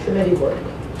through committee work.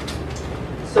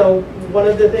 So one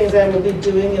of the things I will be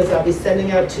doing is I'll be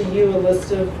sending out to you a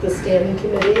list of the standing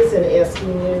committees and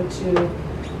asking you to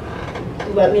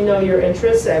let me know your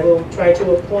interests. I will try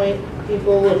to appoint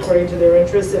people according to their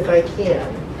interests if I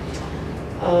can.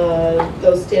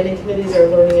 Those standing committees are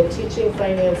Learning and Teaching,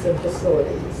 Finance, and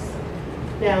Facilities.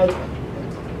 Now,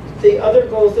 the other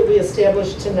goals that we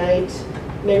established tonight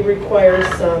may require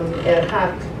some ad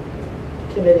hoc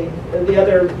committee, the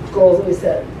other goals that we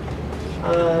set.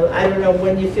 I don't know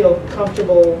when you feel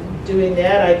comfortable doing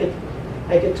that.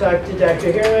 I could talk to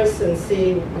Dr. Harris and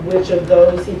see which of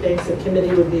those he thinks the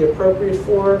committee would be appropriate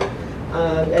for.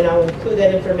 And I'll include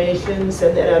that information,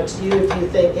 send that out to you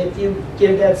if you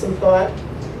give that some thought.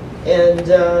 And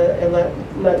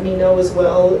let me know as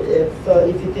well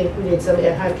if you think we need some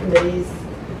ad hoc committees,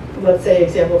 let's say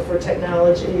example for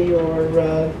technology,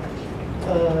 or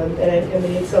and we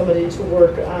need somebody to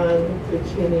work on the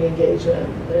community engagement.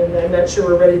 And I'm not sure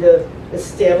we're ready to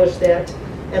establish that.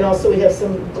 And also we have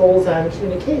some goals on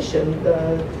communication,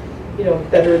 you know,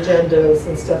 better agendas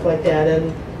and stuff like that.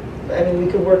 And I mean,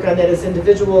 we could work on that as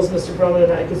individuals. Mr. Broman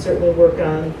and I could certainly work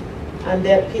on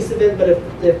that piece of it, but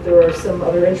if there are some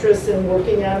other interests in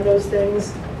working on those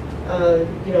things,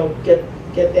 you know,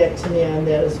 get back to me on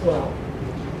that as well.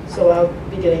 So I'll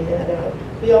be getting that out.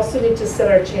 We also need to set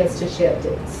our chance to chat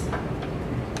dates.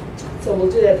 So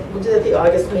we'll do that at the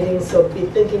August meeting, so be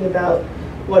thinking about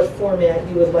what format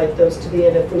you would like those to be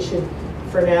in, if we should,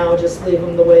 for now, just leave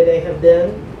them the way they have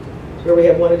been, where we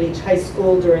have one at each high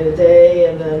school during the day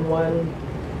and then one,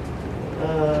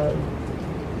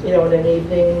 you know, in an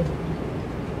evening.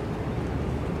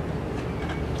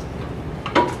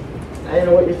 I don't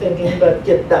know what you're thinking, but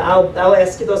I'll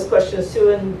ask you those questions too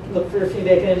and look for your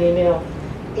feedback in an email.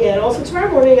 And also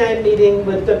tomorrow morning I'm meeting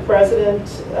with the president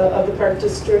of the Park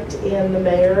District and the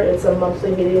mayor. It's a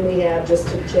monthly meeting we have just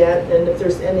to chat, and if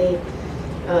there's any,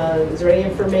 is there any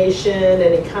information,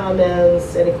 any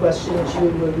comments, any questions you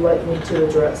would like me to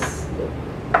address?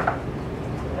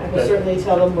 I will certainly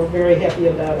tell them we're very happy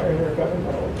about our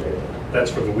intergovernmental agreement.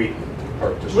 That's for the Wheaton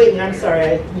Park District. Wheaton, I'm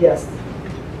sorry, yes.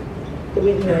 The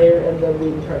Wheaton mayor and the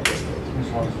Wheaton Park District.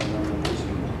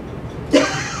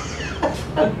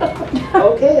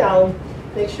 Okay, I'll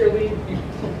make sure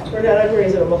we're not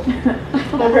unreasonable.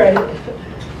 All right.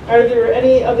 Are there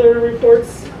any other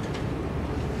reports?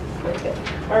 Okay.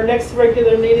 Our next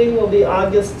regular meeting will be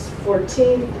August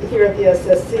 14th here at the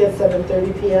SSC at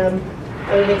 7:30 p.m.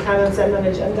 Any comments on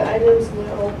non-agenda items?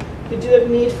 No. We do have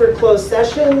need for closed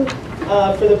session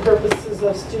for the purposes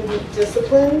of student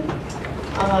discipline.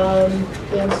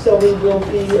 And so we will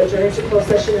be adjourning to closed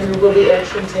session, and there will be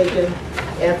action taken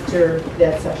after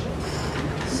that session.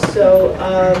 So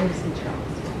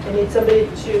I need somebody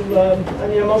to, I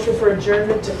need a motion for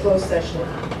adjournment to closed session.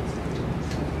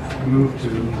 I move to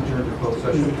adjourn to closed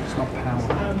session.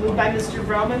 Moved by Mr.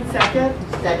 Broman, second.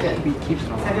 Second.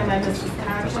 Second by Mrs.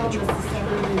 Cottrell. Mrs.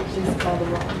 Senator, will you please call the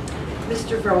roll?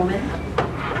 Mr. Broman?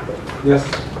 Yes.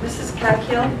 Mrs.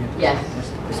 Cottrell? Yes.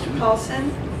 Mr. Paulson?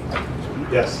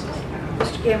 Yes.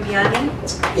 Mr. Gambiani?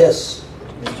 Yes.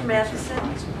 Mr. Matheson?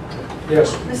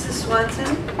 Yes. Mrs.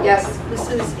 Swanson? Yes.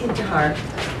 Mrs. Intihar?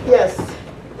 Yes.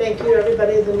 Thank you,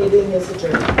 everybody. The meeting is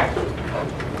adjourned.